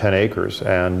about 10 acres,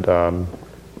 and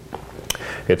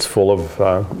it's full of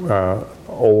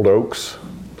old oaks,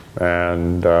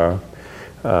 and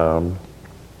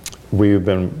we've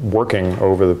been working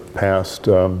over the past,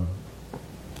 how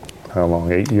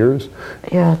long, 8 years?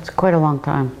 Yeah, it's quite a long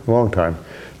time. Long time.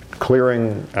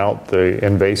 Clearing out the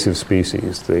invasive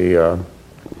species, the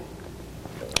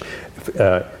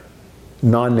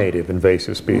non-native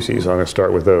invasive species. I'm going to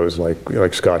start with those,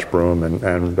 like Scotch broom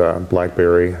and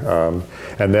blackberry,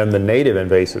 and then the native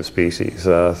invasive species,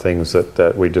 things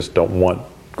that we just don't want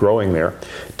growing there.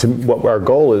 What our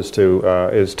goal is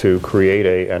to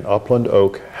create an upland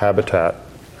oak habitat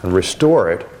and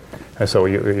restore it. And so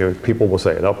people will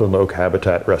say an upland oak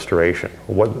habitat restoration.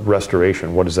 What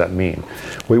does that mean?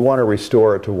 We want to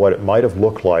restore it to what it might have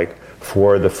looked like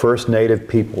for the first native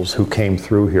peoples who came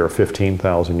through here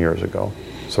 15,000 years ago.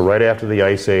 So right after the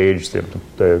Ice Age,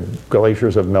 the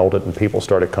glaciers have melted and people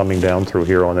started coming down through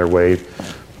here on their way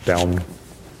down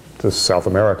to South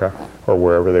America or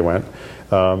wherever they went.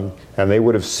 And they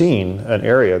would have seen an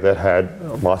area that had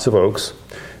lots of oaks,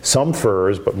 some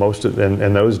firs, but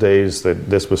in those days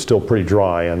this was still pretty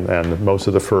dry, and most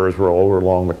of the firs were over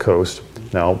along the coast.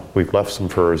 Now we've left some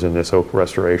firs in this oak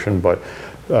restoration, but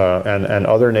and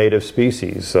other native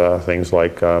species, things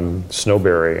like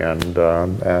snowberry and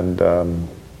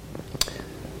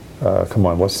come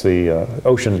on, what's the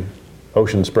ocean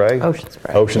spray?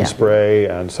 Ocean spray,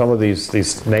 and some of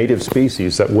these native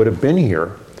species that would have been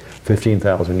here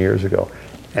 15,000 years ago.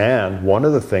 And one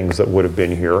of the things that would have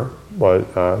been here was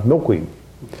milkweed.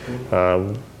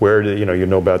 Where you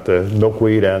know about the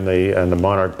milkweed and the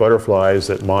monarch butterflies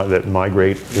that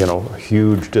migrate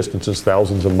huge distances,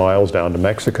 thousands of miles down to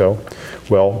Mexico.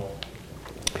 Well,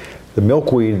 the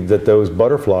milkweed that those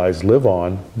butterflies live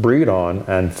on, breed on,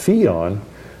 and feed on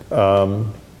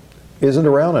isn't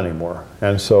around anymore.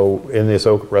 And so in this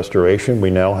oak restoration, we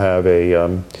now have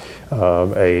a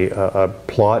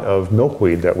plot of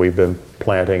milkweed that we've been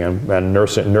planting and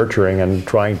nurturing and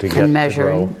trying to get to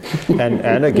grow.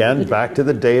 And again, back to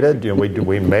the data,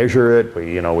 we measure it.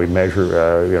 We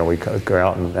measure. We go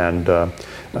out and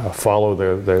follow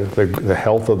the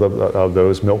health of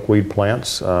those milkweed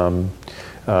plants.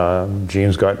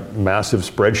 Jeanne's got massive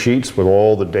spreadsheets with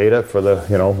all the data for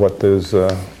what's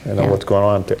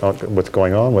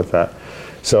going on with that.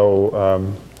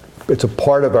 So it's a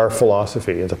part of our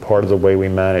philosophy. It's a part of the way we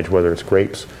manage, whether it's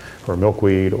grapes or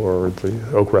milkweed or the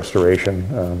oak restoration.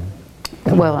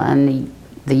 Well, and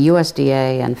the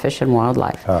USDA and Fish and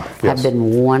Wildlife have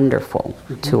been wonderful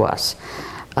to us.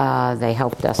 They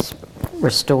helped us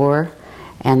restore,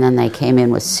 and then they came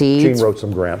in with seeds. Jeanne wrote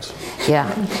some grants. Yeah.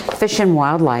 Fish and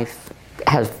Wildlife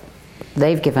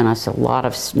they've given us a lot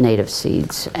of native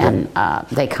seeds, and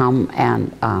they come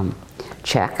and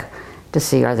check to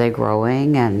see are they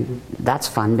growing, and that's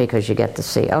fun because you get to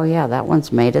see, oh yeah, that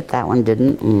one's made it, that one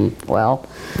didn't, and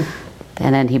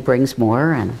then he brings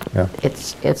more, and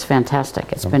it's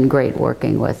fantastic. It's been great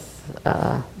working with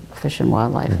Fish and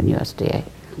Wildlife and USDA.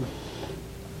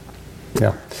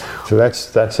 Yeah, so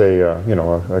that's a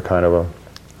kind of a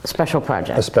special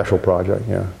project. A special project,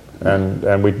 yeah, and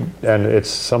it's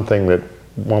something that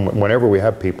whenever we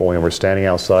have people and we're standing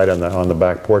outside on the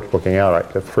back porch looking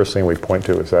out, the first thing we point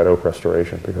to is that oak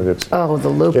restoration, because it's the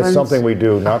lupins. It's something we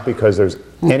do not because there's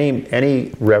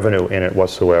any revenue in it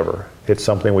whatsoever. It's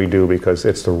something we do because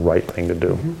it's the right thing to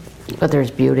do. But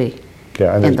there's beauty.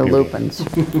 Yeah, and in the there's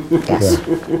beauty. lupins. Yes,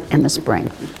 in the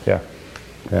spring. Yeah,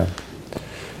 yeah.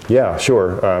 Yeah,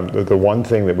 sure. The one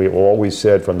thing that we always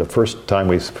said from the first time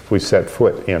we set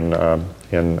foot in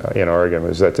Oregon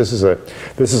was that this is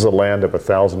a land of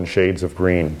 1,000 shades of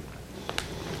green,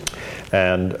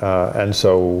 and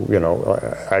so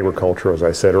agriculture, as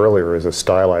I said earlier, is a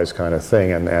stylized kind of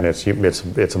thing, and it's a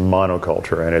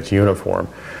monoculture and it's uniform.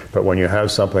 But when you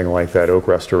have something like that oak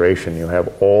restoration, you have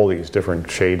all these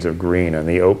different shades of green, and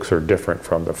the oaks are different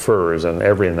from the firs, and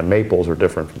the maples are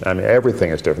different. I mean,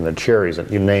 everything is different. The cherries,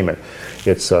 you name it.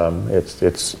 It's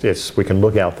we can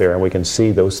look out there and we can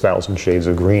see those 1,000 shades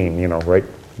of green.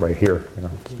 Right here.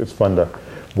 It's fun to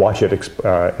watch it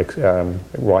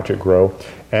grow,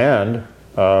 and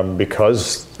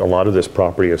because a lot of this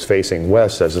property is facing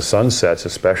west, as the sun sets,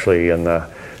 especially in the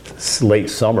late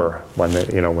summer when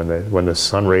the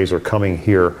sun rays are coming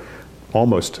here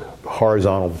almost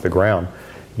horizontal with the ground,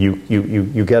 you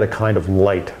get a kind of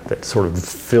light that sort of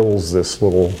fills this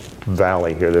little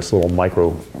valley here, this little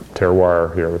micro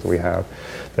terroir here that we have.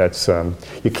 That's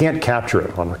you can't capture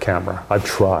it on the camera. I've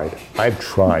tried.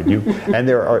 And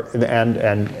there are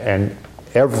and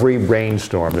every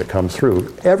rainstorm that comes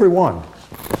through, every one.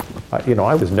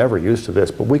 I was never used to this,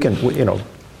 but we can.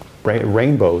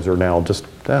 Rainbows are now just,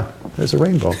 there's a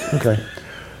rainbow. Okay.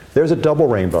 There's a double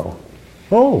rainbow.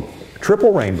 Oh,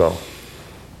 triple rainbow.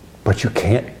 But you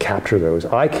can't capture those.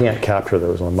 I can't capture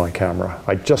those on my camera.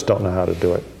 I just don't know how to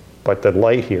do it. But the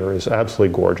light here is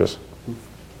absolutely gorgeous.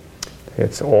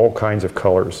 It's all kinds of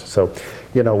colors. So,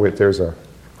 there's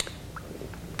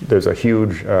a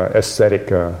huge aesthetic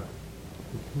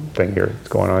thing here that's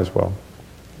going on as well.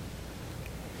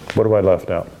 What have I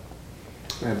left out?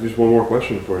 I have just one more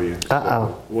question for you.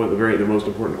 Uh-oh. The most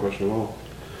important question of all.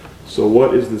 So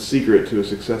what is the secret to a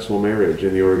successful marriage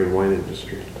in the Oregon wine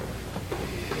industry?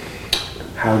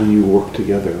 How do you work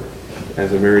together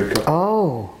as a married couple?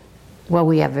 Oh, well,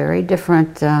 we have very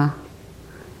different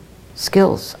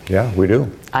skills. Yeah, we do.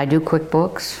 I do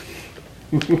QuickBooks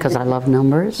because I love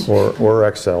numbers. Or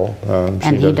Excel.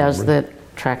 And he does the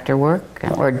tractor work,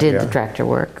 or did the tractor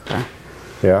work.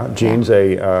 Yeah, Jeanne's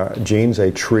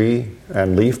a tree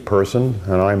and leaf person,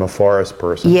 and I'm a forest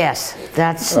person. Yes,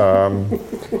 that's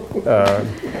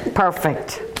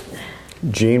perfect.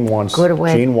 Jeanne wants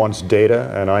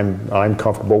data, and I'm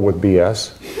comfortable with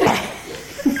BS.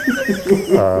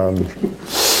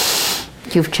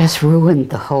 You've just ruined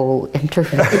the whole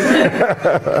interview.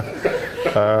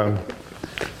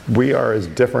 We are as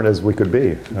different as we could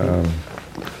be.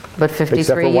 But 53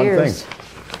 except for years. one thing.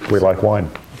 We like wine.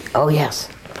 Oh, yes,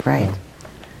 right.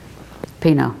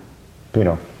 Pinot.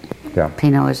 Yeah.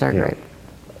 Pinot is our grape.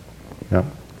 Yeah.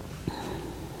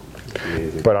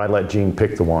 But I let Jeanne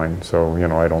pick the wine, so we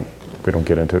don't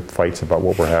get into fights about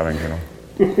what we're having.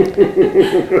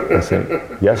 I say,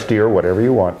 yes, dear, whatever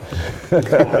you want.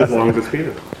 As long as it's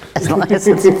Pinot. As long as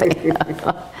it's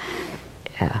Pinot.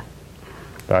 Yeah.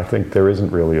 I think there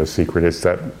isn't really a secret. It's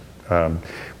that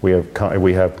we have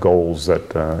goals that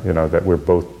that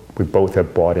we both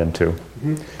have bought into.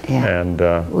 Yeah. And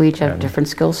we each have different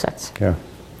skill sets. Yeah.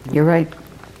 You're right.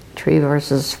 Tree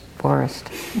versus forest.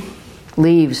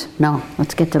 Leaves. No,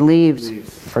 let's get to leaves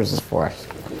versus forest.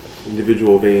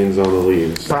 Individual veins on the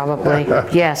leaves. Probably.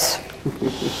 Yes.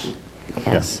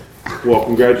 Yes. Well,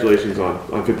 congratulations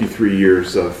on 53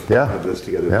 years of this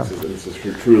together. Yeah. This is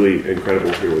truly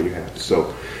incredible to hear what you have.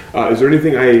 So, is there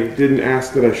anything I didn't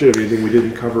ask that I should have? Anything we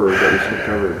didn't cover or that we should have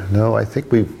covered? No, I think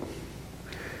we've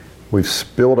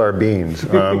spilled our beans.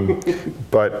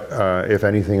 But if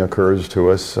anything occurs to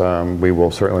us, we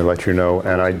will certainly let you know.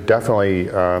 And I definitely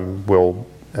will,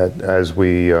 as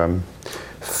we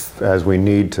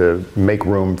need to make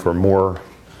room for more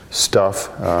stuff.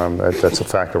 That's a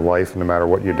fact of life, no matter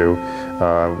what you do.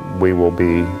 We will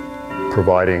be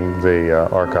providing the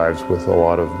archives with a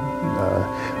lot of.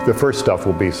 The first stuff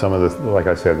will be some of the, like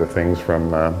I said, the things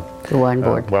from The wine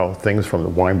board. things from the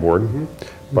wine board,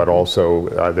 but also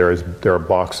there are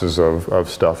boxes of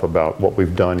stuff about what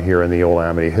we've done here in the Old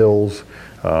Amity Hills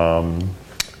that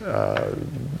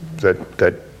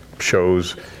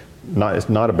shows. It's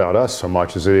not about us so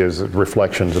much as it is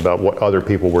reflections about what other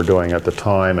people were doing at the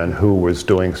time and who was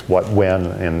doing what when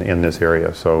in this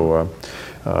area. So,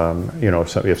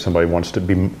 if somebody wants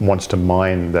to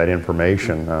mine that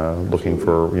information, looking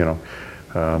for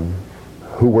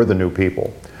who were the new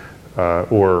people,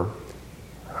 or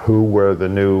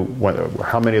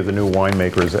how many of the new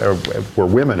winemakers were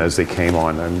women as they came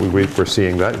on, and we're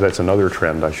seeing that. That's another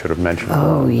trend I should have mentioned.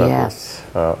 Oh, yes.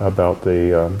 About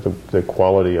the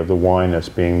quality of the wine that's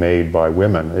being made by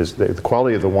women. Is the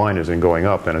quality of the wine isn't going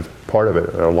up, and part of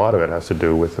it, a lot of it, has to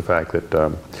do with the fact that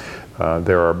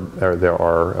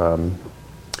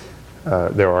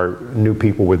there are new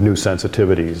people with new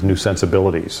sensitivities, new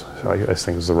sensibilities. I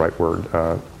think is the right word,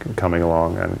 coming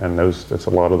along, and that's a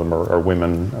lot of them are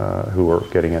women who are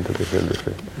getting into this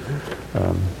industry.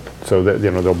 So that,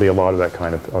 there'll be a lot of that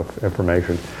kind of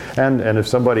information. And if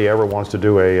somebody ever wants to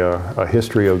do a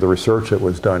history of the research that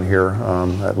was done here,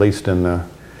 at least in the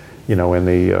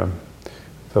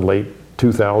late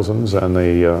 2000s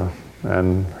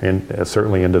and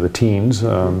certainly into the teens.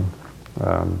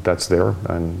 That's there,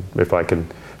 and if I can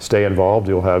stay involved,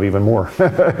 you'll have even more.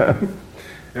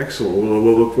 Excellent. We'll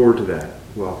look forward to that.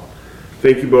 Well,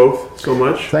 thank you both so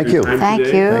much. Thank you. Thank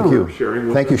you. Thank you. Sharing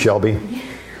with Thank you, us. Shelby.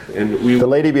 And The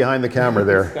lady behind the camera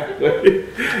there.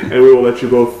 and we will let you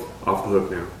both off the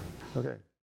hook now. Okay.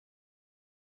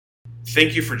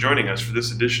 Thank you for joining us for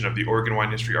this edition of the Oregon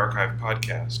Wine History Archive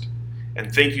podcast.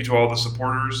 And thank you to all the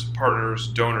supporters, partners,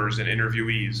 donors, and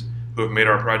interviewees who have made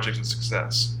our project a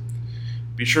success.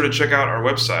 Be sure to check out our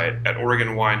website at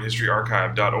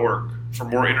OregonWineHistoryArchive.org for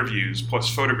more interviews, plus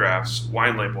photographs,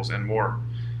 wine labels, and more.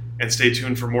 And stay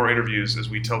tuned for more interviews as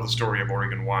we tell the story of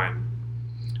Oregon wine.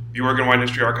 The Oregon Wine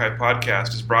History Archive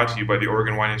podcast is brought to you by the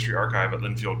Oregon Wine History Archive at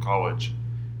Linfield College.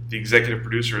 The executive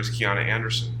producer is Kiana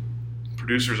Anderson.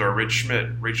 Producers are Rich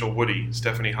Schmidt, Rachel Woody,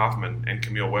 Stephanie Hoffman, and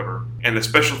Camille Weber. And a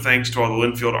special thanks to all the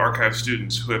Linfield Archive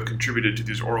students who have contributed to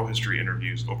these oral history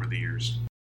interviews over the years.